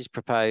 spaces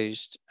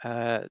proposed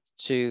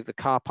to the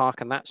car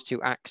park, and that's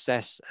to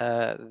access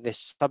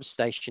this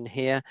substation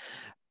here.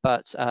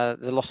 But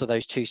the loss of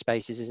those 2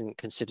 spaces isn't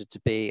considered to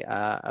be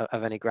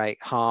of any great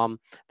harm.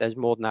 There's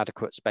more than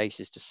adequate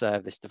spaces to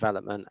serve this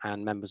development,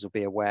 and members will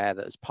be aware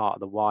that as part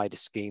of the wider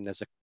scheme,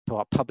 there's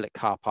a public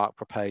car park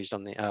proposed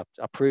on the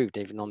approved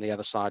even on the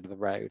other side of the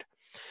road.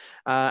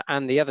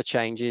 And the other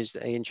change is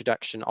the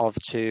introduction of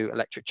 2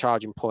 electric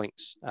charging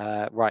points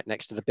right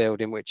next to the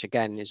building, which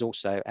again is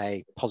also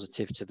a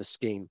positive to the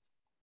scheme.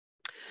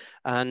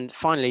 And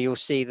finally, you'll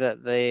see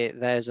that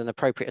there's an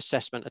appropriate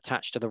assessment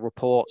attached to the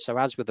report. So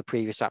as with the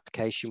previous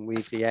application,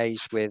 we've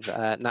liaised with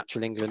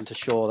Natural England to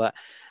ensure that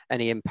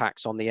any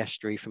impacts on the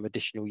estuary from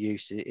additional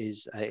use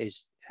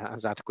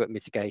has adequate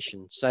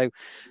mitigation. So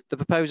the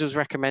proposal is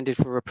recommended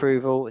for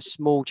approval. A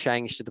small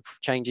changes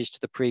to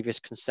the previous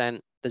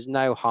consent. There's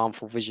no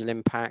harmful visual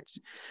impact,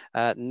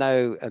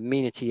 no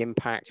amenity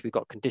impact. We've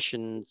got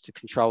conditions to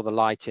control the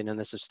lighting and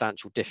the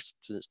substantial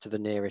distance to the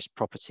nearest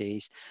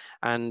properties.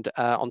 And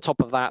on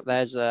top of that,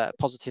 there's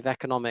positive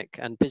economic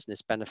and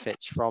business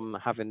benefits from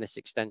having this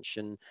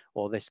extension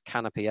or this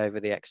canopy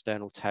over the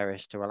external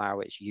terrace to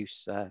allow its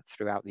use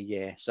throughout the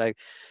year. So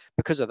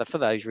for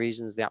those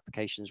reasons, the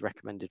application is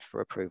recommended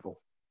for approval.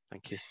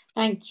 Thank you.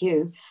 Thank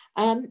you.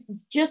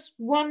 Just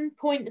one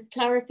point of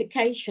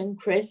clarification,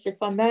 Chris, if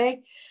I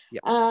may.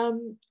 Yep.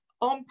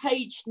 On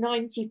page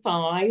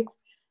 95,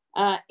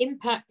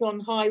 impact on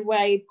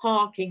highway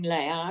parking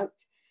layout,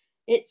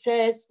 it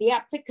says the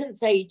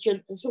applicant's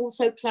agent has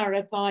also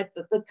clarified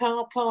that the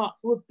car park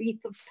would be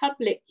for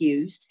public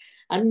use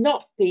and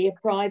not be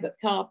a private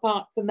car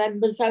park for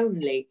members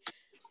only.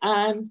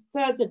 And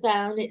further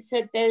down, it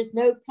said there's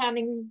no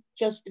planning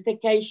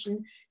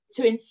justification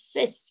to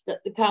insist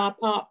that the car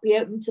park be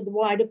open to the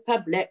wider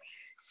public.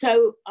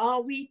 So are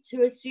we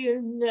to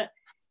assume that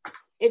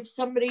if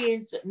somebody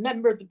is a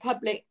member of the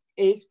public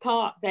is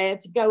parked there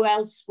to go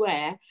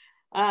elsewhere,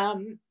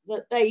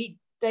 that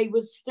they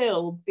would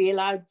still be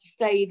allowed to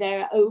stay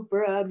there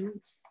over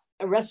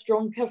a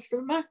restaurant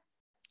customer?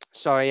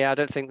 Sorry, yeah, I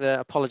don't think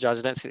I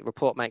don't think the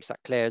report makes that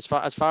clear. As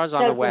far as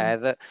I'm aware,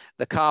 that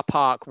the car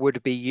park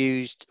would be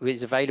used,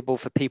 is available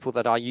for people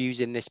that are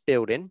using this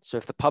building. So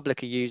if the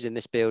public are using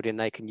this building,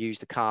 they can use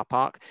the car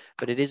park,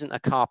 but it isn't a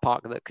car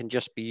park that can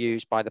just be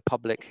used by the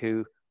public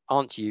who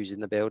aren't using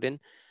the building.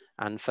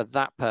 And for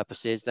that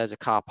purposes, there's a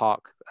car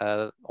park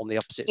on the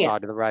opposite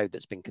side of the road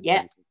that's been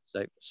consented.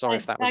 So sorry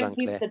if that was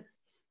unclear.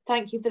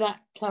 Thank you for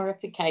that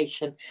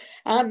clarification.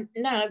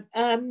 Now,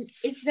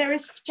 is there a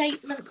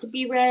statement to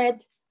be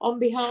read on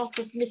behalf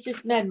of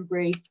Mrs.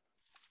 Membry?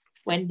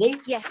 Wendy?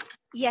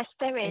 Yes,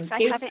 there is.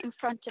 I have it in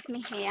front of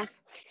me here.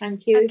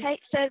 Thank you. Okay,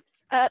 so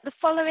the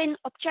following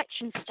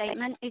objection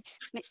statement is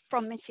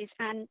from Mrs.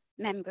 Anne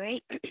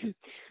Membry.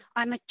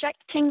 I'm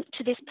objecting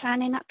to this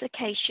planning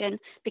application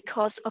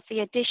because of the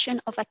addition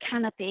of a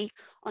canopy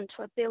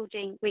onto a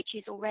building which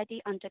is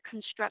already under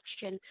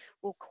construction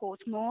will cause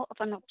more of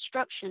an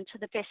obstruction to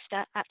the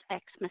vista at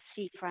Exmouth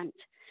Seafront.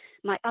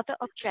 My other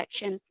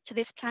objection to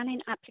this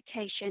planning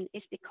application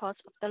is because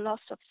of the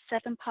loss of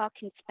 7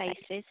 parking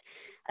spaces,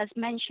 as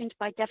mentioned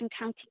by Devon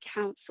County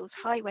Council's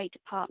Highway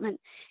Department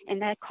in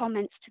their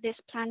comments to this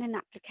planning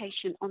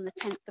application on the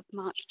 10th of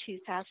March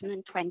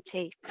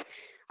 2020.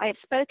 I have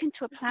spoken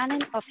to a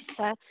planning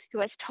officer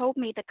who has told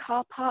me the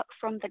car park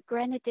from the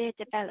Grenadier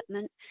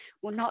development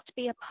will not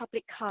be a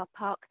public car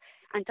park,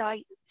 and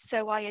I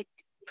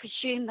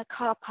presume the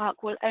car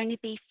park will only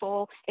be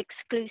for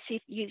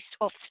exclusive use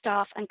of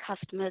staff and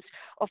customers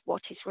of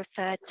what is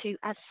referred to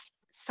as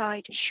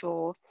side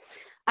shore.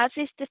 As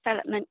this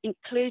development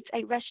includes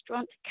a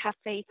restaurant,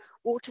 cafe,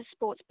 water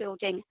sports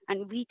building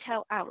and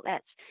retail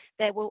outlets,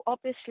 there will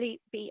obviously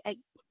be a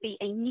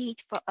need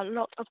for a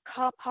lot of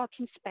car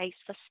parking space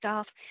for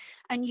staff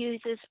and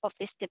users of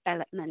this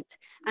development.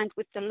 And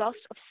with the loss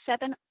of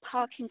 7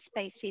 parking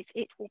spaces,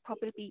 it will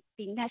probably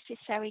be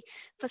necessary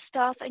for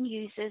staff and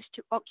users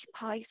to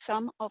occupy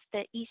some of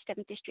the East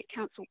Devon District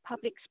Council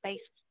public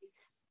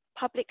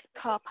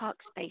car park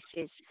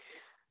spaces.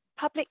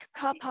 Public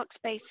car park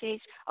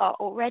spaces are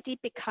already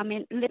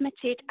becoming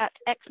limited at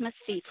Exmouth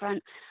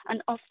Seafront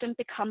and often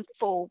become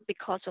full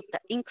because of the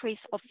increase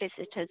of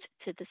visitors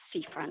to the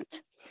seafront.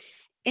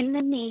 In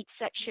the need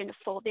section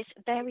for this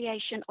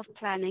variation of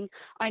planning,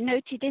 I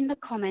noted in the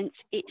comments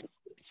it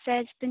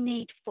says the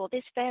need for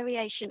this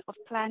variation of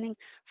planning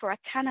for a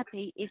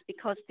canopy is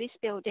because this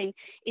building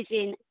is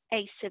in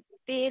a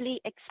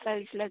severely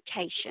exposed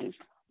location.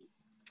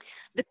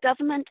 The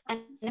Government and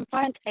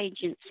Environment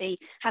Agency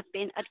have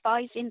been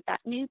advising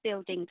that new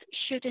buildings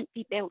shouldn't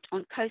be built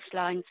on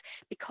coastlines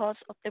because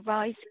of the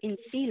rise in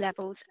sea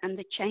levels and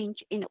the change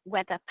in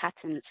weather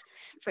patterns.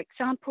 For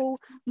example,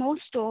 more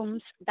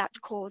storms that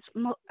cause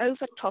more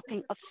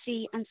overtopping of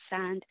sea and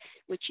sand,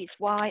 which is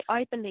why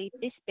I believe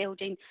this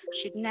building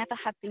should never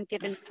have been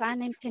given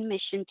planning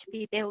permission to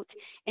be built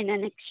in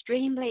an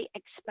extremely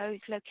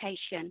exposed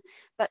location.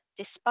 But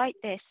despite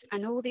this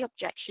and all the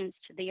objections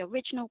to the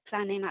original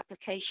planning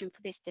application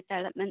for this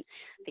development,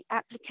 the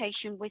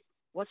application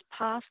was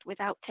passed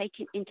without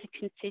taking into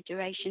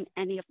consideration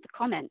any of the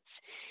comments.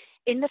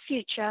 In the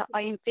future,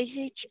 I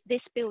envisage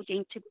this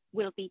building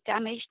will be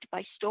damaged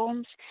by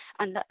storms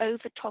and the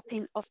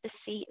overtopping of the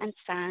sea and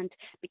sand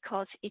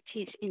because it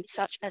is in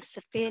such a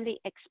severely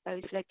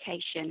exposed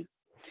location.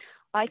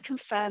 I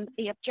confirm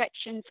the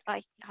objections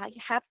I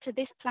have to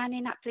this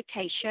planning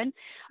application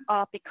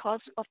are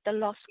because of the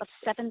loss of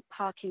 7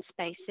 parking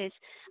spaces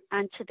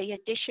and to the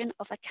addition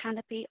of a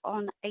canopy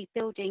on a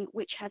building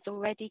which has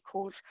already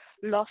caused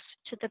loss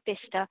to the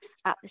vista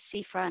at the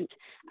seafront,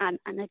 and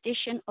an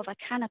addition of a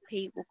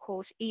canopy will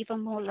cause even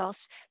more loss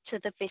to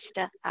the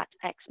vista at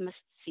Exmouth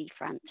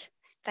seafront.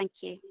 Thank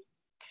you.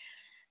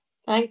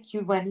 Thank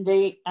you,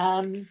 Wendy.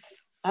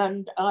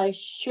 And I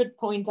should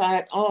point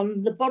out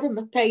on the bottom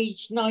of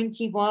page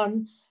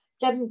 91,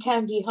 Devon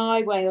County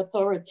Highway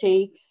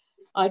Authority,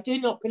 I do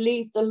not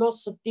believe the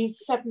loss of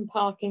these 7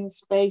 parking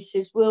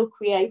spaces will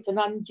create an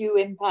undue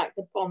impact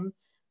upon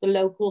the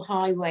local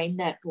highway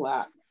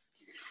network.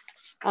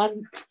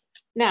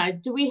 Now,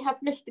 do we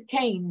have Mr.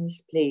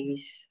 Keynes,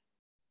 please?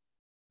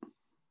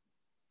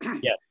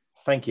 Yeah,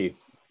 thank you.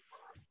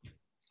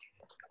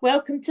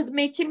 Welcome to the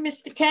meeting,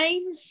 Mr.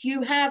 Keynes.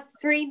 You have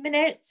 3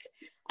 minutes.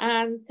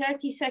 And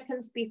 30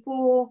 seconds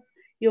before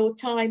your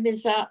time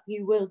is up,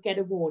 you will get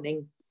a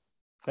warning.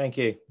 Thank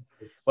you.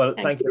 Well,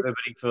 thank you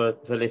everybody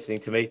for listening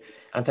to me.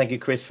 And thank you,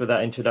 Chris, for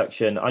that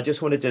introduction. I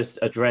just wanted to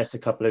address a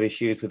couple of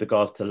issues with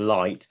regards to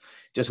light.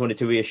 Just wanted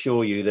to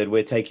reassure you that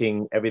we're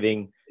taking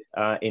everything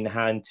in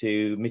hand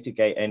to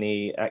mitigate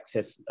any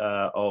excess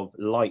of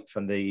light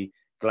from the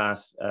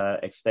glass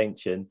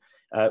extension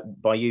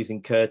by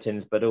using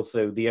curtains, but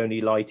also the only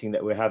lighting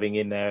that we're having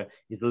in there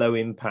is low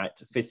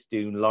impact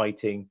festoon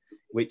lighting,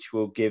 which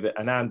will give it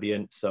an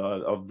ambience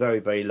of very,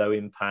 very low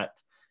impact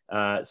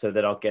so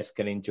that our guests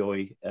can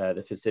enjoy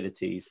the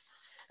facilities.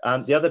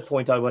 The other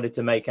point I wanted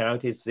to make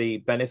out is the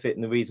benefit,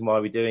 and the reason why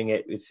we're doing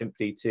it is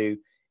simply to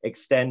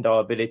extend our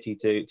ability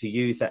to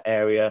use that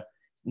area,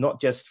 not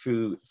just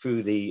through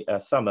the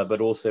summer,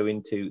 but also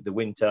into the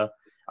winter.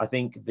 I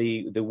think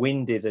the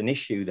wind is an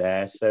issue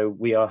there, so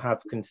we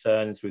have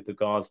concerns with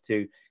regards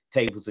to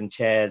tables and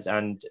chairs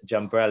and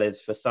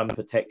umbrellas for sun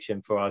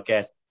protection for our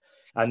guests.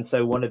 And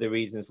so one of the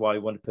reasons why we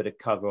want to put a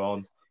cover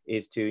on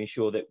is to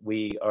ensure that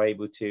we are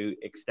able to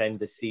extend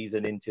the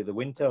season into the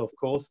winter, of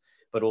course,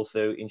 but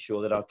also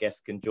ensure that our guests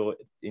can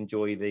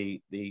enjoy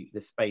the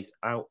space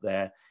out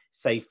there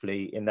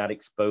safely in that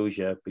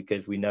exposure,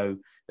 because we know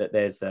that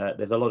there's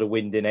a lot of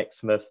wind in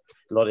Exmouth,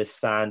 a lot of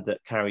sand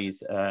that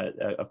carries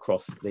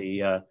across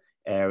the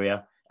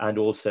area, and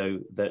also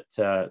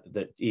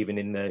that even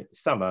in the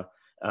summer,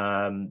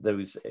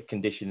 those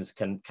conditions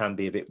can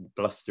be a bit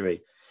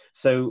blustery.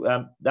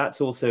 So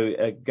that's also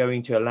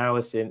going to allow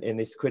us in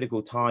this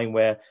critical time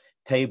where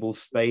table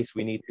space,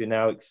 we need to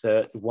now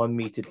exert 1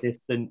 meter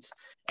distance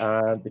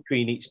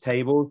between each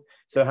table.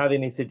 So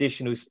having this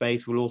additional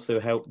space will also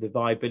help the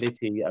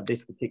viability at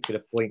this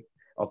particular point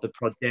of the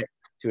project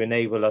to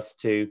enable us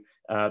to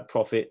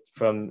profit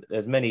from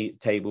as many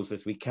tables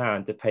as we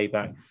can to pay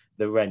back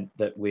the rent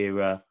that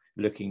we're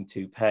looking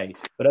to pay.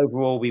 But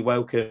overall, we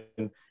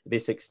welcome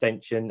this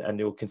extension and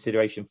your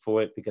consideration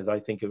for it, because I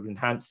think it will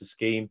enhance the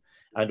scheme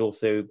and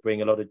also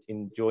bring a lot of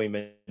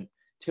enjoyment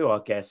to our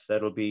guests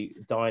that'll be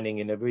dining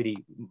in a really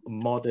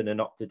modern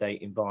and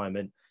up-to-date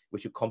environment,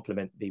 which will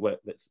complement the work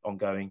that's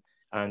ongoing,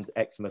 and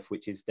Exmouth,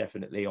 which is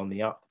definitely on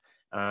the up,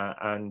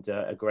 and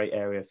a great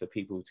area for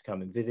people to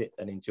come and visit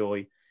and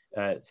enjoy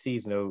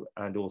seasonal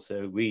and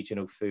also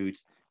regional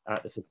foods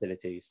at the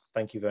facilities.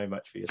 Thank you very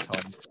much for your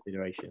time and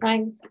consideration.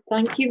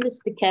 Thank you,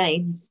 Mr.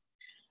 Keynes.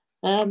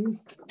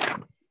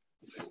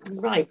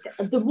 Right,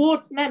 the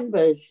ward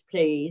members,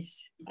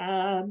 please.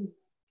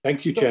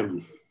 Thank you,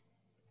 Chairman.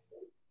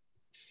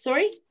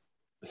 Sorry?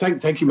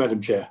 Thank you, Madam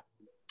Chair.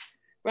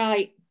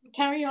 Right,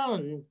 carry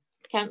on,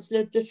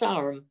 Councillor De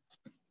Sarum.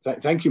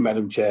 Thank you,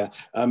 Madam Chair.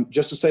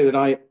 Just to say that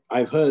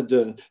I've heard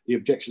the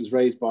objections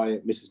raised by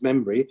Mrs.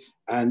 Membry,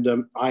 and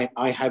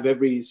I have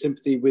every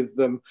sympathy with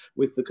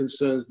the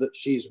concerns that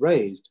she's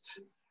raised.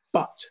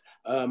 But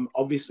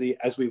obviously,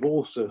 as we've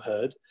also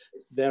heard,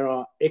 there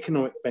are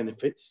economic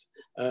benefits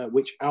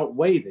which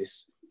outweigh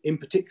this in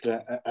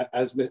particular,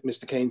 as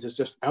Mr. Keynes has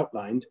just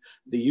outlined,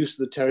 the use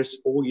of the terrace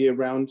all year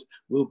round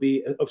will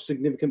be of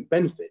significant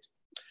benefit.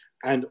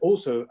 And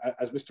also,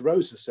 as Mr.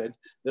 Rose has said,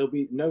 there'll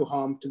be no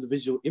harm to the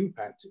visual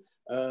impact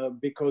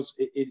because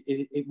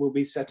it will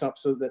be set up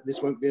so that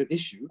this won't be an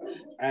issue.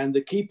 And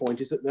the key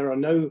point is that there are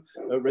no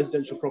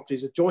residential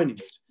properties adjoining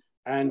it.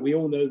 And we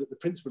all know that the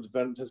principal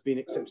development has been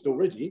accepted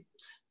already.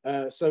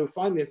 So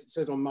finally, as it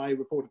said on my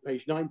report on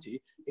page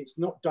 90, it's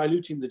not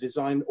diluting the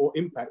design or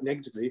impact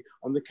negatively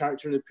on the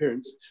character and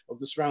appearance of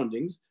the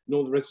surroundings,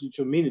 nor the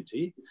residential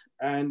amenity.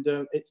 And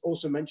it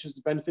also mentions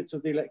the benefits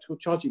of the electrical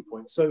charging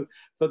points. So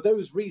for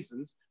those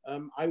reasons,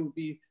 I would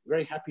be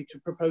very happy to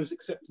propose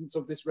acceptance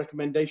of this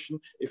recommendation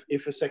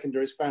if a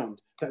seconder is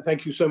found.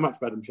 Thank you so much,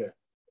 Madam Chair.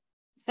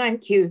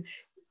 Thank you.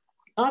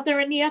 Are there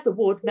any other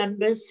ward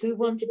members who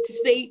wanted to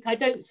speak? I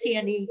don't see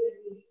any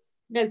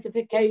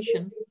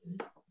notification.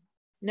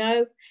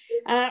 No?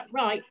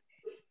 Right.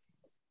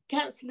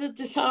 Councillor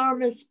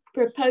Disarma's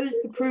proposed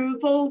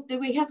approval. Do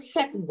we have a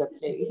seconder,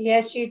 please?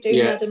 Yes, you do,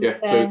 Madam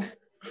Chair.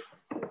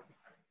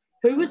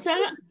 Who was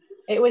that?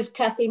 It was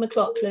Kathy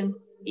McLaughlin.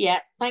 Yeah,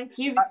 thank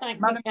you. Thank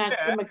you,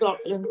 Councillor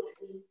McLaughlin.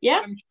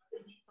 Yeah.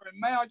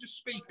 May I just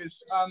speak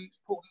as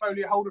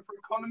portfolio holder for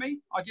economy?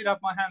 I did have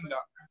my hand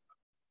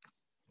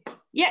up.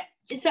 Yeah,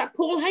 is that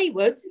Paul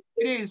Hayward?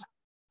 It is.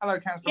 Hello,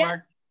 Councillor Mag.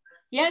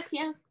 Yes,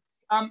 yes.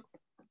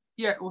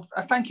 Yeah, well,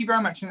 thank you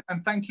very much,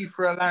 and thank you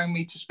for allowing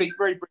me to speak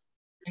very briefly.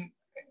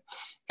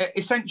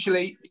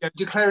 Essentially,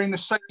 declaring the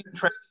same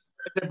interest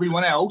as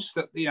everyone else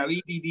that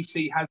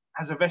EDDC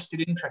has a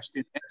vested interest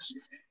in this.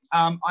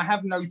 I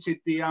have noted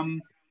the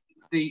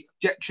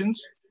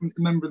objections from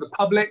a member of the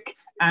public,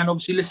 and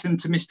obviously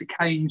listened to Mr.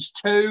 Keynes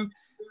too.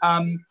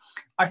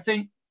 I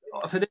think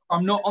for this,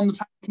 I'm not on the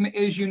planning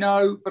committee, as you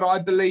know, but I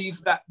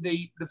believe that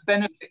the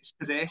benefits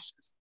to this,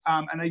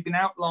 and they've been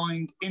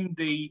outlined in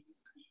the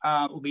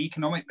or the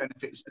economic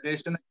benefits to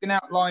this, and they've been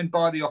outlined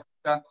by the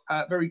officer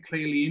very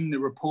clearly in the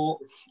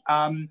report.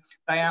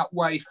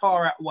 They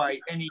far outweigh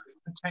any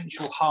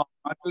potential harm.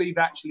 I believe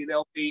actually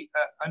there'll be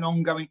an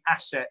ongoing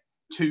asset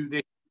to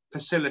this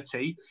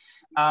facility.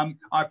 I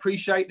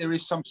appreciate there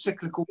is some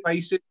cyclical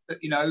basis that,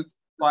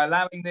 by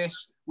allowing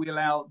this, we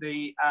allow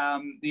the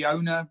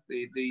owner,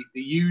 the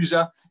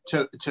user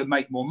to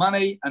make more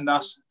money and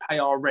thus pay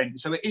our rent.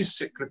 So it is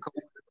cyclical.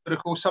 But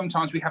of course,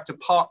 sometimes we have to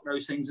park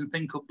those things and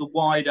think of the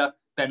wider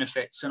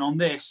benefits. And on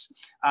this,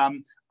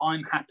 I'm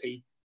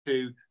happy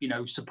to,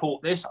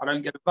 support this. I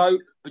don't get a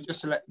vote, but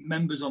just to let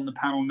members on the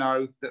panel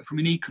know that from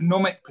an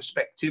economic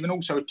perspective and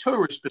also a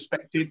tourist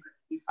perspective,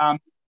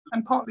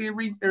 and partly a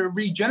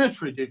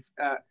regenerative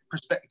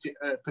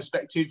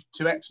perspective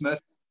to Exmouth,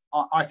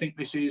 I think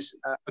this is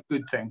a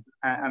good thing,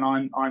 and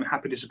I'm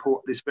happy to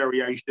support this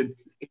variation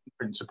in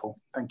principle.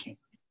 Thank you.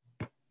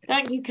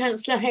 Thank you,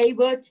 Councillor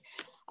Hayward.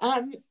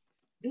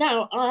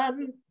 Now,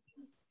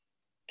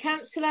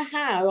 Councillor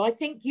Howe, I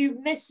think you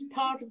missed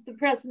part of the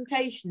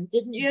presentation,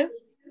 didn't you?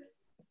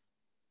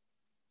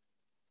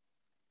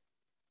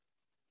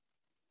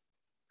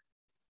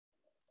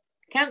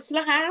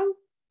 Councillor Howe?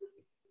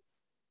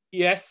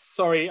 Yes,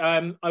 sorry,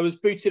 I was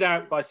booted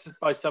out by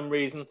some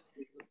reason.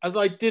 As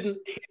I didn't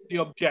hear the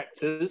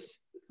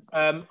objectors,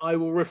 I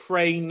will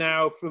refrain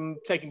now from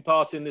taking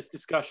part in this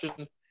discussion,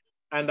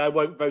 and I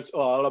won't vote,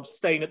 or I'll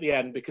abstain at the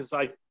end because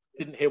I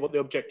didn't hear what the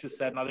objectors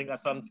said, and I think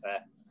that's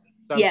unfair.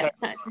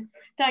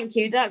 Thank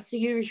you. That's the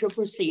usual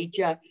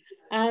procedure.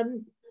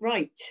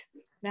 Right.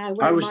 Now,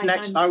 I was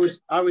next. I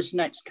was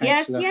next,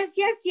 Councillor.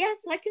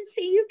 Yes. I can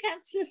see you,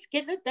 Councillor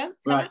Skinner. Don't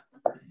right.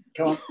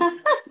 Come on.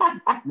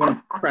 I'm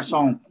gonna press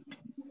on.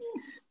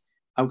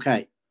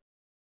 Okay.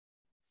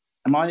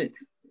 Am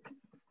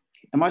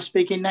I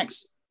speaking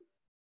next?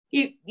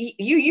 You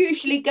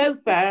usually go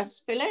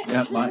first, Philip.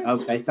 Yeah, right.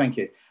 Okay, thank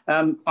you.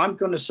 I'm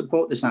going to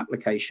support this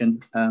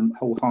application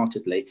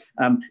wholeheartedly.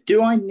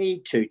 Do I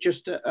need to?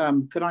 Just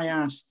could I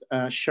ask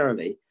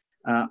Shirley?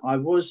 I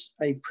was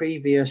a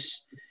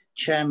previous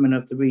chairman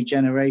of the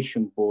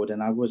Regeneration Board,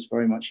 and I was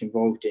very much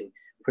involved in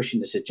pushing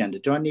this agenda.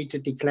 Do I need to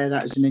declare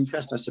that as an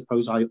interest? I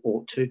suppose I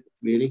ought to,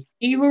 really.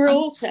 You were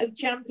also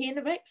champion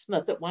of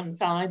Exmouth at one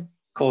time.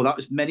 Cool, that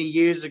was many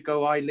years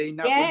ago, Eileen.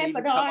 That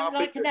but I'm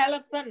like an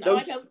elephant.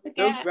 I don't forget.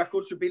 Those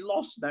records would be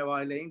lost now,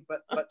 Eileen.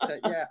 But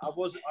yeah, I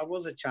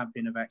was a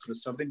champion of Exmouth,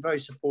 so I've been very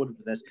supportive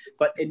of this.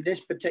 But in this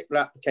particular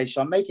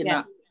application, I'm making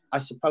that. I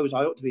suppose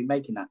I ought to be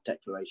making that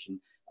declaration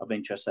of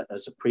interest. That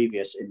as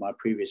in my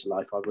previous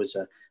life, I was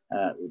a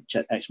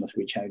Exmouth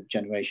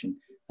Regeneration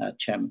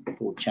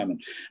board chairman.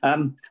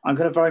 I'm going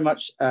to very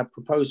much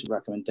propose a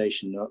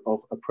recommendation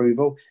of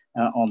approval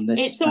on this.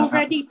 It's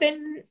already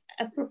been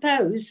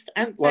proposed.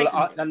 And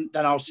well, then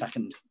I'll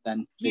second.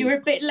 Then you're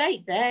a bit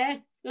late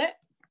there.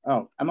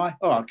 Oh, am I?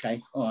 Oh,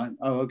 okay. All right.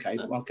 Oh, okay.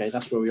 Okay,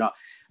 that's where we are.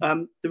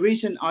 The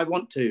reason I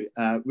want to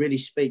really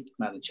speak,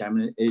 Madam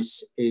Chairman,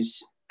 is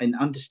in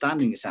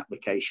understanding this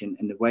application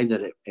and the way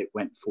that it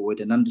went forward,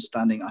 and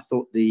understanding, I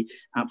thought the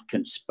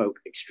applicant spoke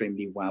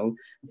extremely well,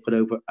 put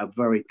over a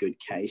very good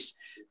case.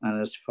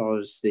 And as far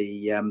as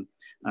the,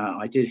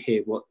 I did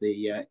hear what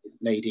the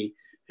lady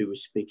who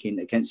was speaking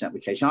against the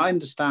application. I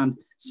understand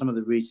some of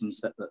the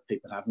reasons that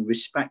people have and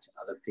respect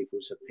other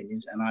people's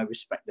opinions, and I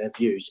respect their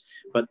views.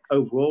 But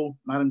overall,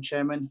 Madam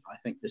Chairman, I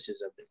think this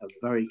is a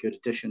very good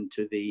addition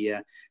to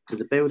the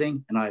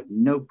building, and I have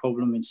no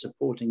problem in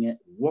supporting it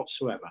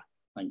whatsoever.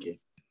 Thank you.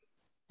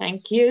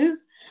 Thank you.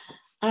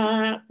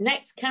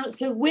 Next,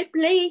 Councillor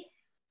Whibley.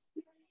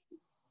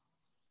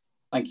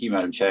 Thank you,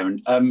 Madam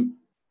Chairman.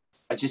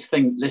 I just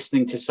think,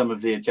 listening to some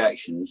of the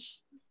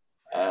objections,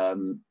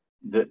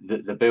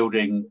 the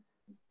building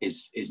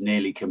is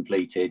nearly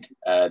completed.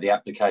 The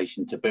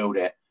application to build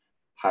it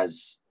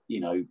has,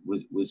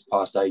 was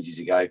passed ages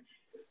ago.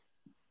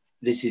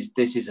 This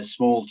is a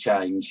small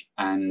change,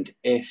 and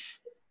if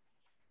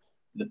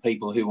the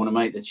people who want to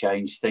make the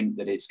change think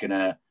that it's going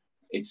to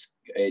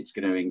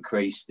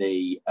increase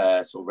the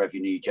sort of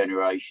revenue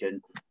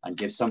generation and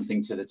give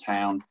something to the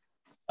town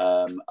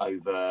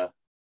over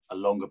a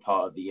longer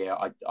part of the year,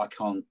 I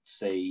can't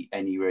see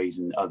any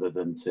reason other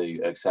than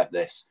to accept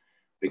this,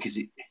 because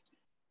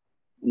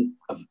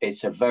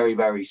it's a very,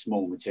 very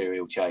small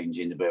material change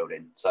in the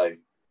building. So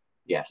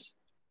yes,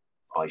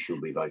 I shall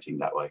be voting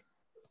that way.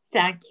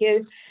 Thank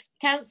you.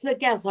 Councillor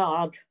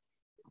Gazzard.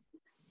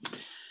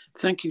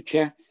 Thank you,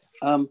 Chair.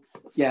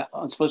 Yeah,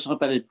 I suppose I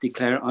better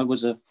declare I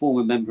was a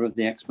former member of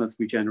the Exmouth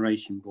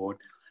Regeneration Board.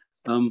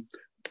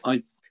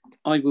 I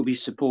will be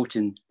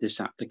supporting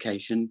this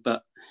application,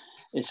 but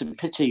it's a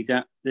pity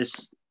that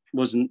this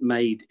wasn't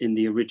made in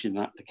the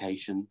original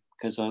application,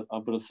 because I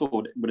would have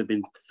thought it would have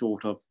been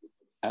thought of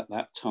at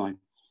that time.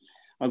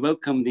 I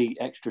welcome the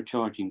extra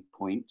charging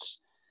points,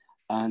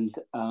 and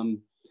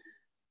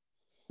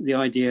the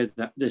idea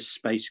that this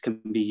space can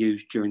be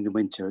used during the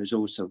winter is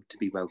also to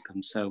be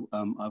welcomed. So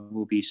I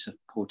will be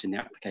supporting the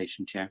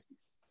application, Chair.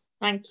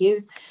 Thank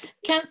you.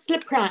 Councillor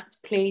Pratt,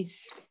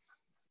 please.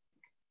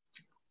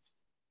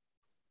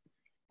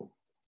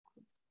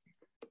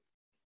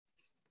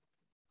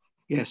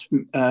 Yes,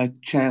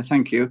 Chair,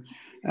 thank you.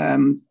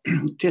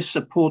 Just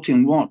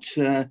supporting what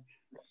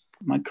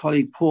my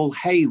colleague Paul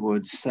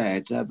Hayward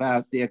said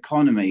about the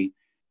economy.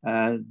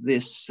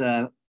 This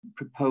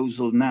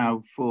proposal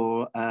now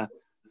for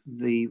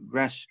the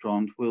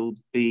restaurant will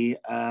be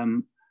a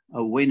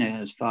winner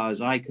as far as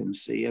I can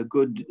see, a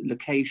good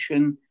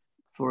location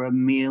for a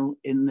meal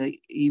in the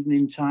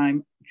evening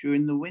time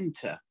during the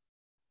winter.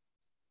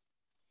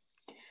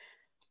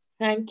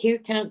 Thank you,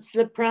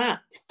 Councillor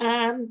Pratt.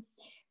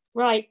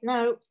 Right,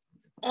 now,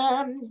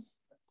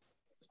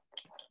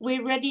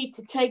 we're ready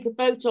to take a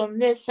vote on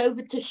this.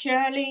 Over to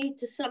Shirley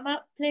to sum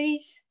up,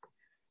 please.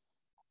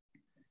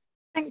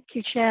 Thank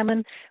you,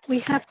 Chairman. We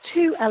have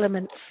two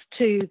elements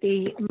to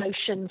the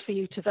motion for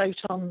you to vote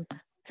on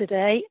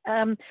today.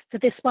 For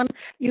this one,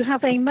 you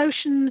have a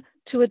motion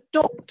to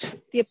adopt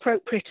the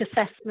appropriate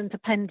assessment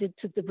appended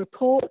to the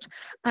report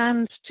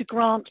and to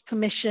grant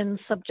permission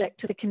subject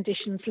to the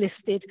conditions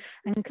listed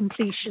and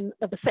completion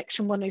of a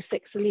Section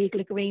 106 legal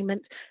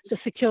agreement to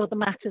secure the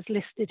matters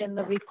listed in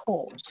the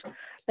report.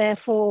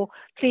 Therefore,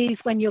 please,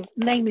 when your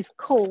name is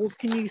called,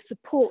 can you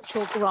support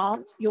your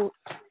grant,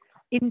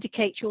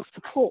 indicate your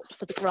support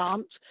for the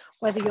grant,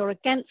 whether you're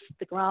against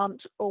the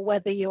grant or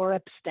whether you're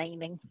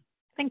abstaining.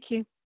 Thank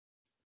you.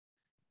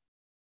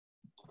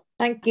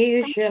 Thank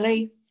you,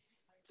 Shirley.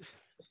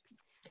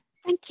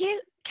 Thank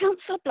you.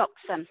 Councillor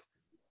Bloxham.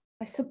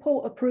 I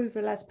support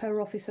approval as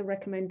per officer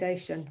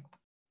recommendation.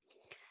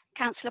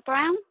 Councillor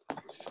Brown.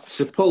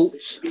 Support.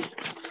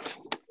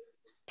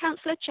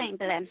 Councillor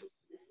Chamberlain.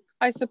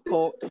 I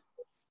support.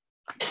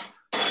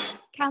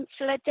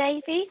 Councillor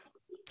Davey.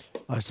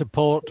 I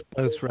support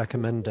both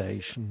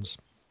recommendations.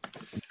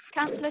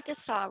 Councillor De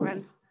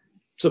Sarum.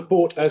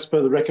 Support as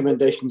per the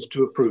recommendations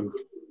to approve.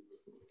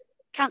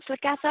 Councillor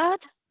Gazzard.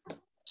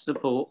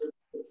 Support.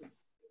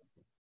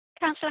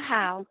 Councillor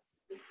Howe.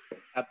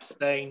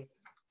 Abstain.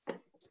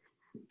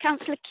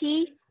 Councillor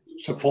Key.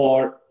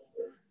 Support.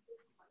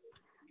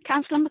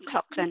 Councillor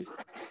McLaughlin.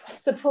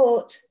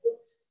 Support.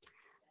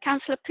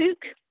 Councillor Pook.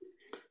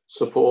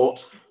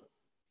 Support.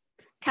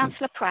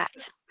 Councillor Pratt.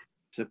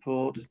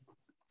 Support.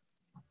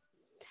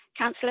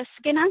 Councillor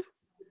Skinner.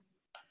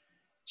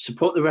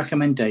 Support the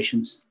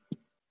recommendations.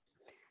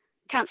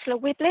 Councillor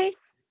Whibley.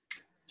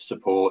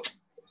 Support.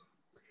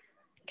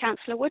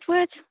 Councillor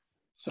Woodward.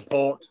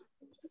 Support.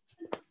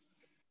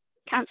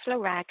 Councillor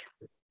Ragg.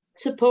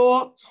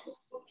 Support.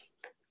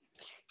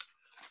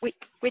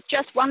 With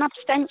just one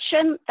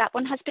abstention, that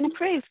one has been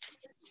approved.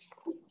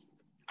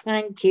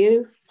 Thank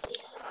you.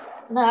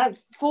 Now,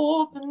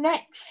 for the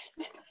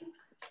next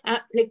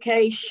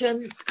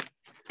application,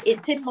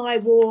 it's in my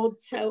ward,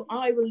 so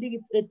I will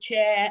leave the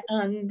chair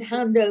and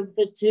hand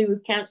over to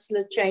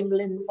Councillor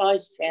Chamberlain,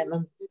 Vice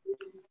Chairman.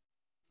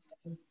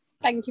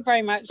 Thank you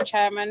very much,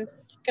 Chairman.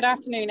 Good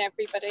afternoon,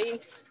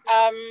 everybody.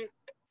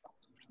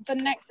 The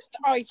next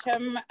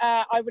item,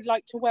 I would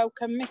like to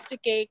welcome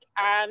Mr. Gigg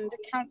and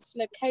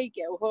Councillor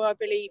Cahill, who I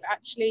believe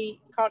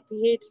actually can't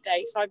be here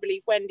today, so I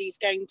believe Wendy's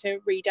going to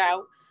read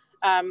out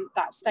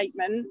that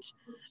statement.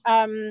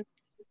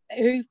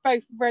 who've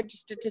both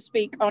registered to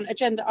speak on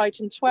agenda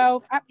item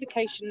 12,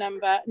 application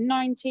number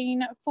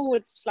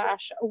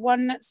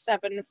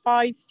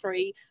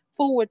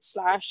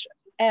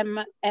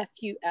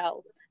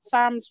 19/1753/MFUL.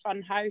 Sam's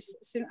Funhouse,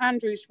 St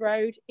Andrews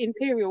Road,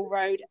 Imperial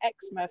Road,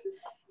 Exmouth.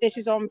 This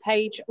is on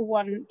page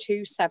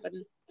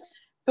 127.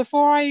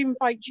 Before I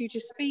invite you to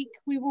speak,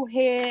 we will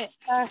hear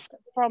first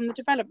from the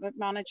Development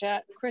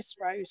Manager, Chris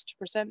Rose, to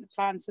present the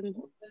plans. And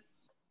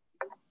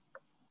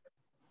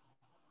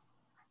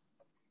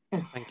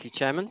thank you,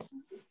 Chairman.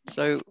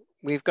 So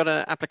we've got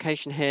an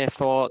application here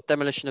for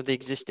demolition of the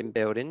existing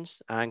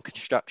buildings and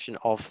construction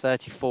of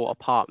 34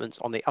 apartments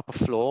on the upper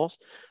floors,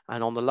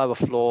 and on the lower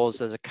floors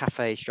there's a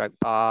cafe stroke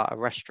bar, a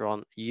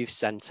restaurant, youth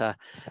centre,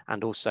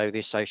 and also the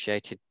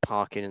associated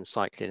parking and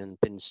cycling and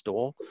bin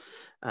store.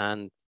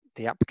 And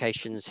the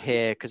application's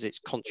here because it's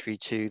contrary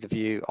to the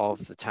view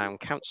of the Town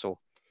Council.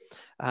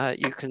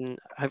 You can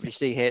hopefully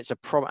see here,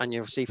 and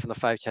you'll see from the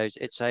photos,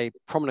 it's a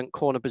prominent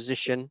corner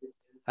position,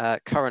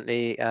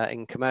 currently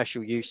in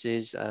commercial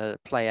uses,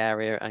 play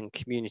area and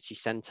community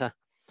centre.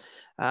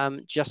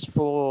 Just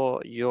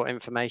for your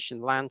information,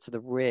 land to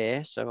the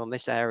rear, so on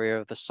this area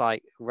of the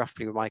site,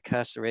 roughly where my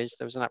cursor is,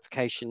 there was an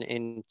application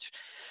in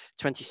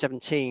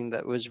 2017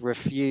 that was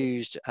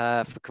refused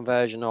for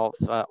conversion of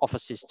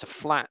offices to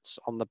flats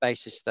on the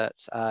basis that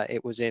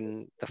it was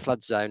in the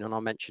flood zone, and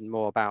I'll mention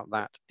more about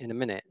that in a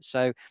minute.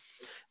 So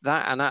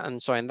that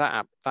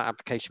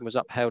application was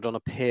upheld on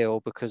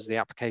appeal because the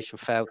application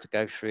failed to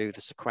go through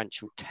the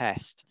sequential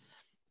test.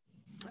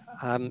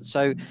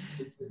 So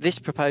this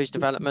proposed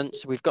development,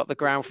 so we've got the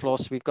ground floor,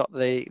 so we've got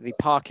the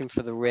parking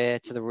for the rear,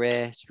 so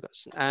we've got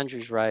St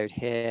Andrews Road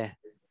here,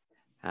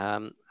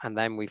 and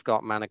then we've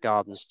got Manor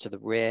Gardens to the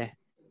rear.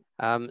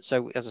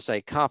 So as I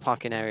say, car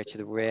parking area to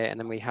the rear, and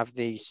then we have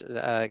these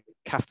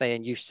cafe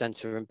and youth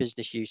centre and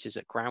business uses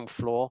at ground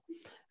floor.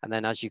 And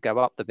then as you go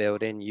up the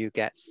building, you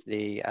get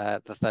the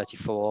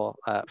 34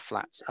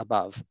 flats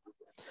above.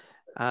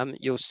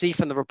 You'll see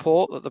from the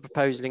report that the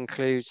proposal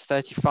includes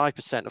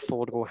 35%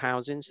 affordable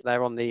housing. So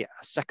they're on the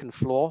second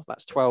floor,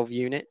 that's 12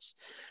 units.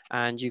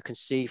 And you can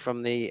see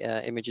from the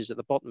images at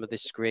the bottom of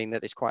this screen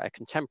that it's quite a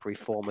contemporary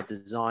form of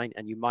design.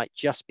 And you might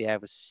just be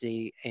able to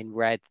see in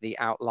red the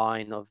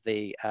outline of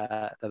the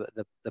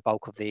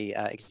bulk of the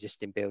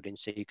existing building.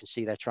 So you can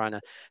see they're trying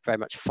to very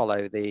much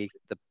follow the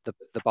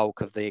bulk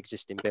of the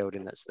existing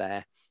building that's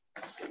there.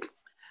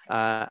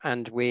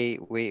 And we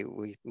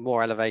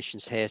more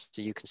elevations here,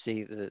 so you can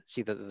see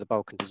the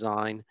bulk and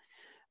design,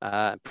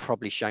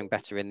 probably showing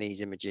better in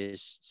these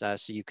images. So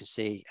you can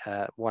see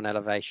one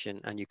elevation,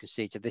 and you can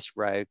see to this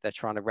road they're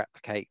trying to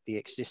replicate the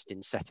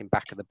existing setting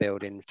back of the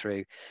building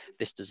through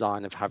this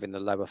design of having the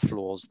lower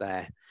floors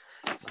there.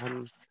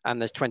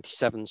 And there's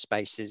 27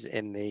 spaces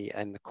in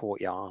the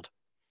courtyard.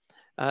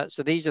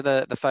 So these are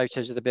the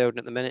photos of the building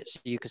at the minute.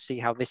 So you can see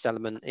how this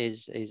element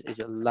is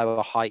a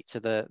lower height to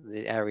the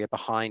area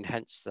behind,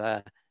 hence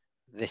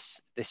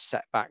this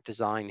setback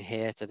design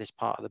here to this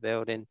part of the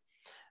building.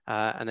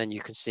 And then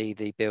you can see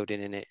the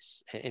building in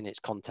its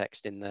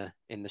context in the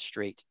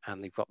street,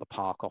 and they've got the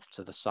park off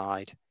to the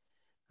side.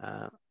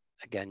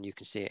 Again, you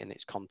can see it in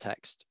its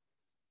context.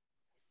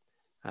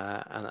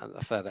 And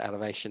a further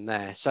elevation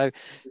there. So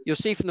you'll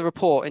see from the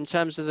report, in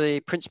terms of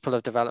the principle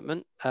of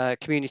development,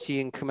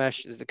 community and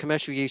commercial, the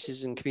commercial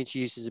uses and community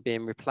uses are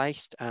being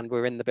replaced, and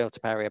we're in the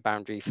built-up area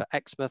boundary for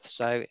Exmouth.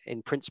 So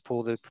in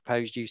principle, the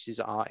proposed uses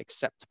are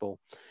acceptable.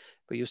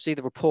 But you'll see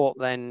the report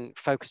then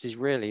focuses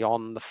really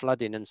on the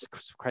flooding and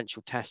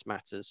sequential test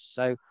matters.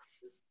 So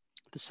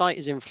the site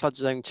is in flood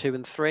zone 2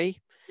 and 3.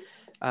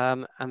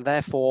 And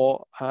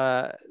therefore,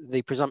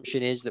 the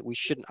presumption is that we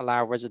shouldn't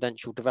allow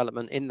residential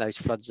development in those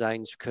flood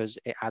zones because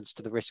it adds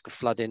to the risk of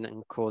flooding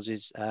and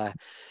causes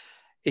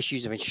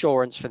issues of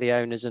insurance for the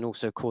owners, and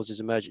also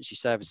causes emergency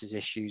services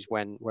issues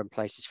when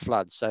places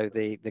flood. So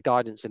the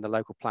guidance in the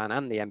local plan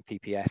and the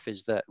NPPF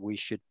is that we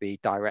should be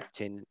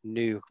directing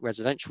new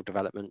residential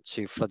development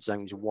to flood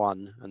zones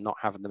 1 and not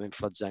having them in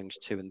flood zones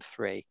 2 and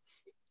 3.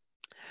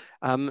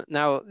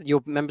 Now,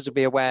 your members will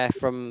be aware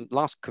from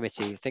last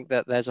committee, I think,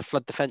 that there's a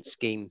flood defence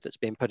scheme that's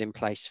been put in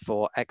place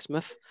for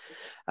Exmouth,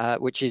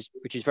 which is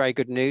very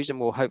good news and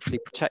will hopefully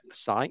protect the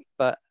site.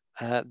 But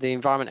the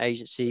Environment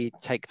Agency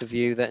take the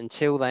view that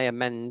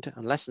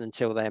unless and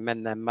until they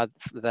amend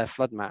their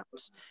flood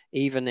maps,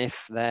 even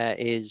if there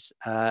is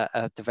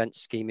a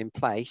defence scheme in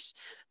place,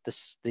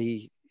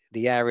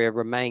 the area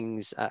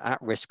remains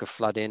at risk of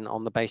flooding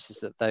on the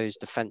basis that those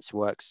defence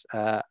works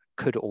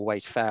could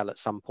always fail at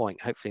some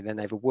point. Hopefully they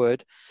never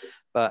would,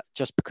 but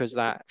just because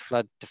that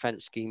flood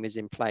defence scheme is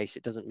in place,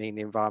 it doesn't mean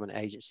the Environment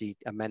Agency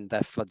amend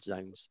their flood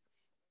zones.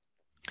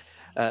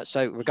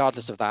 So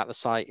regardless of that, the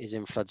site is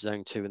in flood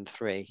zone 2 and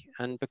 3.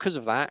 And because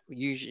of that,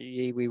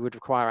 usually we would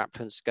require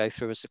applicants to go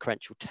through a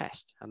sequential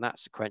test. And that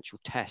sequential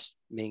test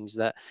means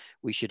that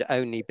we should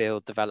only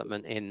build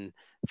development in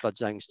flood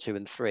zones 2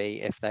 and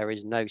 3 if there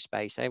is no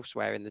space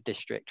elsewhere in the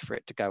district for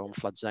it to go on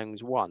flood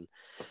zones 1.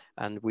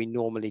 And we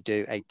normally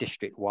do a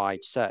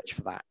district-wide search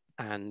for that.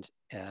 And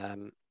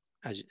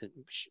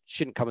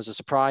shouldn't come as a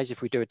surprise.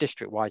 If we do a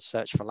district-wide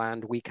search for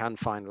land, we can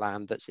find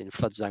land that's in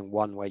flood zone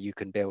 1 where you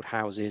can build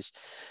houses.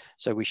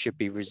 So we should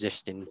be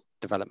resisting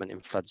development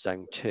in flood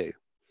zone 2.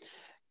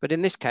 But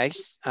in this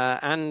case,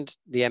 and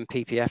the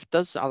NPPF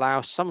does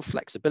allow some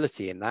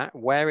flexibility in that,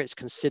 where it's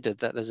considered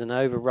that there's an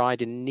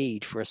overriding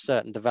need for a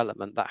certain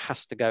development that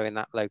has to go in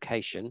that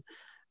location.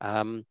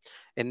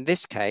 In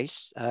this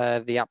case,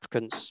 the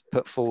applicants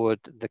put forward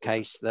the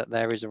case that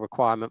there is a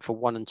requirement for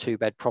 1 and 2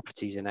 bed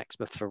properties in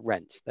Exmouth for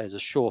rent. There's a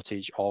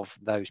shortage of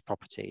those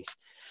properties.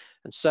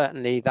 And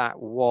certainly that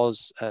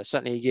was,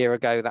 certainly a year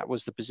ago, that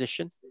was the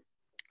position.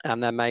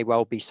 And there may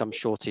well be some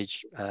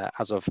shortage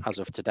as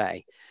of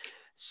today.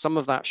 Some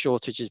of that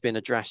shortage has been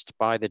addressed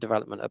by the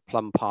development at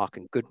Plum Park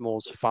and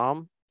Goodmoors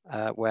Farm,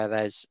 where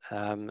there's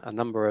a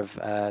number of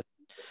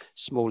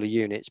smaller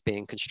units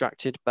being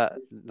constructed, but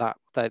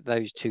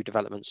those 2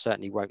 developments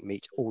certainly won't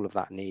meet all of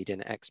that need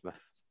in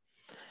Exmouth.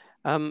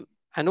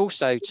 And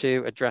also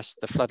to address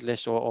the flood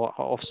list or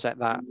offset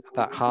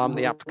that harm,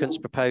 the applicant's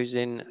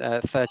proposing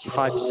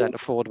 35%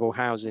 affordable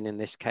housing in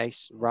this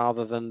case,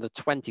 rather than the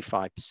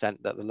 25%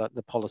 that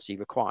the policy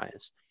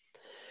requires.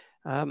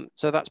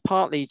 So that's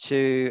partly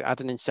to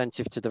add an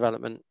incentive to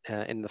development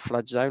in the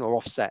flood zone or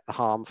offset the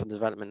harm from the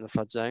development in the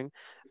flood zone.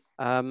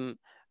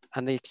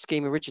 And the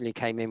scheme originally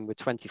came in with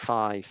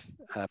 25%,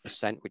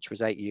 which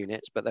was 8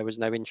 units, but there was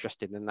no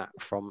interest in that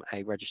from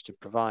a registered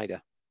provider.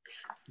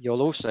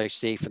 You'll also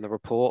see from the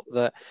report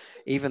that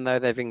even though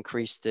they've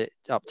increased it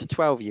up to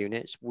 12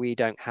 units, we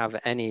don't have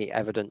any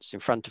evidence in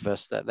front of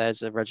us that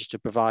there's a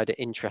registered provider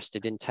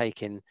interested in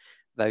taking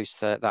those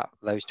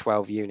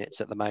 12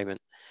 units at the moment.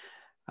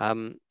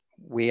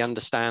 We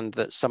understand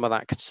that some of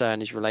that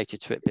concern is related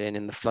to it being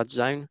in the flood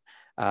zone,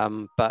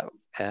 but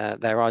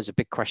there is a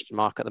big question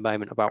mark at the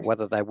moment about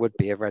whether there would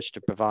be a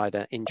registered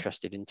provider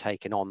interested in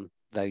taking on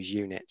those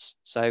units.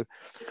 So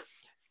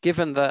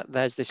given that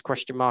there's this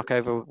question mark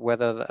over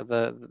whether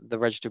the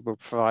registered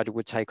provider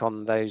would take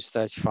on those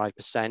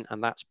 35%,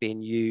 and that's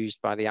being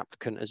used by the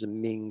applicant as a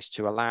means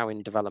to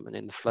allowing development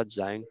in the flood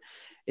zone,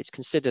 it's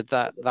considered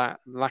that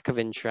lack of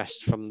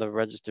interest from the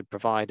registered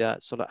provider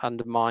sort of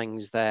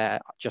undermines their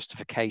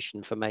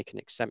justification for making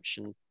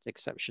exception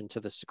to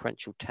the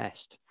sequential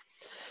test.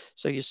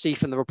 So you see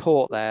from the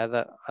report there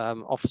that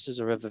officers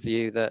are of the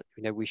view that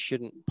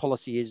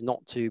policy is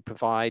not to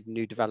provide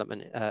new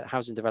development,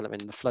 housing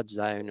development in the flood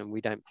zone, and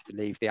we don't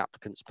believe the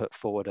applicants put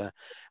forward an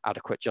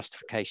adequate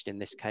justification in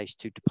this case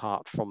to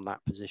depart from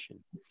that position.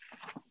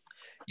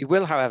 You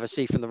will, however,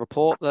 see from the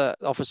report that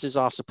officers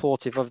are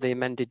supportive of the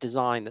amended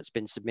design that's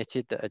been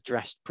submitted that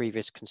addressed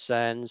previous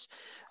concerns.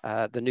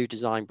 The new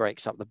design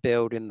breaks up the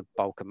building, the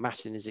bulk of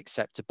massing is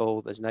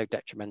acceptable, there's no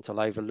detrimental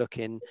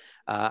overlooking,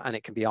 and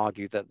it can be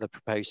argued that the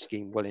proposed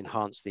scheme will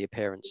enhance the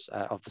appearance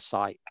of the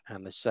site,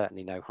 and there's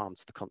certainly no harm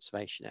to the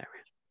conservation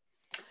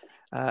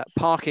area.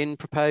 Parking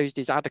proposed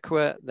is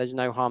adequate. There's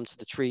no harm to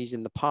the trees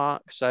in the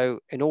park. So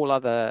in all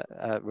other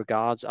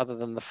regards, other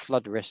than the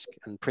flood risk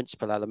and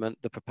principal element,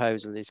 the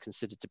proposal is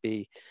considered to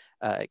be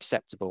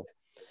acceptable.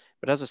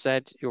 But as I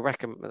said,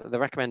 the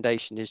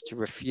recommendation is to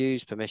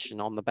refuse permission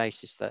on the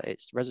basis that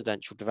it's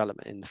residential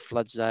development in the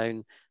flood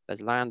zone,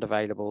 there's land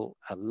available,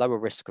 a lower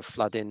risk of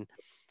flooding,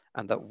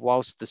 and that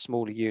whilst the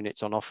smaller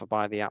units on offer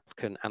by the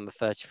applicant and the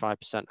 35%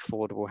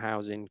 affordable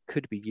housing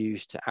could be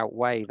used to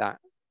outweigh that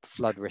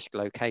flood risk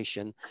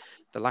location,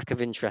 the lack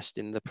of interest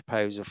in the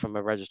proposal from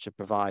a registered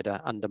provider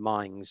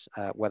undermines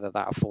whether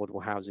that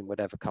affordable housing would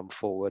ever come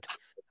forward,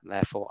 and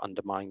therefore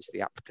undermines the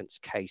applicant's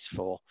case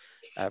for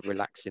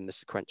relaxing the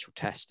sequential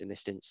test in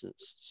this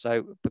instance.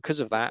 So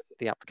because of that,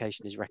 the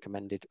application is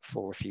recommended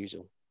for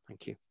refusal.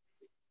 Thank you.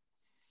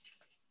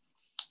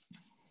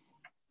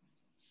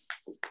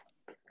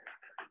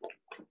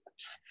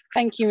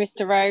 Thank you,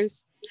 Mr.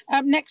 Rose.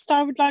 Next,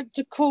 I would like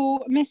to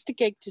call Mr.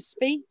 Gigg to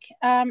speak.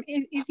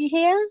 Is he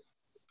here?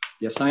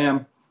 Yes, I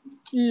am.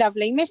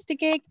 Lovely. Mr.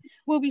 Gigg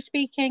will be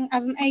speaking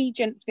as an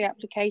agent for the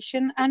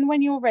application, and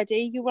when you're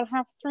ready, you will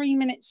have 3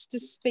 minutes to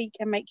speak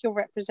and make your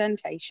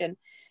representation.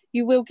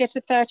 You will get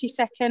a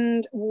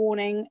 30-second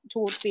warning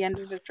towards the end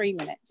of the 3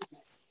 minutes.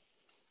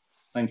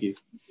 Thank you.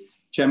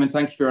 Chairman,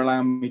 thank you for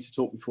allowing me to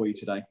talk before you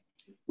today.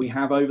 We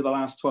have, over the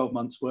last 12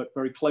 months, worked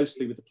very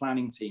closely with the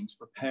planning team to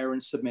prepare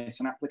and submit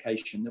an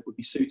application that would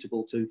be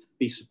suitable to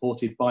be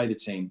supported by the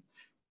team.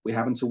 We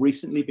have until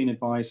recently been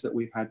advised that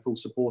we've had full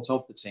support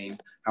of the team.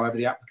 However,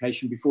 the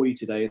application before you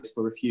today is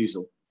for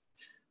refusal.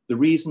 The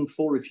reason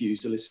for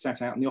refusal is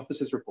set out in the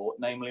officer's report,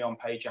 namely on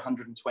page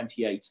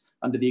 128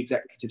 under the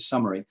executive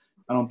summary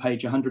and on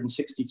page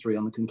 163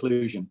 on the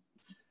conclusion.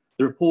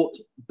 The report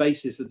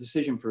bases the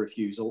decision for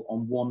refusal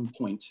on one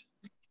point.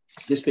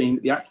 This being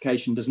that the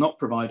application does not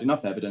provide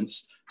enough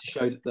evidence to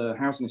show that the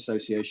housing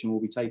association will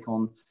take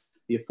on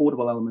the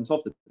affordable element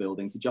of the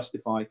building to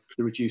justify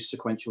the reduced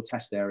sequential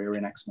test area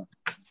in Exmouth.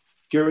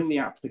 During the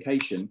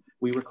application,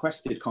 we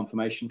requested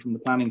confirmation from the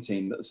planning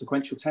team that the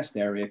sequential test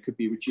area could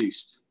be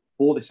reduced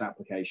for this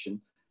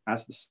application,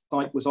 as the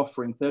site was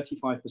offering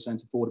 35%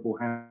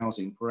 affordable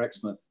housing for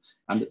Exmouth,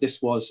 and that this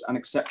was an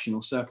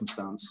exceptional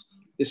circumstance.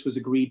 This was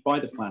agreed by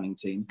the planning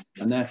team,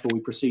 and therefore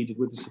we proceeded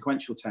with the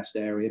sequential test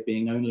area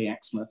being only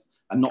Exmouth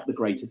and not the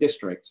Greater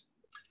District.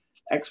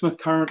 Exmouth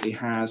currently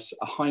has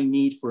a high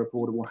need for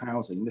affordable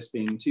housing, this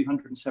being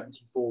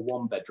 274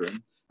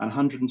 one-bedroom and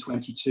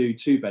 122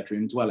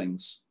 two-bedroom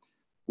dwellings.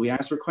 We,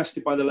 as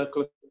requested by the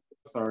local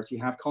authority,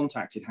 have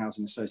contacted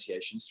housing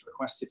associations to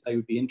request if they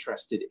would be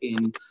interested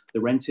in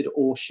the rented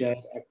or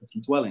shared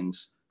equity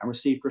dwellings, and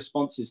received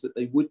responses that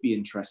they would be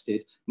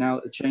interested now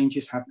that the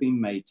changes have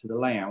been made to the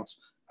layout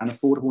and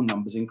affordable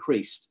numbers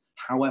increased.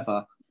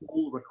 However,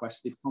 all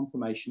requested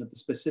confirmation of the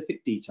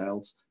specific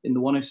details in the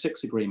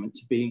 106 agreement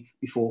to be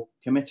before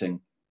committing.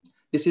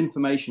 This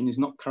information is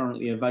not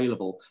currently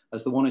available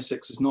as the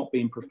 106 has not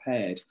been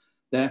prepared.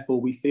 Therefore,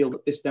 we feel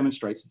that this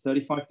demonstrates that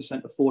 35%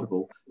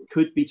 affordable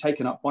could be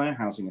taken up by a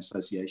housing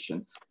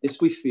association.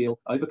 This we feel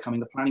overcoming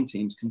the planning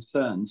team's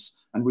concerns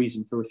and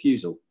reason for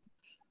refusal.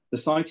 The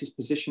site is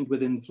positioned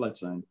within the flood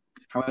zone.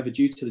 However,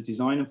 due to the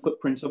design and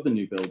footprint of the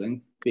new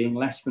building being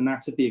less than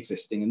that of the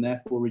existing and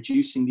therefore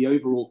reducing the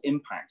overall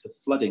impact of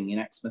flooding in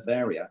Exmouth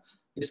area,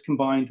 this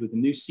combined with the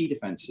new sea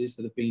defences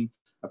that have been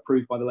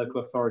approved by the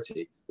local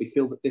authority, we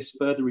feel that this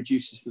further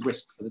reduces the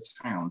risk for the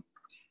town.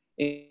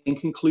 In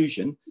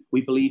conclusion,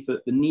 we believe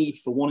that the need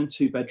for 1 and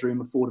 2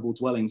 bedroom affordable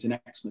dwellings in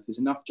Exmouth is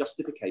enough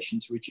justification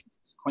to reduce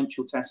the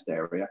sequential test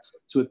area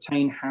to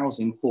obtain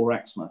housing for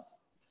Exmouth.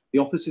 The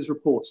office's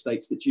report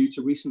states that due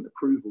to recent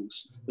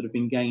approvals that have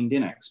been gained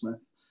in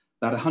Exmouth,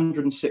 that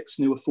 106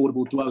 new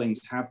affordable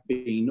dwellings have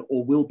been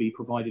or will be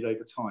provided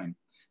over time.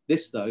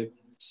 This, though,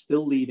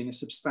 still leaving a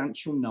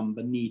substantial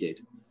number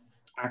needed.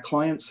 Our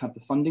clients have the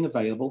funding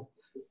available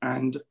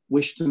and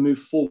wish to move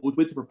forward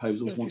with the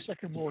proposals once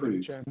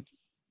approved.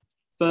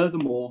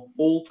 Furthermore,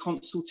 all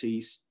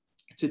consultees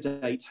to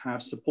date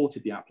have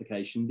supported the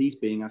application, these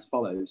being as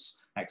follows: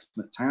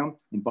 Exmouth Town,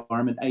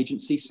 Environment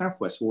Agency, South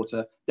West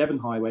Water, Devon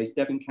Highways,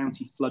 Devon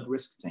County Flood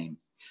Risk Team.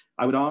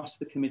 I would ask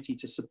the committee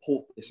to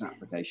support this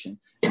application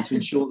and to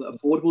ensure that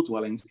affordable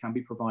dwellings can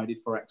be provided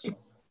for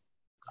Exmouth.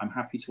 I'm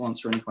happy to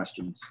answer any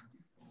questions.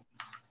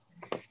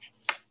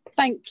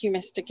 Thank you,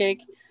 Mr. Gigg.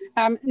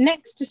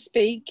 Next to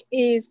speak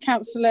is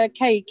Councillor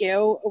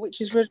Cahill,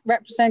 which is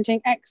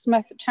representing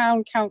Exmouth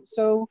Town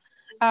Council.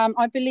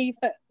 I believe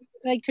that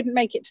they couldn't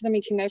make it to the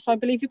meeting though, so I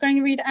believe you're going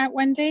to read it out,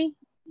 Wendy?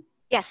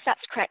 Yes,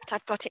 that's correct.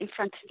 I've got it in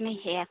front of me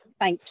here.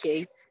 Thank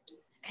you.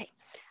 Okay.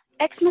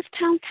 Exmouth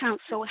Town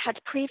Council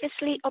had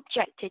previously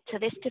objected to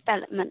this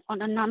development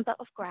on a number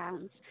of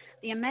grounds.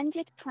 The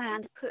amended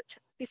plan put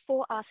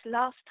before us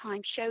last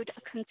time showed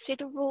a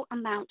considerable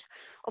amount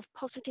of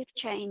positive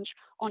change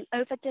on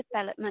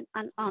overdevelopment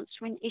and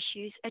answering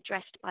issues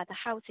addressed by the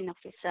housing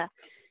officer.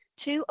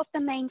 Two of the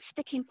main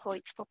sticking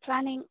points for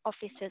planning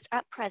officers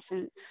at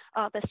present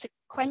are the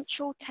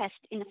sequential test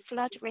in a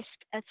flood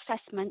risk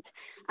assessment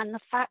and the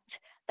fact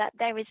that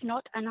there is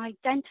not an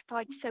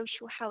identified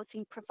social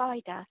housing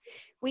provider.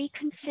 We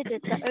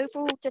considered the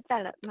overall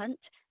development,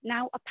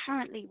 now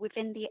apparently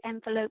within the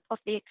envelope of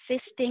the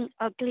existing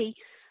ugly,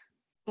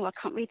 oh, I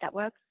can't read that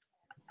word,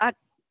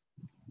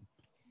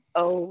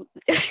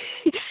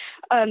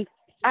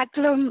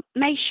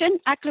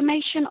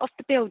 agglomeration of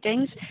the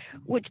buildings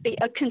would be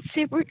a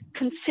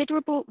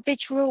considerable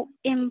visual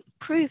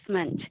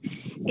improvement.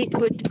 It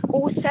would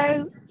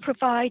also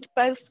provide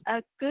both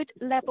a good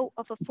level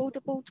of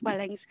affordable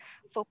dwellings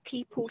for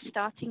people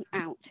starting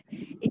out.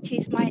 It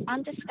is my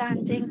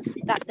understanding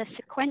that the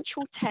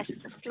sequential test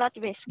of flood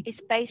risk is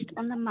based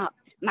on the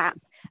map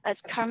as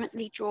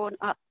currently drawn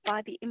up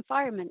by the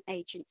Environment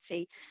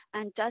Agency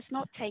and does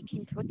not take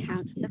into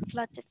account the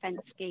flood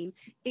defence scheme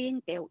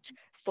being built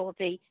for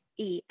the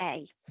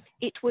EA.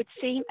 It would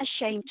seem a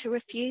shame to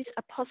refuse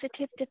a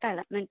positive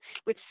development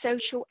with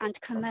social and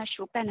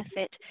commercial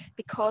benefit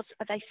because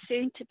of a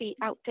soon-to-be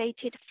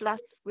outdated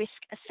flood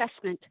risk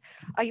assessment.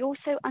 I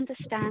also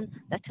understand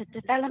that a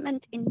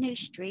development in New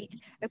Street,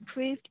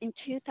 approved in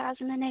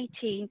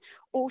 2018,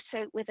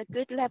 also with a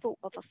good level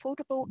of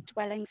affordable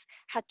dwellings,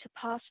 had to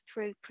pass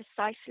through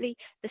precisely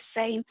the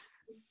same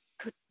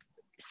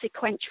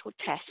sequential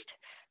test.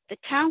 The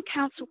Town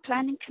Council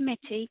Planning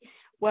Committee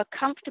were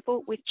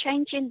comfortable with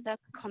changing the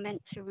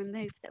comment to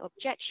remove the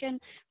objection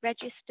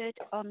registered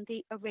on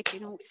the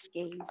original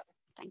scheme.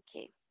 Thank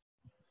you.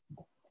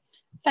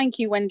 Thank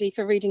you, Wendy,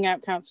 for reading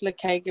out Councillor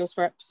Cahill's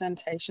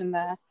representation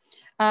there.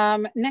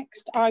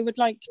 Next, I would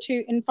like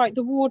to invite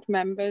the ward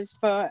members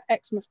for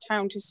Exmouth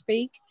Town to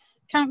speak.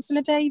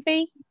 Councillor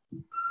Davey.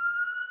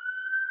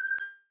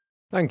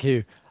 Thank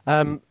you.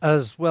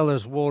 As well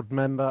as ward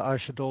member, I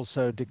should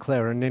also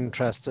declare an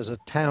interest as a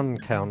town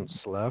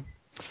councillor.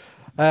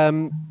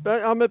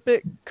 But I'm a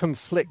bit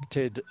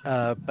conflicted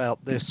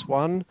about this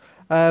one.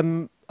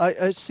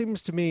 It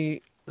seems to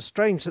me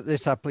strange that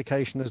this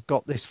application has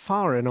got this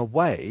far in a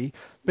way,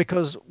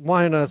 because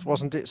why on earth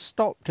wasn't it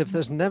stopped? If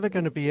there's never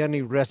going to be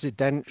any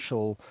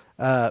residential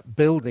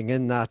building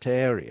in that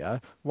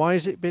area, why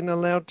has it been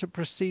allowed to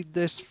proceed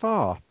this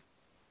far?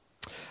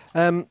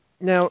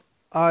 Now,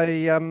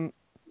 I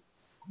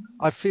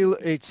feel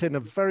it's in a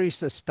very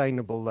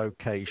sustainable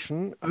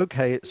location.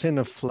 Okay, it's in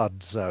a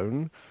flood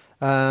zone.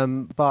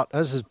 But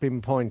as has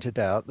been pointed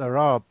out, there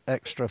are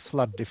extra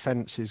flood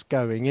defences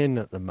going in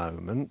at the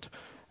moment.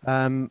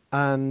 I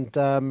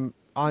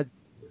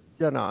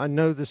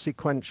know the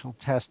sequential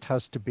test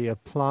has to be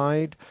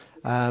applied,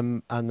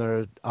 and there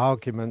are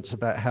arguments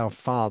about how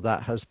far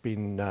that has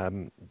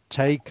been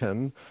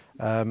taken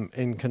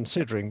in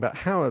considering. But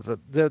however,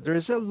 there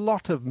is a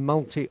lot of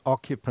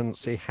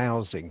multi-occupancy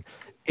housing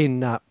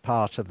in that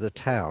part of the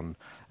town,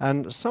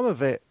 and some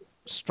of it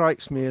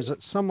strikes me as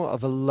at somewhat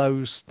of a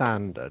low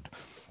standard.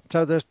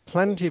 So there's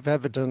plenty of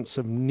evidence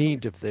of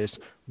need of this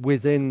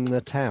within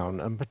the town,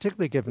 and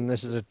particularly given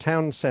this is a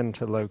town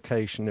centre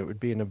location, it would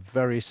be in a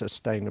very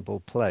sustainable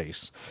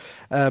place.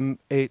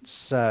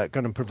 It's going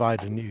to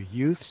provide a new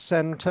youth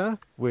centre,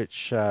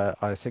 which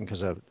I think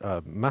is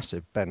a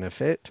massive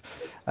benefit.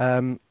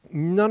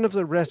 None of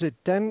the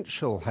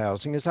residential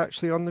housing is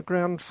actually on the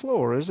ground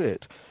floor, is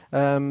it?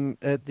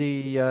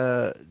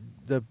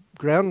 The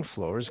ground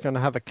floor is going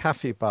to have a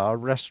cafe bar,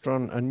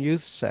 restaurant and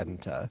youth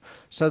centre.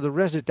 So the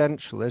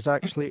residential is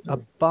actually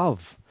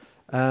above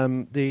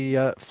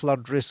the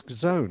flood risk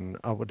zone,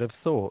 I would have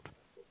thought.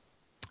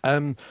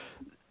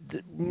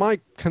 My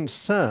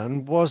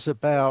concern was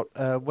about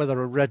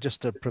whether a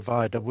registered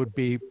provider would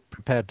be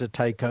prepared to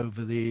take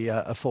over the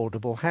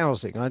affordable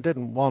housing. I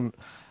didn't want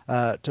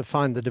to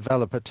find the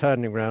developer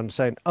turning around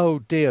saying, oh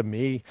dear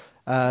me,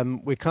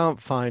 we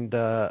can't find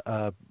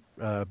a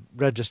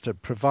registered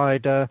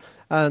provider,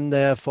 and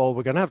therefore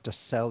we're going to have to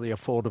sell the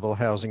affordable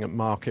housing at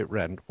market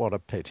rent. What a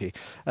pity.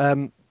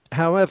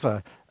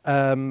 However,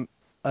 he's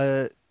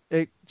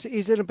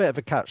in a bit of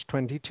a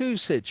catch-22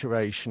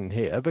 situation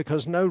here,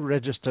 because no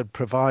registered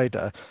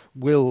provider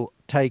will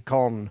take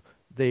on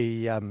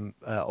the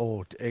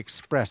or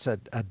express a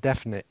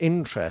definite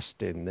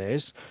interest in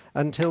this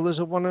until there's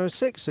a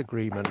 106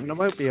 agreement, and there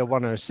won't be a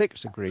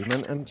 106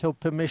 agreement until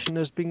permission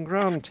has been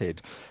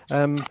granted.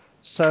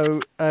 So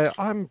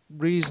I'm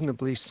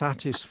reasonably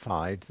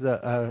satisfied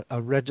that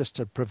a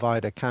registered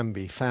provider can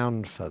be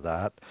found for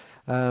that,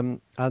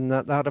 and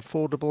that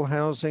affordable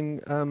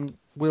housing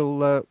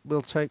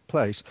will take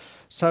place.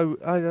 So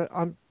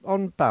I'm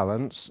on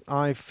balance,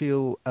 I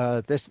feel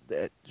this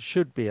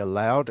should be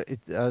allowed.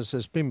 As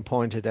has been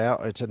pointed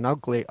out, it's an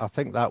ugly, I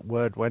think that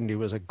word, Wendy,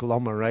 was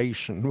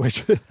agglomeration,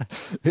 which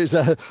is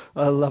a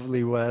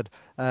lovely word.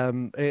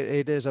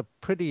 It is a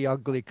pretty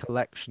ugly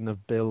collection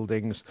of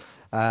buildings.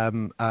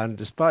 And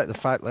despite the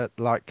fact that,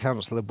 like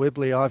Councillor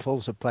Wibley, I've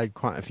also played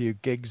quite a few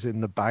gigs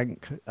in the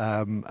bank,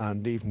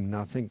 and even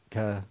I think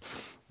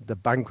the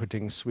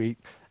banqueting suite,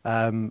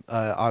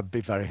 I'd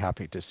be very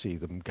happy to see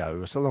them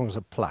go, so long as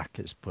a plaque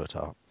is put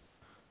up.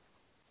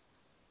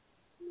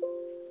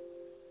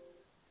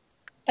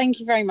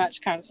 Thank you very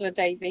much, Councillor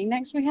Davey.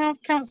 Next we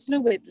have Councillor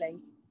Wibley.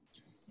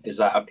 Is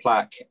that a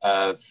plaque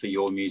for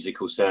your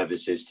musical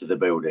services to the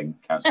building,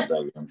 Councillor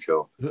Davey, I'm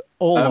sure?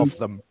 All of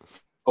them.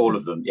 All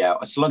of them, yeah.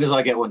 As long as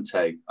I get one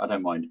too, I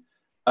don't mind.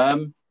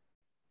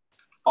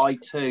 I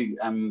too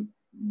am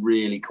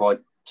really quite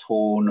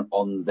torn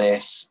on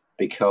this,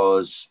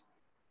 because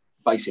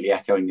basically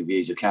echoing the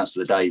views of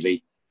Councillor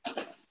Davey,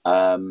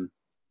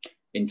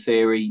 in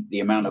theory, the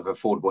amount of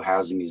affordable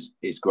housing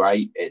is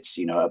great. It's,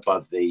 you know,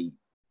 above the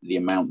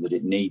amount that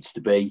it needs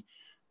to be.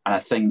 And I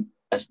think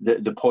as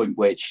the point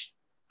which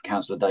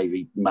Councillor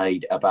Davey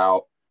made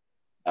about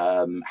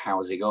how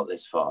has it got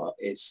this far,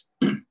 it's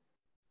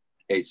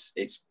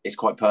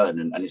quite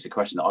pertinent, and it's a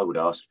question that I would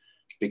ask,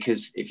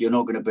 because if you're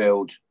not going to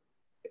build,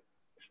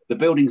 the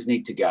buildings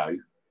need to go,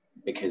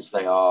 because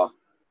they don't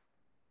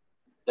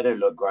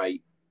look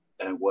great,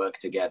 they don't work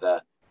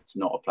together, it's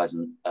not a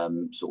pleasant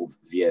sort of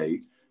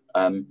view.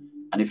 And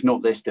if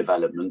not this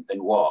development,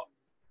 then what?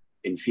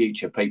 In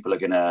future, people are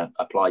going to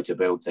apply to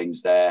build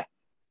things there,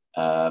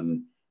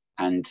 and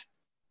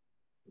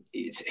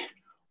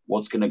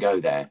what's going to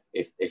go there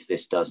if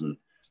this doesn't?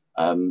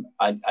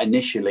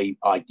 Initially,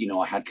 I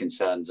had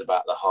concerns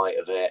about the height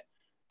of it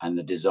and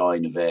the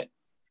design of it,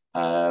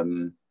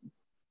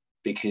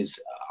 because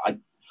I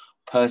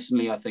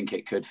think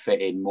it could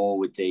fit in more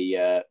with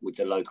the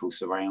local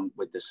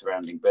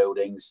surrounding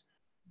buildings.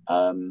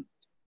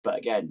 But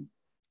again,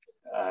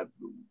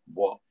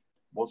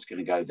 what's going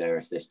to go there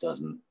if this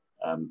doesn't?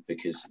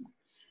 Because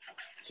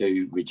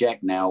to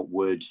reject now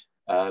would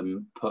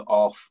put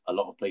off a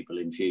lot of people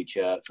in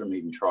future from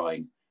even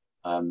trying.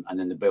 And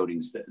then the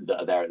buildings that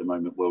are there at the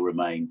moment will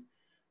remain.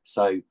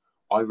 So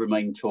I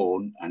remain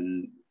torn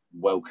and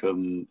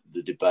welcome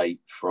the debate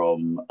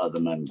from other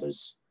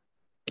members.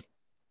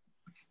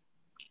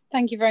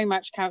 Thank you very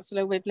much,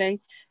 Councillor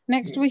Wibley.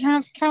 Next we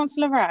have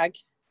Councillor Wragg.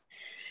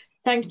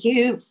 Thank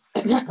you.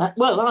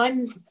 Well,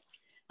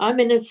 I'm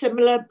in a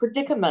similar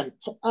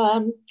predicament.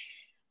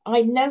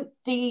 I note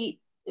the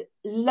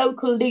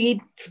local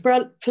lead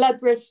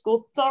flood risk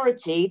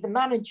authority, the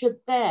manager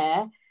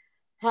there,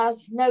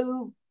 has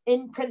no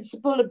in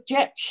principle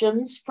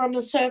objections from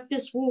a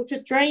surface water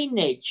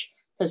drainage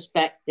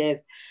perspective.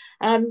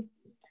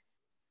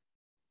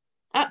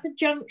 At the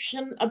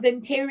junction of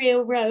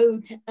Imperial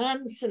Road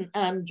and St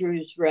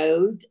Andrews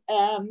Road,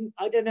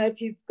 I don't know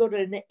if you've got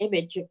an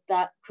image of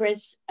that,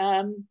 Chris,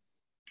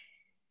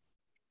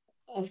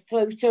 a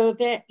photo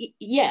of it.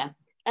 Yeah.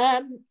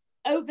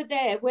 Over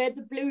there where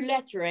the blue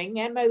lettering,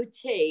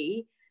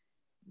 MOT,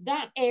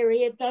 that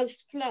area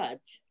does flood.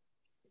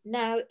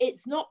 Now,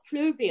 it's not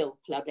fluvial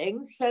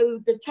flooding, so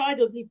the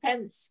tidal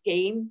defence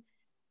scheme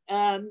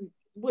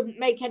wouldn't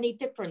make any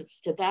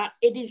difference to that.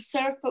 It is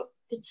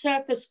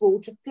surface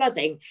water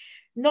flooding,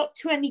 not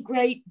to any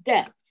great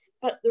depth,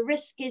 but the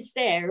risk is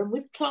there. And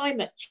with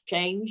climate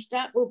change,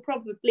 that will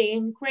probably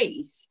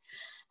increase.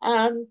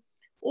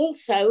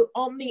 Also,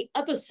 on the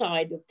other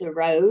side of the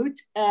road,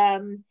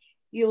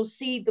 you'll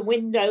see the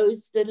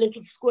windows, the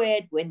little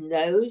squared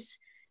windows.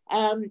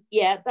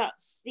 Yeah,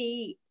 that's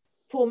the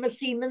former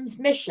Siemens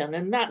Mission,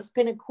 and that's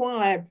been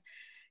acquired.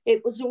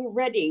 It was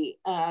already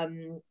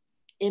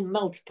in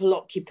multiple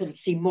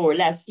occupancy, more or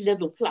less,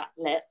 little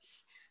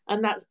flatlets,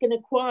 and that's been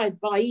acquired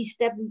by East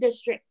Devon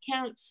District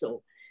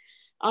Council.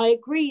 I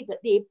agree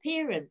that the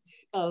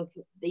appearance of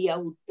the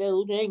old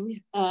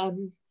building,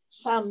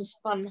 Sam's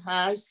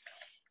Funhouse,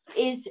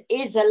 is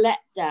a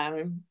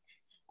letdown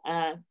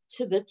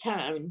to the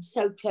town,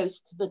 so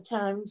close to the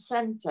town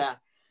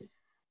centre.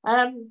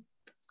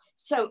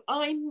 So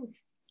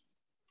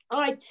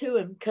I too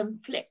am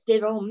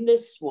conflicted on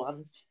this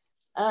one.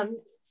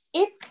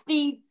 If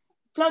the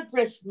flood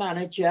risk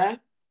manager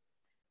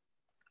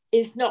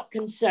is not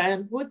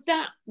concerned, would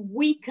that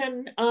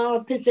weaken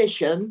our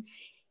position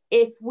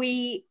if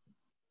we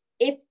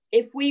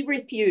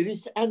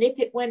refuse and if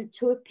it went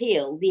to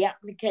appeal, the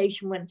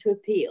application went to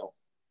appeal?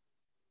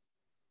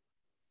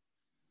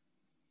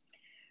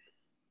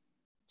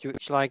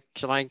 Shall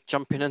I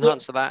jump in and Yeah.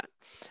 answer that?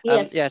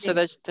 Yes, yeah, so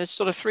there's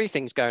sort of three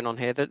things going on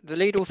here. The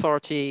lead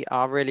authority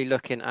are really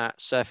looking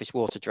at surface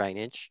water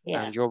drainage,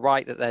 and you're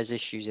right that there's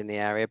issues in the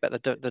area,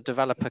 but the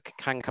developer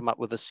can come up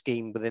with a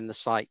scheme within the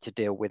site to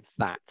deal with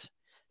that.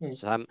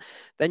 So,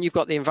 then you've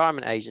got the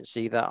Environment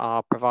Agency that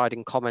are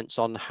providing comments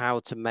on how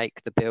to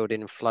make the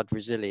building flood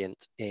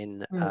resilient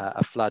in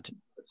a flood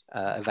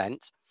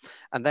event.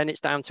 And then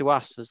it's down to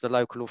us as the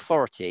local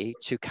authority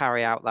to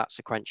carry out that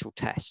sequential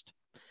test.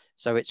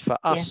 So it's for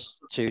us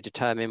to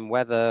determine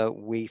whether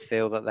we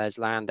feel that there's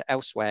land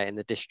elsewhere in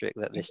the district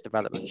that this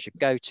development should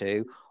go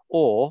to,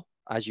 or,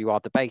 as you are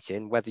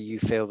debating, whether you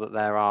feel that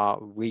there are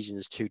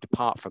reasons to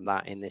depart from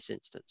that in this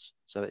instance.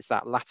 So it's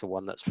that latter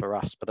one that's for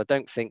us. But I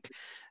don't think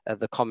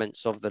the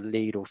comments of the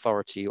lead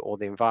authority or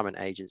the Environment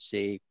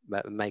Agency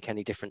make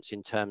any difference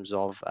in terms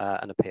of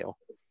an appeal.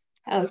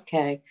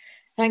 Okay,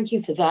 thank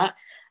you for that.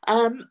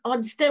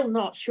 I'm still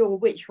not sure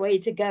which way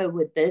to go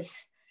with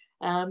this.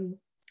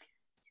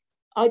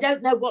 I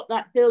don't know what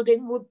that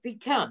building would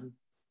become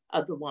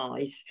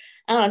otherwise.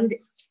 And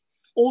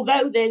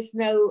although there's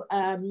no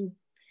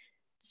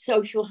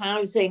social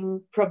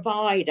housing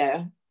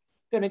provider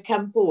going to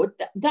come forward,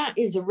 that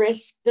is a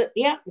risk that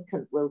the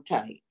applicant will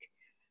take.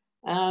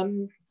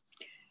 So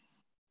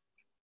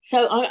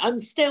I'm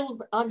still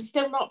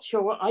not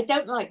sure. I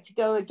don't like to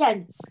go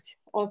against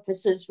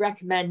officers'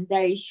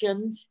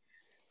 recommendations.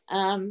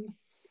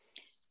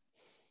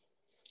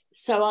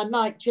 So I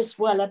might just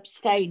well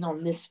abstain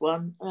on this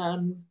one.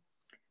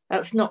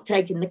 That's not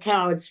taking the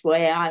coward's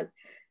way out,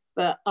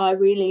 but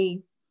I'm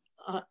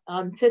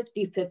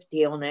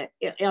 50-50 on it.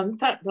 In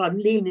fact, I'm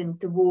leaning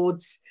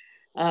towards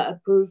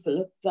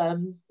approval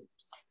of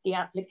the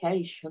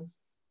application.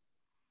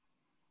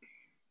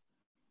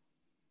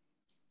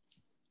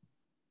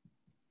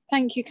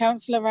 Thank you,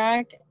 Councillor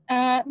Wragg.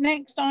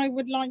 Next, I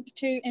would like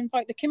to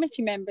invite the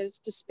committee members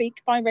to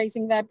speak by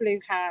raising their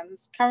blue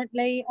hands.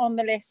 Currently on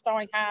the list,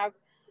 I have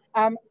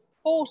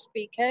 4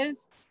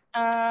 speakers.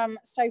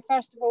 So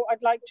first of all,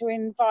 I'd like to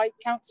invite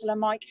Councillor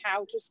Mike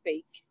Howe to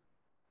speak.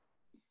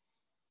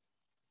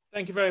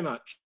 Thank you very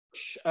much.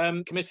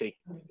 Committee,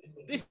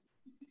 this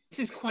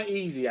is quite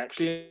easy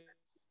actually,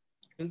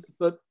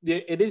 but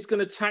it is going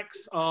to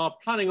tax our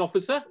planning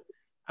officer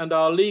and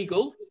our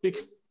legal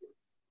because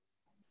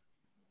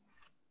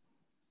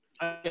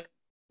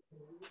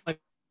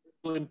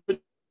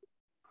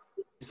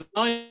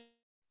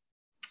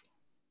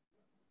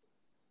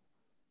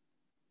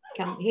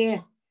Can't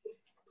hear.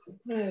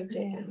 Oh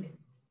dear.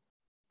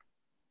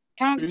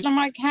 Councillor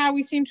Mike Howe,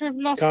 we seem to have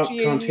lost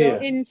you. Can't hear.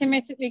 You're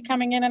intermittently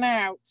coming in and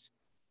out.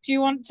 Do you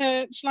want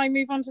to, shall I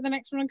move on to the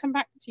next one and come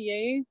back to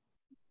you?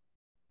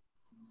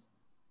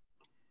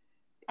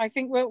 I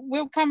think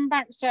we'll come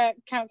back to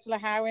Councillor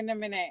Howe in a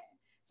minute.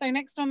 So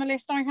next on the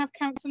list, I have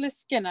Councillor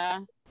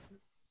Skinner.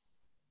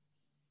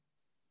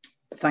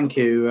 Thank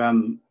you,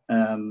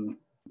 Madam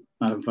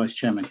Vice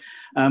Chairman.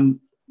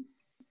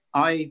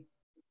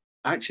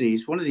 Actually,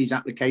 it's one of these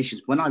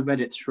applications, when I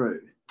read it through,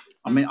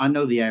 I mean, I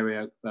know the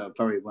area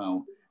very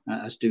well,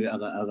 as do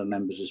other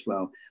members as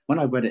well. When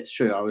I read it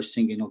through, I was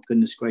thinking, oh,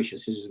 goodness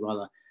gracious, this is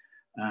rather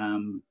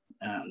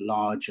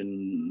large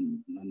and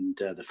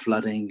the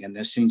flooding, and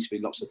there seems to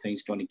be lots of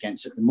things going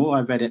against it. The more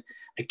I read it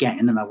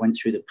again, and I went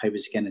through the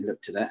papers again and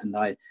looked at it, and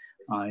I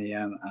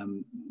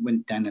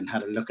went down and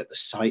had a look at the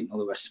site and all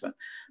the rest of it.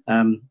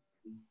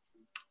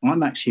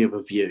 I'm actually of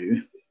a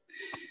view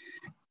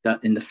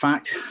that in the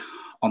fact,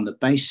 on the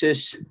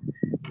basis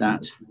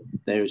that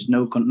There's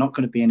not going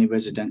to be any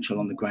residential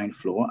on the ground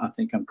floor. I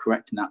think I'm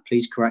correct in that.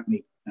 Please correct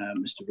me,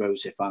 Mr.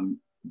 Rose, if I'm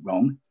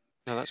wrong.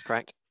 No, that's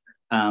correct.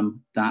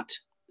 That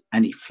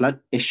any flood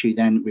issue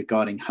then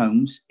regarding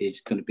homes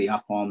is going to be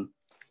up on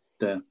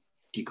the,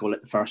 do you call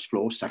it the first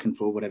floor, second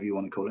floor, whatever you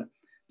want to call it,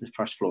 the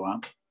first floor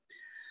up,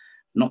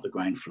 not the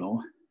ground floor.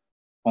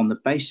 On the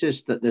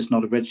basis that there's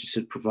not a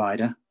registered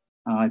provider,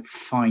 I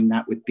find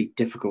that would be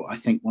difficult. I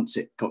think once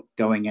it got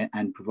going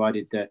and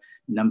provided the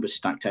numbers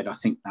stacked out, I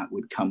think that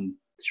would come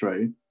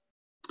through.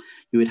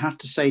 You would have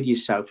to say to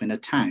yourself, in a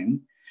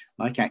town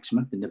like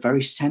Exmouth, in the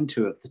very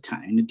centre of the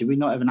town, do we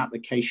not have an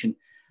application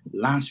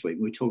last week?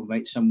 We were talking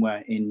about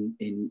somewhere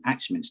in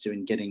Axminster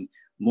and getting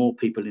more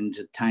people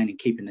into the town and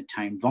keeping the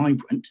town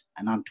vibrant.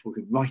 And I'm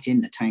talking right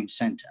in the town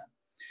centre,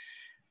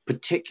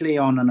 particularly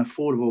on an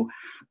affordable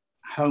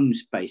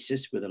homes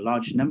basis, with a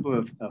large number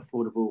of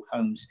affordable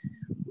homes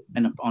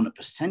and on a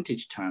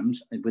percentage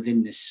terms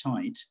within this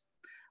site,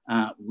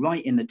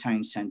 right in the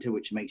town centre,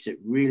 which makes it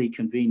really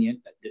convenient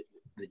that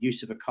the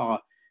use of a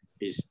car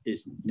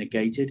is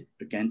negated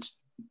against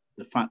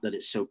the fact that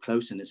it's so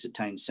close and it's a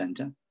town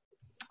centre.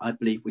 I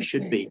believe we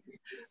should be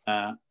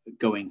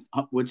going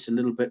upwards a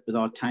little bit with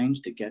our towns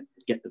to get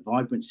the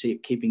vibrancy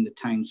of keeping the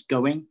towns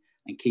going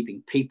and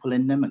keeping people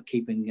in them and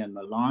keeping them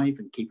alive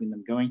and keeping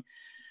them going.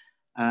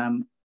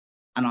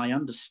 And I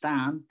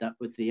understand that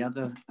with the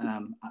other,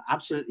 I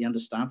absolutely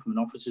understand from an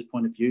officer's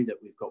point of view that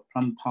we've got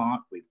Plum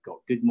Park, we've got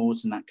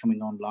Goodmoors and that coming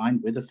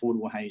online with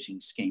affordable housing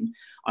schemes.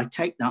 I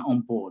take that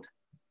on board.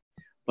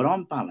 But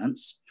on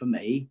balance, for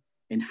me,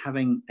 in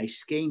having a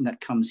scheme that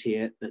comes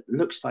here that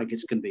looks like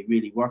it's going to be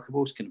really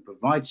workable, it's going to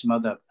provide some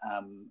other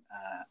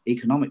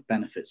economic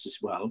benefits as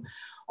well.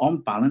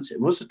 On balance,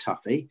 it was a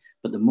toughie,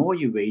 but the more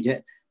you read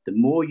it, the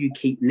more you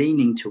keep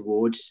leaning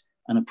towards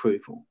an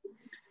approval.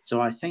 So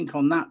I think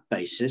on that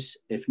basis,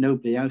 if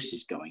nobody else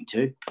is going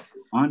to,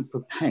 I'm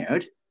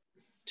prepared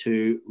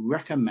to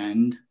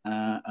recommend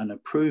an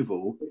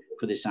approval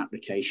for this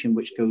application,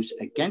 which goes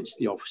against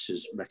the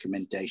officer's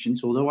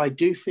recommendations, although I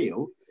do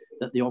feel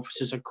that the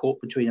officers are caught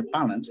between a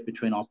balance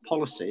between our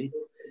policy,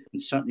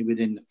 and certainly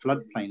within the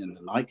floodplain and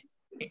the like,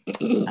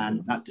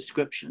 and that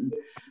description,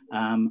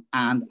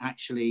 and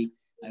actually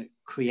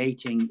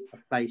creating a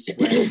place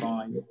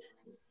whereby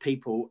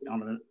people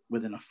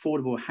with an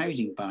affordable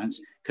housing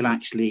balance could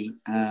actually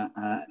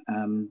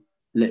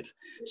live.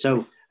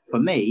 So for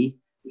me,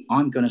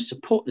 I'm going to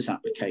support this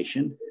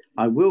application.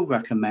 I will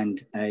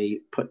recommend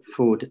put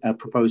forward a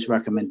proposed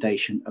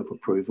recommendation of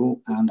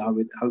approval, and I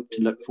would hope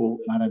to look for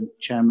Madam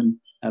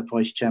Chairman,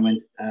 Vice Chairman,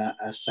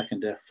 a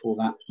seconder for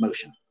that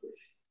motion.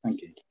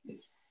 Thank you.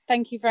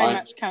 Thank you very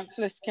much,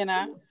 Councillor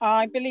Skinner.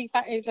 I believe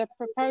that is a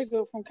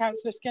proposal from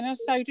Councillor Skinner.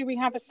 So do we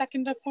have a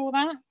seconder for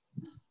that?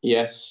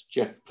 Yes,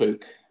 Jeff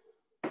Pook.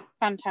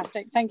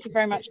 Fantastic. Thank you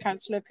very much,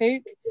 Councillor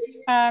Pook.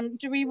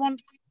 Do we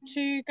want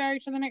to go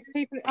to the next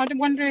people? I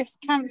wonder if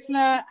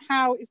Councillor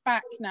Howe is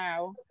back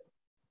now.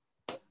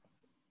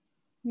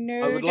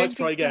 No, I would like to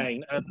try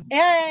again.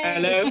 Yay!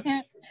 Hello.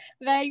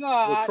 There you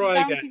are. We'll try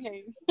Down again.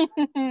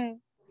 to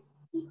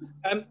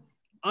you.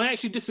 I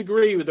actually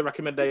disagree with the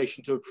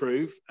recommendation to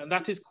approve, and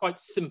that is quite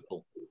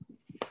simple.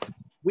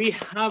 We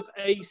have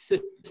a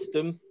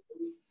system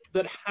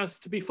that has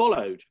to be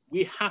followed.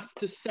 We have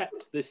to set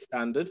this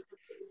standard,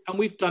 and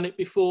we've done it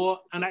before,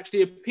 and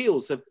actually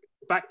appeals have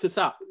backed us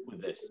up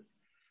with this.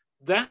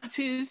 That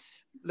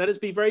is, let us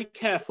be very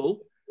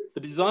careful.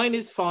 The design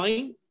is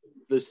fine.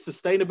 The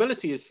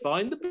sustainability is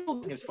fine. The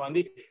building is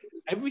fine.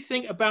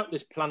 Everything about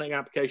this planning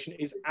application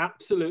is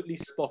absolutely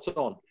spot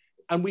on,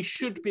 and we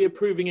should be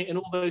approving it in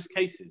all those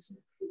cases.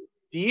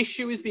 The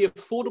issue is the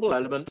affordable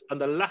element and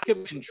the lack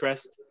of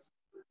interest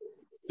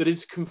that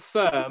is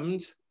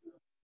confirmed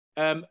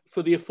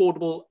for the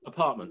affordable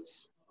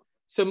apartments.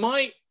 So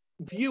my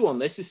view on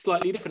this is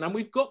slightly different, and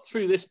we've got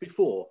through this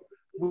before.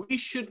 We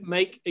should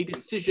make a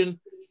decision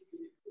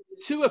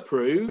to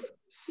approve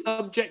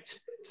subject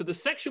to the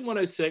Section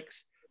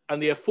 106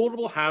 and the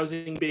affordable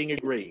housing being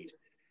agreed.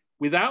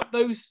 Without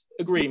those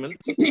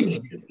agreements, you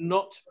should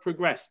not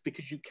progress,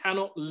 because you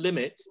cannot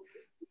limit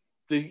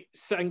the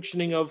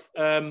sanctioning of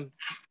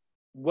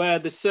where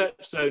the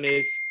search zone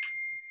is,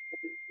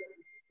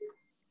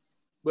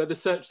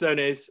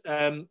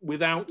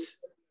 without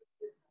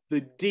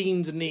the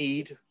deemed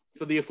need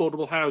for the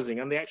affordable housing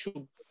and the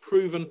actual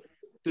proven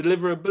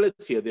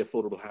deliverability of the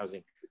affordable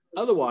housing.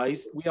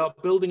 Otherwise, we are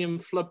building in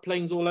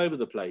floodplains all over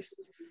the place.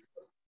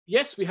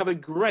 Yes, we have a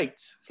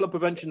great flood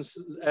prevention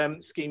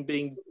scheme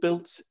being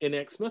built in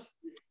Exmouth.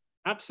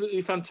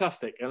 Absolutely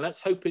fantastic. And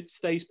let's hope it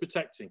stays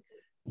protecting.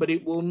 But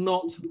it will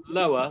not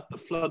lower the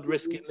flood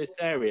risk in this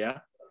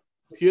area,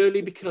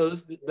 purely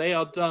because they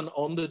are done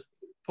on the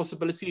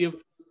possibility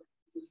of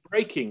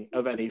breaking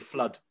of any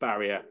flood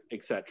barrier,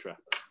 etc.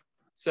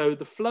 So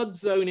the flood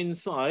zone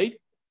inside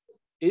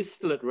is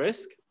still at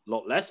risk, a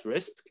lot less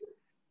risk,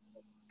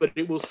 but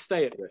it will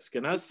stay at risk.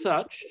 And as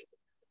such,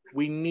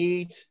 we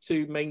need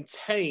to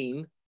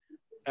maintain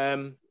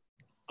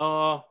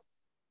our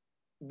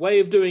way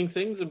of doing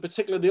things, and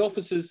particularly the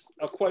officers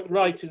are quite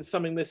right in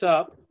summing this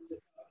up.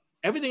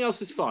 Everything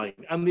else is fine.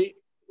 And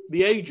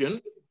the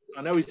agent,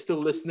 I know he's still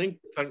listening,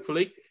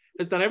 thankfully,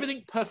 has done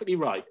everything perfectly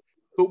right.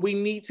 But we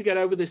need to get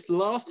over this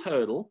last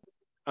hurdle.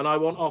 And I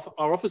want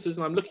our officers,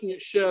 and I'm looking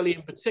at Shirley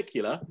in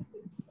particular,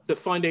 to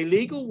find a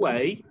legal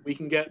way we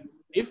can get,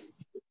 if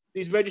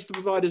these registered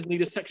providers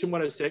need a Section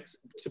 106,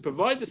 to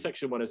provide the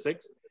Section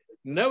 106,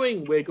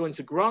 knowing we're going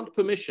to grant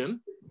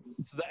permission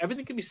so that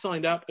everything can be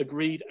signed up,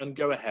 agreed, and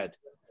go ahead.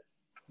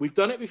 We've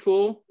done it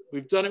before.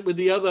 We've done it with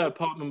the other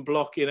apartment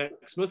block in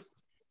Exmouth.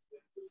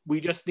 We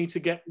just need to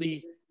get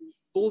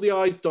all the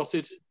I's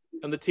dotted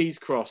and the T's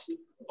crossed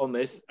on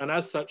this. And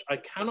as such, I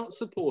cannot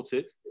support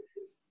it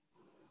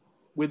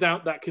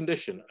without that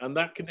condition. And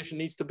that condition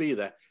needs to be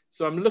there.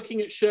 So I'm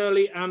looking at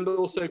Shirley and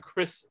also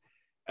Chris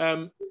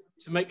to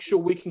make sure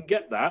we can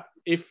get that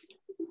if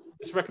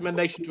this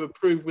recommendation to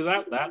approve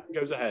without that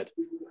goes ahead.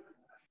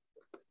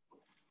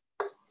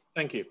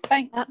 Thank you.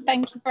 Thank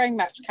you very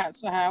much,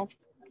 Councillor Howe.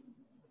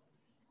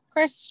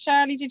 Chris,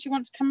 Shirley, did you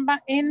want to come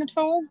back in at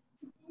all?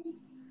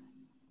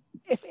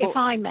 If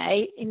I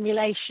may, in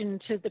relation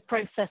to the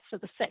process for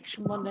the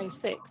Section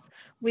 106,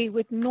 we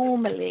would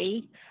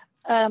normally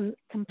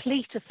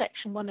complete a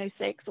Section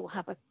 106 or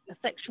have a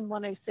Section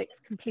 106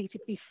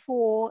 completed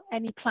before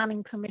any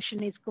planning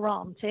permission is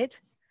granted.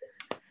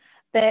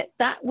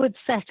 That would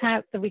set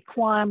out the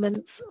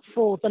requirements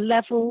for the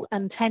level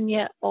and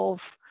tenure of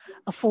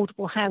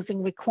affordable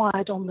housing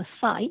required on the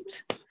site,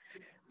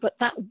 but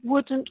that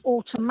wouldn't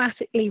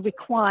automatically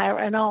require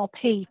an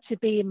RP to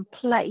be in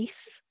place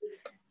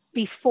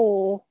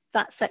before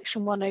that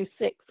Section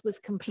 106 was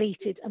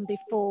completed and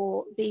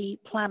before the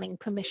planning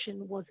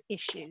permission was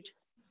issued.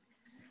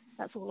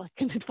 That's all I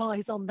can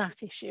advise on that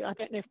issue. I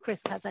don't know if Chris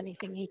has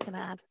anything he can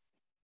add.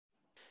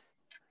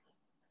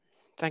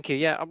 Thank you.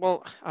 Yeah,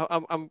 well,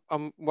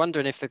 I'm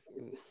wondering if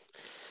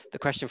the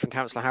question from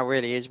Councillor Howe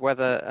really is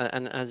whether,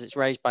 and as it's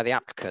raised by the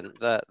applicant,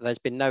 that there's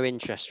been no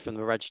interest from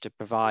the registered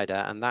provider,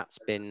 and that's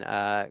been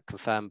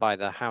confirmed by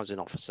the housing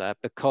officer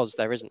because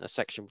there isn't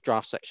a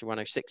draft Section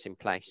 106 in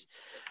place.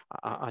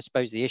 I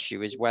suppose the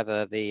issue is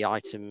whether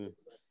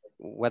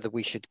whether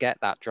we should get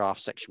that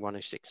draft Section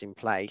 106 in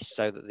place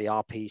so that the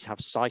RPs have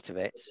sight of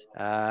it,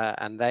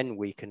 and then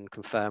we can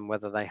confirm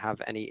whether they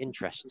have any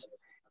interest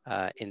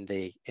in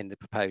the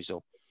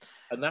proposal.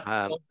 And that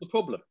solves the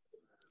problem.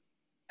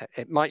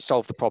 It might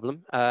solve the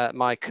problem.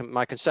 My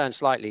concern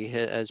slightly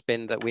has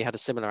been that we had a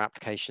similar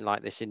application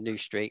like this in New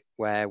Street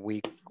where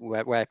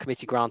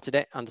committee granted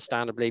it,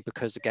 understandably,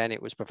 because again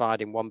it was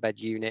providing one-bed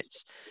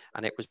units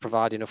and it was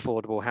providing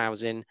affordable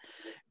housing.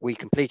 We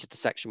completed the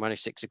Section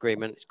 106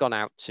 agreement. It's gone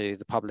out to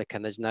the public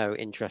and there's no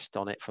interest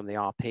on it from the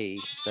RP.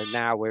 So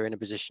now we're in a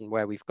position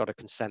where we've got a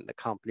consent that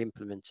can't be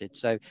implemented.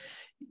 So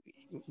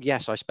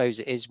yes, I suppose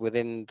it is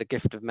within the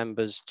gift of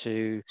members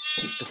to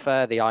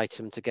defer the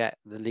item to get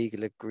the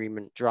legal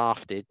agreement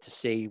drafted to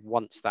see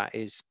once that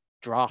is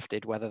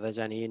drafted whether there's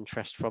any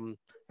interest from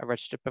a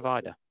registered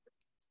provider.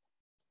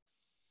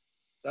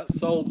 That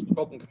solves the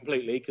problem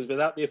completely, because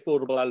without the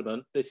affordable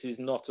element, this is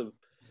not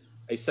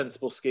a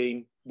sensible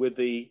scheme with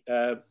the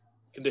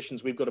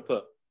conditions we've got to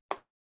put.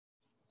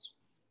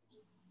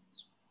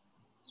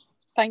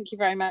 Thank you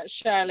very much,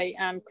 Shirley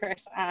and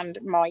Chris and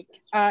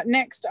Mike.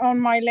 Next on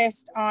my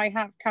list, I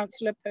have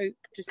Councillor Pook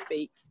to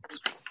speak.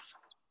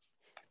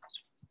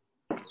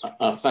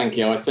 Thank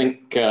you. I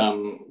think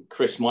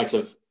Chris might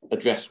have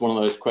addressed one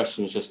of those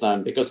questions just now,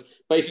 because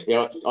basically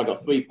I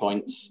got 3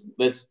 points.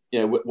 There's,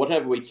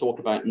 whatever we talk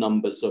about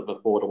numbers of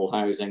affordable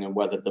housing and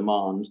whether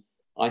demand,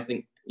 I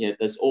think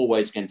there's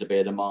always going to be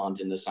a demand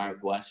in the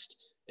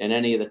southwest, in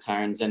any of the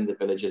towns, any of the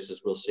villages,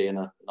 as we'll see in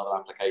another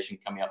application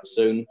coming up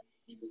soon.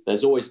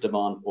 There's always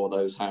demand for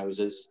those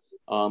houses,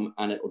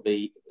 and it will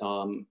be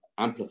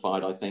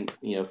amplified, I think,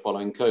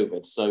 following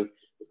COVID. So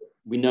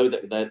we know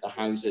that the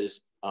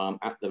houses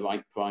at the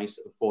right price,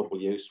 affordable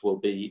use, will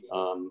be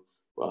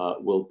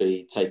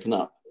taken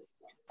up.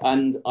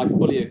 And I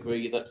fully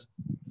agree that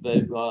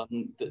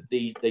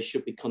they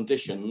should be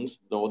conditioned,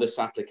 or this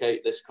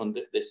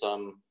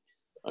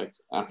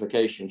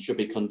application should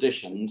be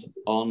conditioned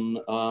on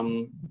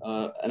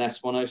an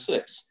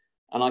S106.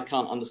 And I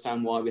can't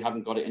understand why we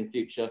haven't got it in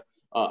future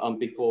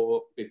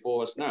before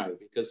us now,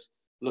 because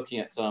looking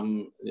at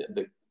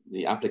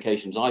the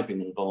applications I've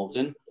been involved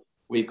in,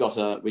 we got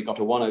a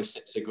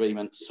 106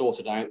 agreement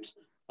sorted out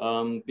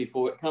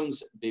before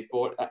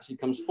it actually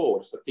comes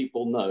forward, so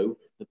people know,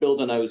 the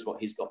builder knows what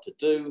he's got to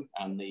do,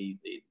 and the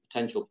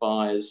potential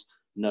buyers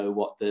know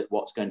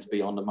what's going to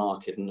be on the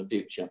market in the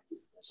future.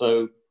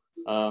 So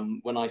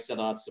when I said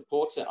I'd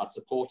support it,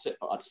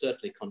 but I'd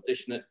certainly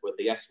condition it with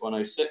the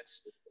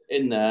S106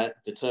 in there,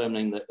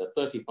 determining that the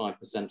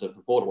 35% of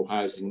affordable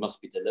housing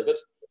must be delivered.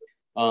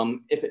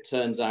 If it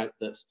turns out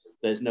that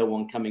there's no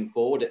one coming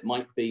forward, it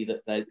might be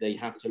that they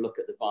have to look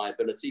at the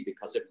viability,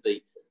 because if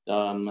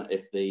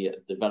the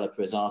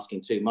developer is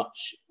asking too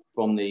much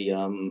from the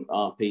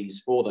RPs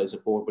for those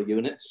affordable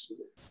units,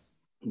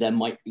 there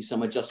might be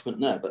some adjustment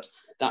there, but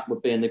that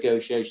would be a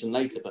negotiation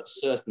later. But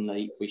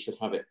certainly we should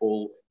have it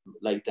all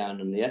laid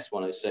down in the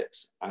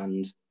S106,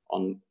 and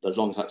as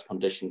long as that's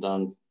conditioned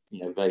on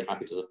very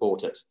happy to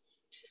support it.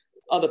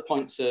 Other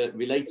points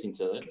relating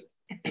to it,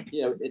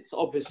 it's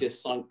obviously a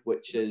site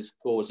which is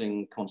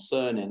causing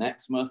concern in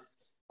Exmouth.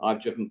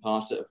 I've driven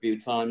past it a few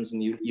times,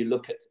 and you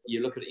look at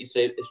it, you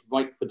say it's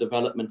ripe for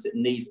development. It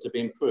needs to be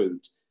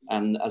improved.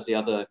 And as the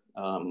other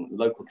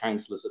local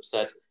councillors have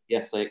said,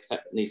 yes, they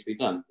accept it needs to be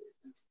done.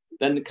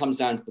 Then it comes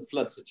down to the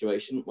flood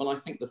situation. Well, I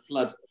think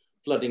the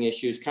flooding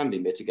issues can be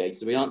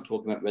mitigated. We aren't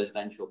talking about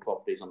residential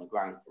properties on the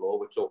ground floor.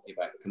 We're talking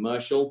about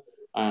commercial,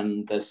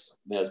 and there's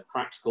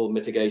practical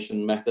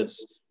mitigation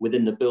methods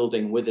within the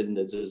building, within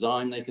the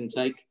design they can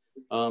take,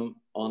 on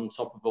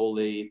top of all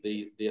the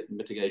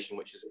mitigation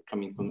which is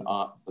coming from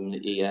the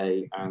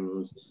EA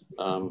and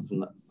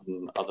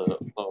from other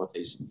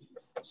authorities.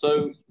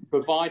 So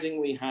providing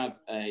we have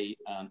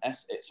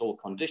it's all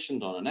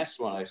conditioned on an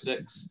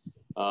S106,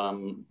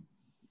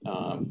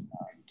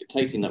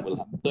 dictating that we'll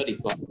have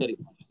 35%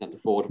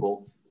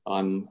 affordable,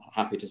 I'm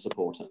happy to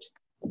support it.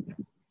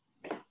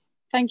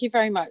 Thank you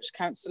very much,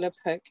 Councillor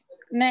Pook.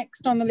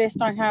 Next on the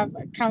list, I have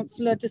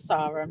Councillor De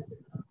Saram.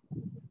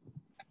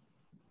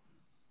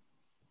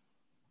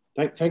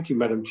 Thank you,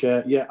 Madam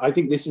Chair. Yeah, I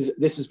think this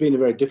has been a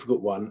very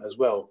difficult one as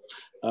well.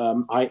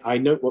 I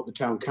note what the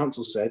Town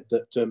Council said,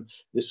 that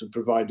this would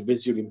provide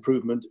visual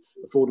improvement,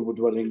 affordable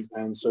dwellings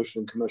and social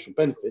and commercial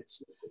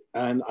benefits.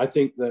 And I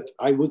think that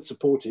I would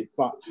support it.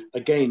 But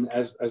again,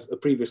 as the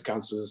previous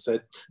councillor has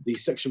said, the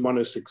Section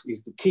 106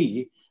 is the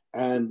key.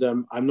 And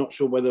I'm not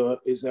sure whether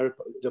is there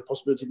the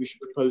possibility we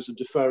should propose a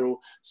deferral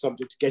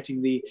subject to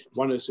getting the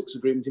 106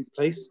 agreement in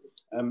place,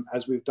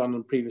 as we've done on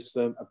a previous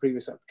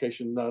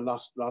application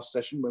last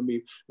session when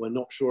we were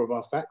not sure of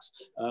our facts.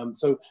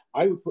 So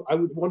I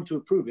would want to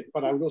approve it,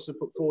 but I would also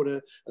put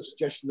forward a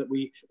suggestion that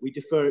we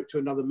defer it to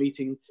another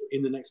meeting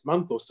in the next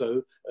month or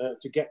so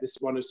to get this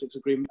 106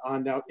 agreement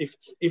ironed out,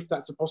 if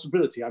that's a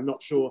possibility. I'm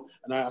not sure,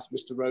 and I asked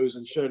Mr. Rose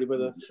and Shirley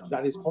whether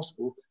that is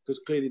possible, because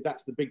clearly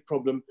that's the big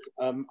problem,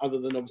 other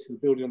than obviously the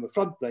building on the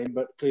floodplain,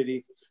 but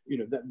clearly,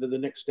 the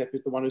next step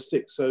is the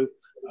 106. So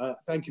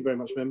thank you very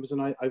much, members,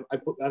 and I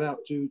put that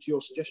out to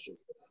your suggestion.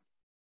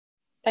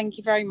 Thank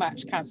you very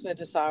much, Councillor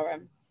De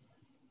Saram.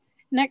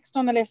 Next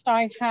on the list,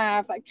 I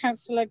have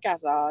Councillor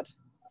Gazzard.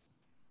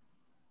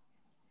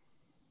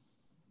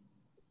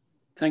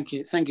 Thank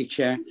you,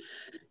 Chair.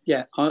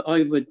 Yeah,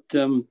 I would.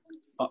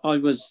 I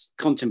was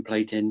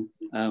contemplating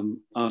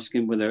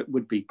asking whether it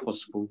would be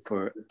possible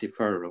for a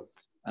deferral,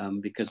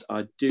 because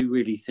I do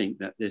really think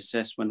that this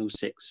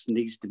S106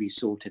 needs to be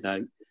sorted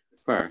out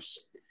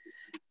first,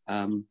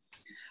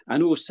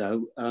 and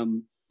also,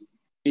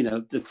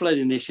 the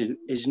flooding issue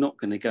is not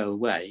going to go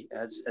away,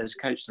 as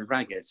Councillor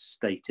Ragg has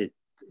stated.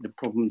 The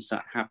problems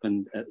that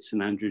happened at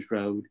St Andrews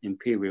Road,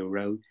 Imperial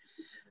Road,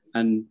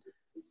 and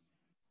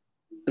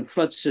the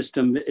flood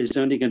system is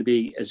only going to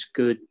be as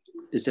good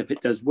as if it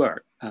does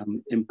work.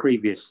 In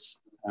previous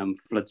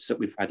floods that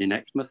we've had in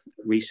Exmouth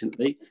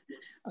recently,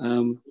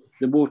 the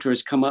water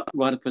has come up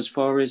right up as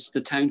far as the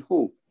town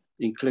hall,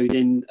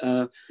 including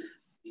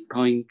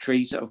pine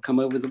trees that have come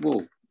over the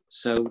wall.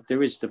 So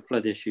there is the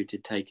flood issue to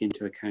take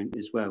into account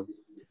as well.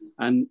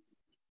 And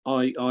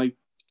I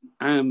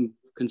am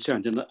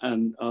concerned,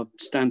 and I'll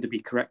stand to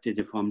be corrected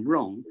if I'm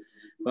wrong,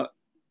 but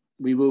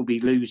we will be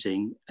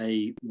losing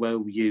a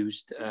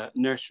well-used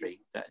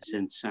nursery that is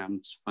in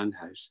Sam's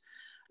Funhouse.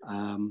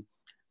 And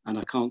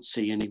I can't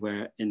see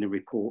anywhere in the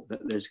report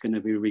that there's going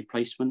to be a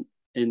replacement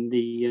in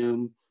the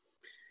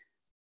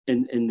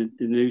in the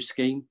new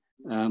scheme.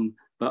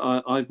 But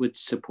I would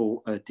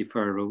support a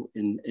deferral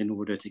in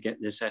order to get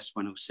this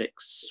S106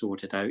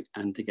 sorted out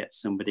and to get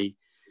somebody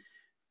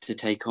to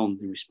take on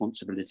the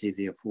responsibility of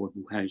the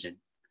affordable housing.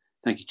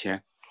 Thank you,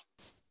 Chair.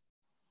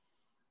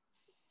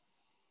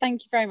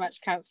 Thank you very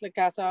much, Councillor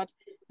Gazzard.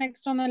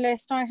 Next on the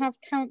list, I have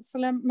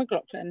Councillor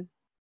McLaughlin.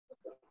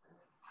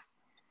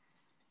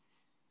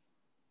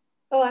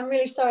 Oh, I'm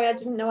really sorry. I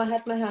didn't know I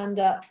had my hand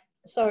up.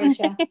 Sorry,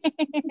 Chair.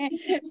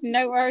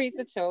 No worries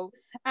at all.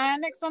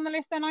 Next on the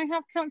list, then, I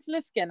have Councillor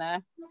Skinner.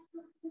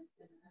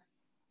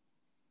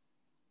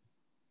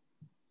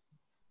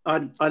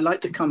 I'd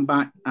like to come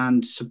back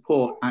and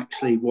support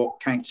actually what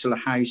Councillor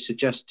Howe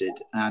suggested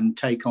and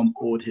take on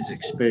board his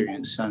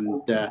experience.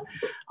 And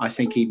I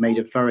think he made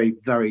a very,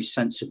 very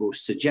sensible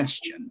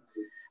suggestion.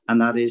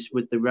 And that is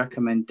with the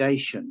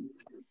recommendation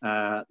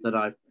that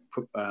I've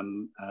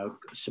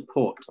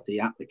support the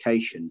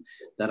application,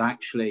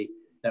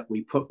 that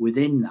we put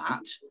within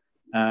that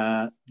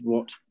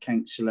what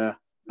Councillor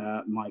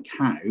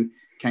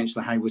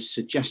Councillor Howe was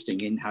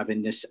suggesting in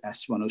having this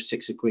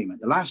S106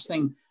 agreement. The last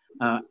thing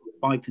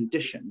by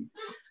condition,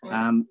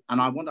 and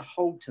I want to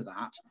hold to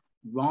that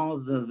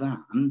rather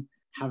than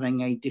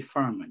having a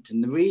deferment.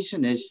 And the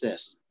reason is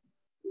this: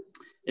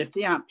 if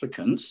the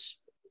applicants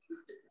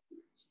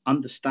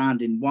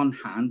understand in one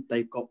hand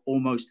they've got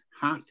almost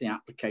half the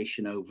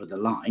application over the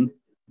line,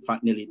 in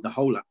fact nearly the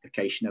whole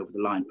application over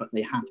the line, but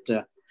they have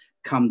to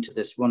come to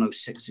this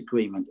 106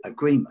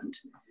 agreement,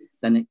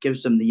 then it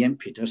gives them the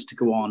impetus to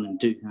go on and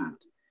do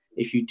that.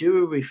 If you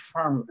do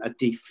a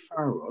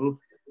deferral,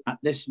 at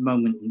this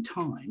moment in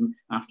time,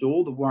 after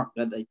all the work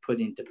that they put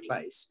into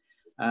place,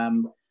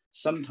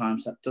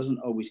 sometimes that doesn't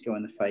always go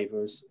in the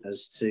favour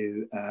as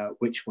to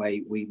which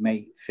way we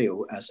may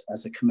feel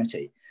as a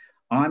committee.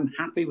 I'm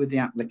happy with the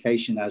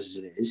application as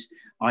it is.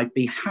 I'd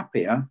be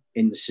happier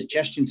in the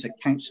suggestions that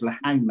Councillor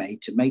Howe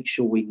made to make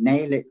sure we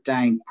nail it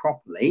down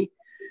properly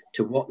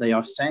to what they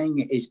are saying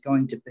it is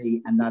going to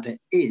be, and that it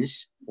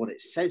is what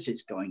it says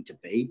it's going to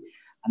be,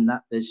 and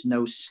that there's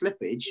no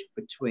slippage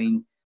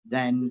between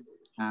then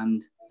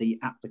and the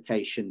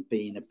application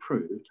being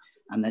approved,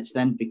 and that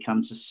then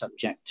becomes a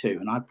subject to.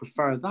 And I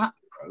prefer that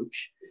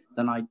approach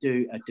than I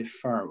do a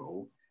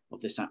deferral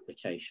of this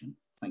application.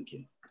 Thank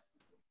you.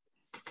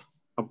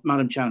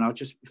 Madam Chairman,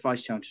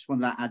 Vice Chair, I just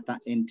want to add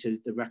that into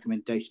the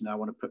recommendation that I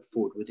want to put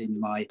forward within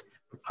my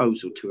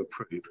proposal to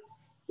approve,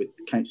 with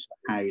Councillor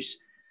Howe's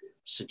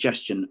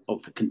suggestion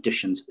of the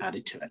conditions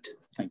added to it.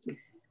 Thank you.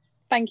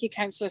 Thank you,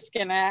 Councillor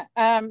Skinner.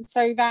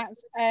 So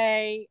that's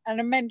an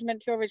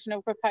amendment to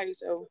original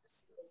proposal.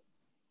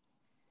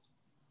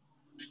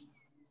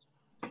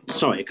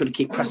 Sorry, I couldn't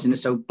keep pressing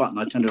this old button.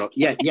 I turned it off.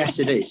 Yeah, yes,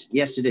 it is.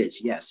 Yes, it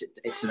is. Yes,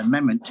 it's an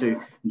amendment to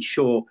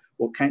ensure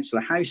what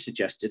Councillor Howe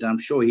suggested. I'm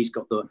sure he's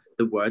got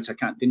the words.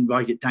 Didn't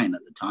write it down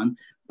at the time,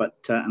 but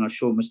and I'm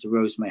sure Mr.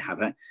 Rose may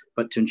have it.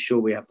 But to ensure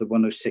we have the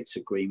 106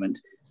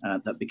 agreement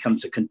that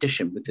becomes a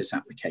condition with this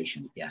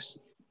application. Yes,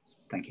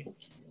 thank you.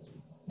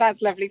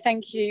 That's lovely.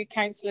 Thank you,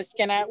 Councillor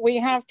Skinner. We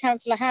have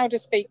Councillor Howe to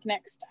speak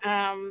next.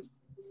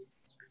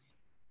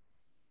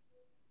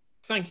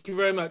 Thank you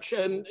very much.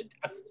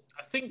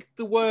 I think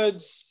the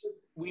words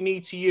we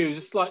need to use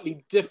are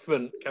slightly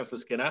different, Councillor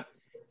Skinner,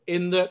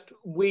 in that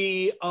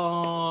we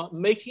are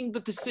making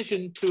the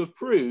decision to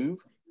approve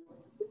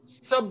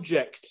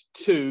subject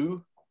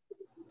to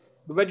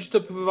the register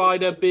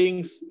provider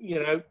being,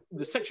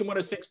 the section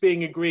 106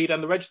 being agreed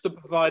and the register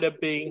provider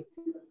being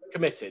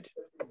committed.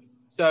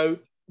 So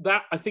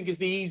that, I think, is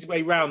the easy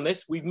way around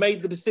this. We've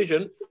made the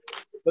decision,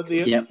 but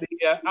the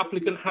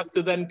applicant has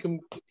to then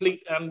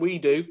complete, and we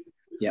do.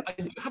 Yep.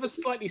 I do have a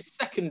slightly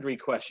secondary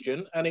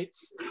question, and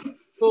it's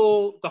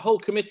for the whole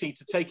committee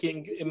to take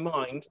in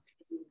mind.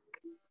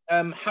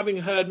 Having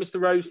heard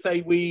Mr. Rose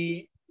say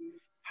we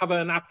have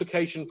an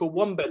application for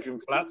 1-bedroom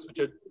flats, which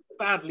are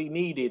badly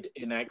needed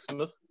in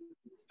Exmouth,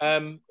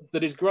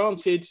 that is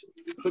granted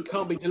but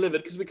can't be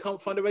delivered because we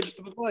can't find a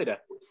registered provider.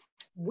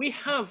 We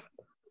have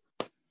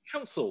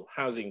council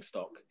housing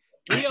stock.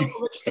 We are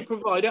a registered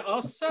provider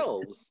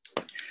ourselves.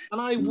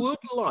 And I would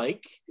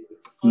like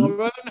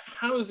our own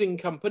housing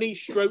company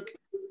stroke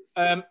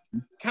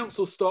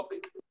council stock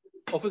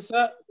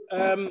officer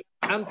and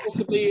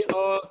possibly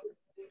our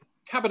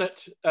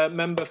cabinet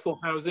member for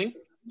housing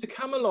to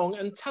come along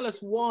and tell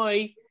us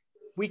why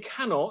we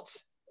cannot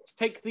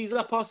take these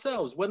up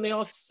ourselves when they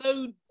are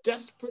so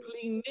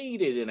desperately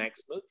needed in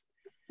Exmouth.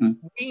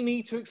 We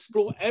need to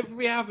explore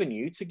every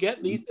avenue to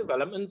get these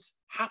developments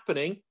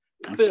happening,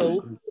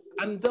 filled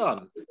and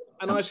done.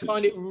 And I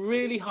find it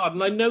really hard.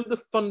 And I know the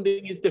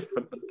funding is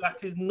different, but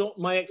that is not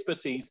my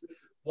expertise.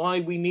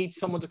 Why we need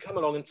someone to come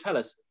along and tell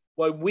us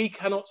why we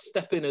cannot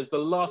step in as the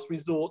last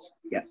resort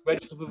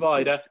registered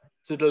provider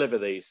to deliver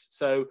these.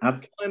 So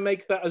can I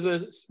make that as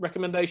a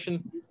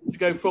recommendation to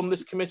go from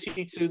this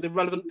committee to the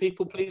relevant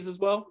people, please, as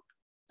well?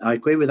 I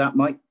agree with that,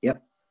 Mike.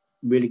 Yep,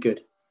 really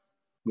good.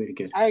 Really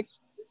good.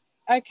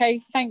 Okay,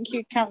 thank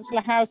you,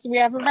 Councillor Howe. So we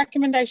have a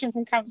recommendation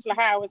from Councillor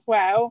Howe as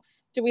well.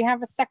 Do we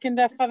have a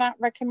seconder for that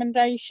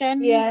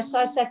recommendation? Yes,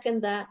 I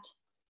second that.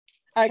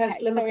 Okay,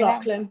 Councillor so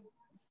McLaughlin.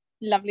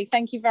 Lovely.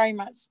 Thank you very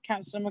much,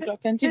 Councillor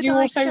McLaughlin. Did you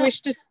also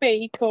wish to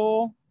speak,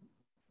 or?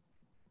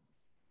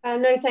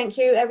 No, thank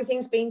you.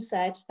 Everything's been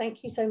said.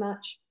 Thank you so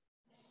much.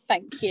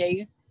 Thank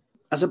you.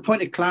 As a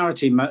point of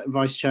clarity,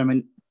 Vice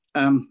Chairman,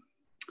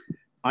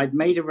 I'd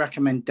made a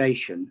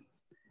recommendation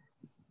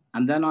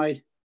and then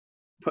I'd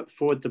put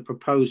forward the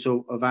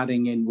proposal of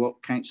adding in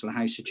what Councillor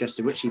Howe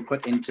suggested, which he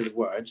put into the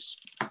words.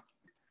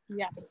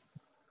 Yeah.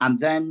 And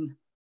then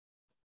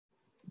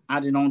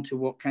adding on to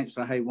what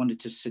Councillor Howe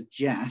wanted to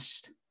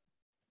suggest,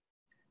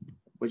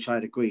 which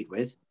I'd agreed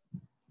with.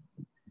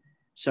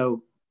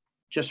 So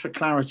just for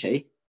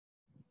clarity,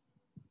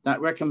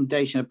 that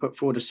recommendation I put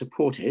forward is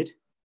supported.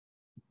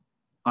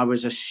 I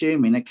was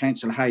assuming that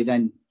Councillor Howe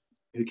then,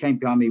 who came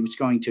behind me, was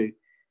going to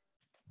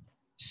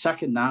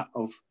second that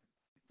of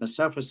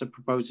myself as the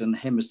proposer and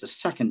him as the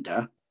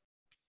seconder.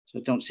 So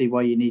I don't see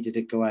why you needed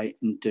to go out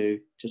and do,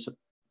 just a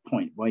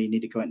point, why you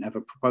need to go out and have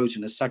a proposer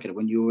and a seconder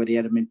when you already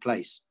had them in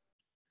place.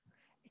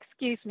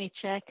 Excuse me,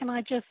 Chair, can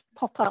I just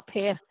pop up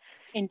here?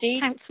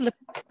 Indeed.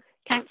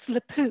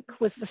 Councillor Pook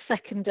was the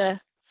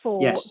seconder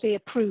for the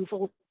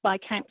approval by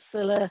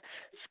Councillor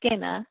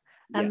Skinner.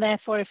 And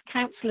therefore, if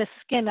Councillor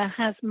Skinner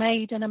has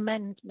made an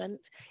amendment,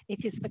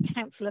 it is for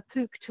Councillor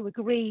Pook to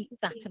agree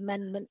that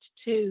amendment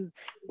to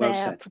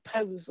their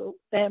proposal,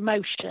 their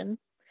motion,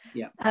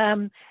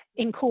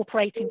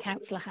 incorporating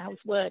Councillor Howe's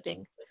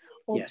wording.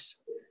 Yes.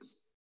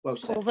 Well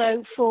said.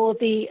 Although for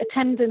the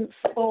attendance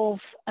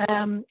of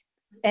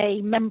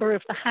a member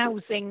of the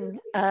housing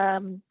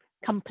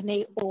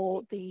company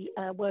or the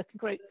working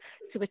group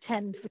to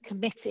attend the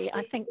committee.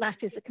 I think that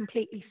is a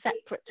completely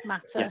separate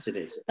matter. Yes, it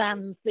is.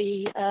 Than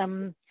the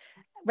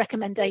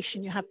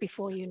recommendation you have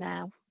before you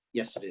now.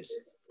 Yes, it is.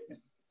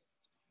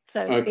 So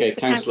okay,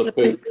 Councillor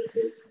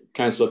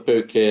Councillor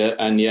Pook here,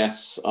 and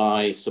yes,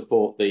 I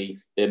support the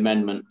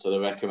amendment to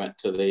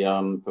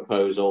the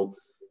proposal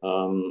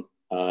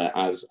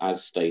as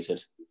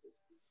stated.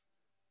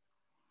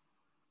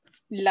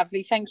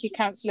 Lovely, thank you,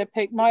 Councillor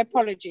Pook. My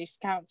apologies,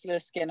 Councillor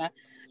Skinner.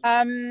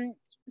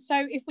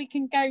 So if we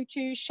can go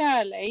to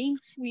Shirley,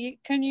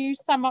 can you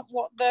sum up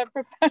what the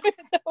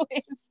proposal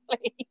is,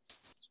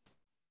 please?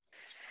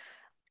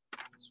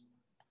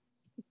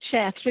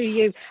 Chair, through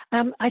you.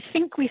 I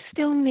think we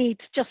still need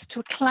just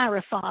to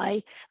clarify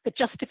the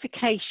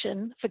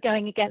justification for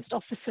going against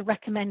officer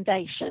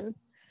recommendation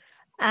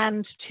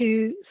and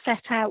to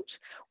set out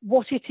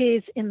what it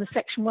is in the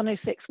Section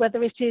 106,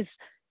 whether it is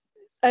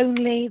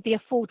only the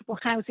affordable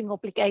housing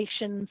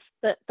obligations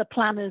that the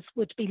planners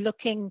would be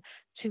looking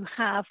to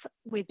have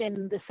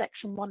within the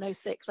Section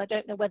 106. I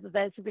don't know whether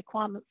there's a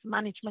requirement for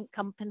management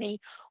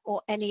company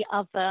or any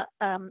other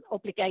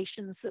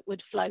obligations that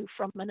would flow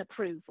from an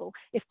approval.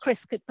 If Chris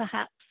could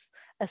perhaps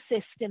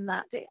assist in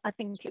that, I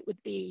think it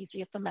would be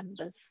easier for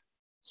members.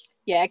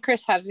 Yeah,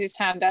 Chris has his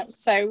hand up,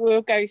 so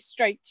we'll go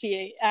straight to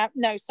you.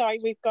 No,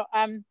 sorry, we've got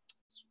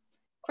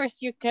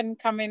Chris, you can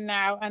come in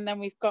now, and then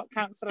we've got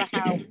Councillor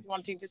Howe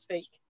wanting to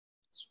speak.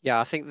 Yeah,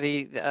 I think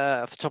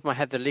off the top of my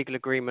head, the legal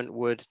agreement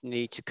would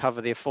need to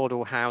cover the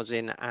affordable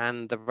housing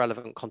and the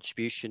relevant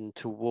contribution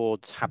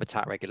towards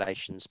habitat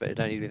regulations, but it'd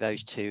only be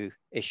those two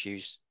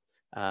issues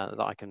that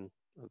I can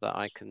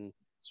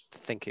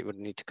think it would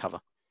need to cover.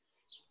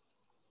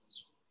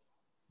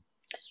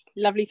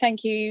 Lovely,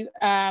 thank you,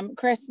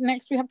 Chris.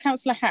 Next, we have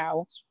Councillor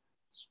Howe.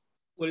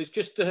 Well, it's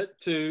just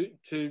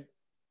to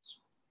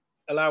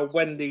allow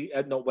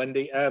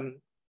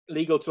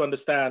legal to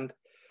understand,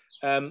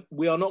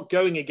 we are not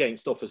going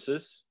against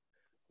officers.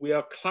 We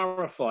are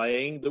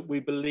clarifying that we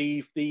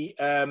believe the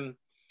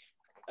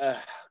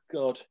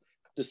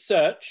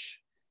search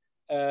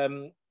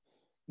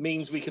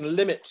means we can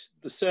limit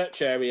the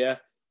search area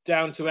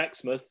down to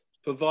Exmouth,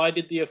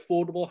 provided the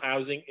affordable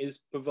housing is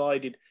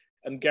provided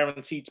and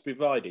guaranteed to be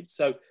provided.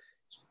 So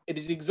it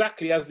is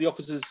exactly as the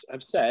officers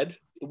have said.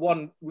 The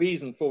one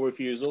reason for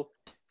refusal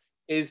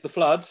is the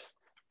flood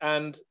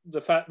and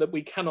the fact that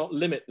we cannot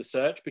limit the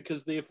search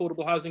because the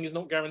affordable housing is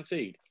not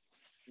guaranteed.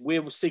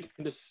 We're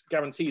seeking to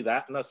guarantee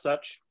that, and as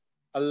such,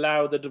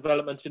 allow the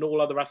development in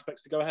all other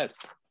aspects to go ahead.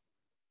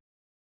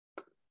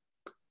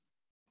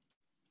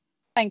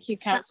 Thank you,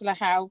 Councillor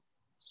Howe.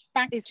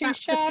 Back to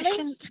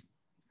Shirley.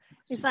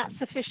 Is that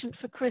sufficient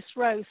for Chris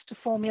Rose to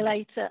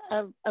formulate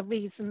a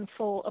reason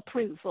for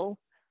approval?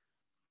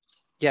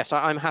 Yes,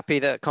 I'm happy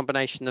that a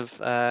combination of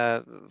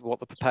what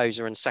the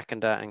proposer and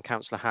seconder and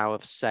Councillor Howe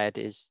have said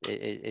is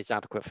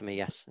adequate for me.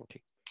 Yes, thank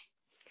you.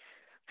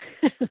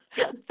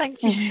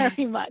 Thank you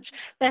very much.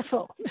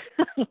 Therefore,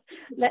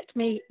 let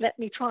me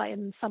try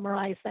and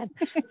summarise then.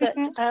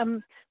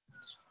 That,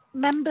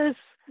 members,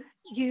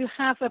 you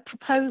have a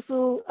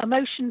proposal, a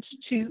motion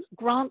to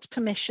grant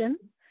permission,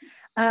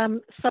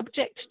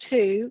 subject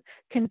to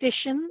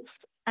conditions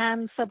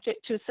and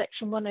subject to a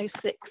Section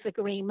 106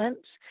 agreement,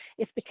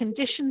 if the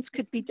conditions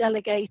could be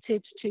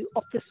delegated to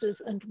officers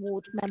and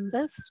ward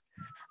members,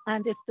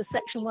 and if the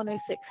Section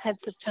 106 heads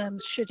of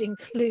terms should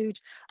include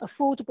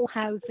affordable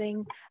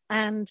housing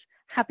and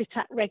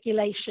habitat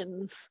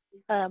regulations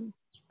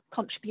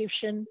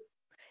contribution.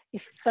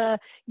 If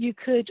you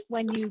could,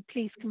 when you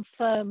please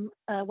confirm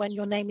when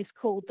your name is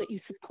called that you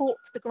support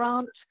the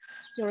grant,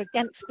 you're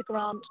against the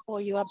grant, or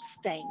you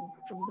abstain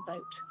from the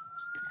vote.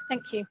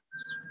 Thank you.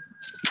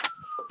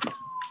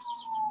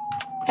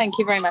 Thank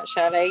you very much,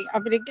 Shirley.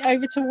 I'm going to go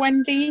over to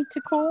Wendy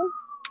to call.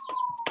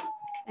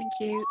 Thank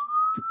you.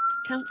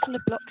 Councillor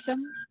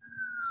Bloxham.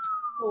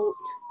 Support.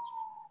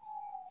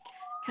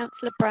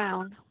 Councillor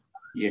Brown.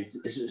 Yes,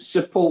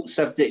 support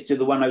subject to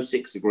the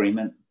 106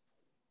 agreement.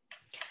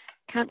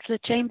 Councillor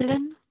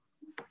Chamberlain.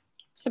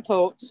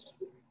 Support.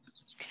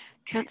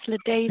 Councillor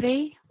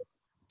Davey.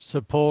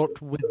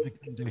 Support with the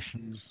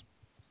conditions.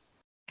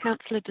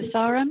 Councillor De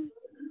Sarum.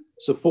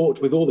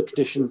 Support with all the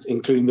conditions,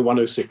 including the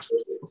 106.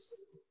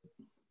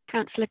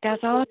 Councillor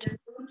Gazzard.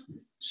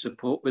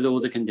 Support with all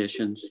the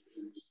conditions.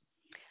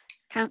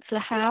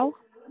 Councillor Howe.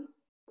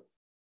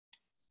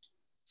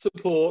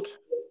 Support.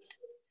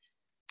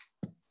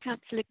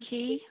 Councillor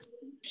Key.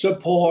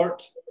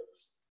 Support.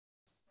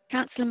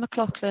 Councillor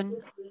McLaughlin.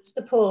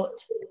 Support.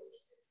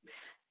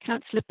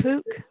 Councillor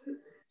Pook.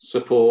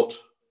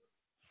 Support.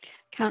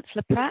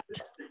 Councillor Pratt.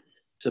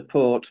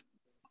 Support.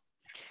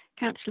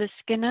 Councillor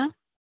Skinner.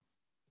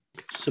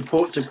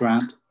 Support to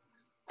grant.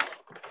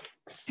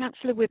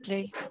 Councillor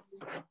Whibley.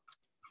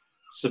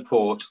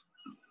 Support.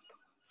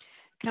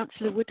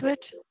 Councillor Woodward.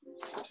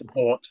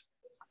 Support.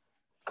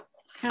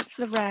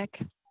 Councillor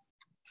Ragg.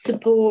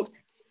 Support.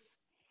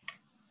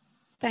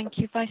 Thank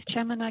you, Vice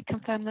Chairman. I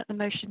confirm that the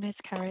motion is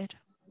carried.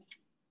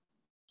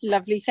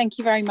 Lovely, thank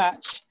you very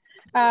much.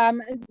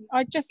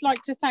 I'd just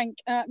like to thank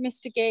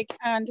Mr. Gigg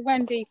and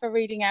Wendy for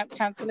reading out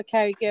Councillor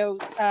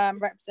Cogill's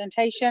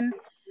representation.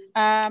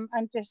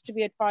 And just to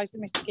be advised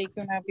that Mr. Gigg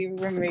will now be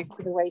removed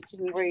to the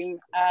waiting room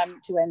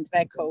to end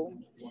their call.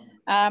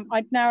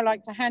 I'd now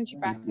like to hand you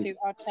back to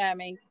our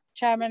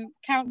Chairman,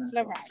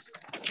 Councillor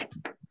Wright.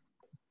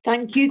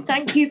 Thank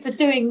you for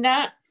doing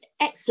that.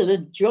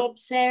 Excellent job,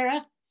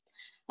 Sarah.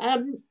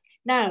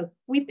 Now,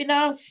 we've been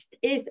asked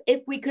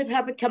if we could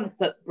have a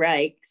comfort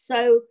break.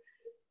 So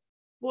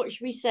what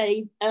should we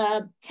say?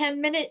 10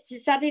 minutes,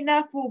 is that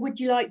enough, or would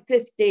you like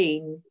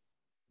 15?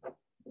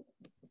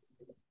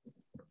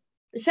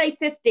 Say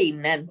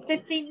 15 then.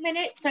 15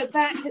 minutes, so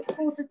back at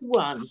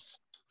 1:45.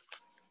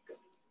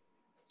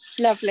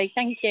 Lovely,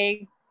 thank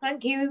you.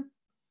 Thank you.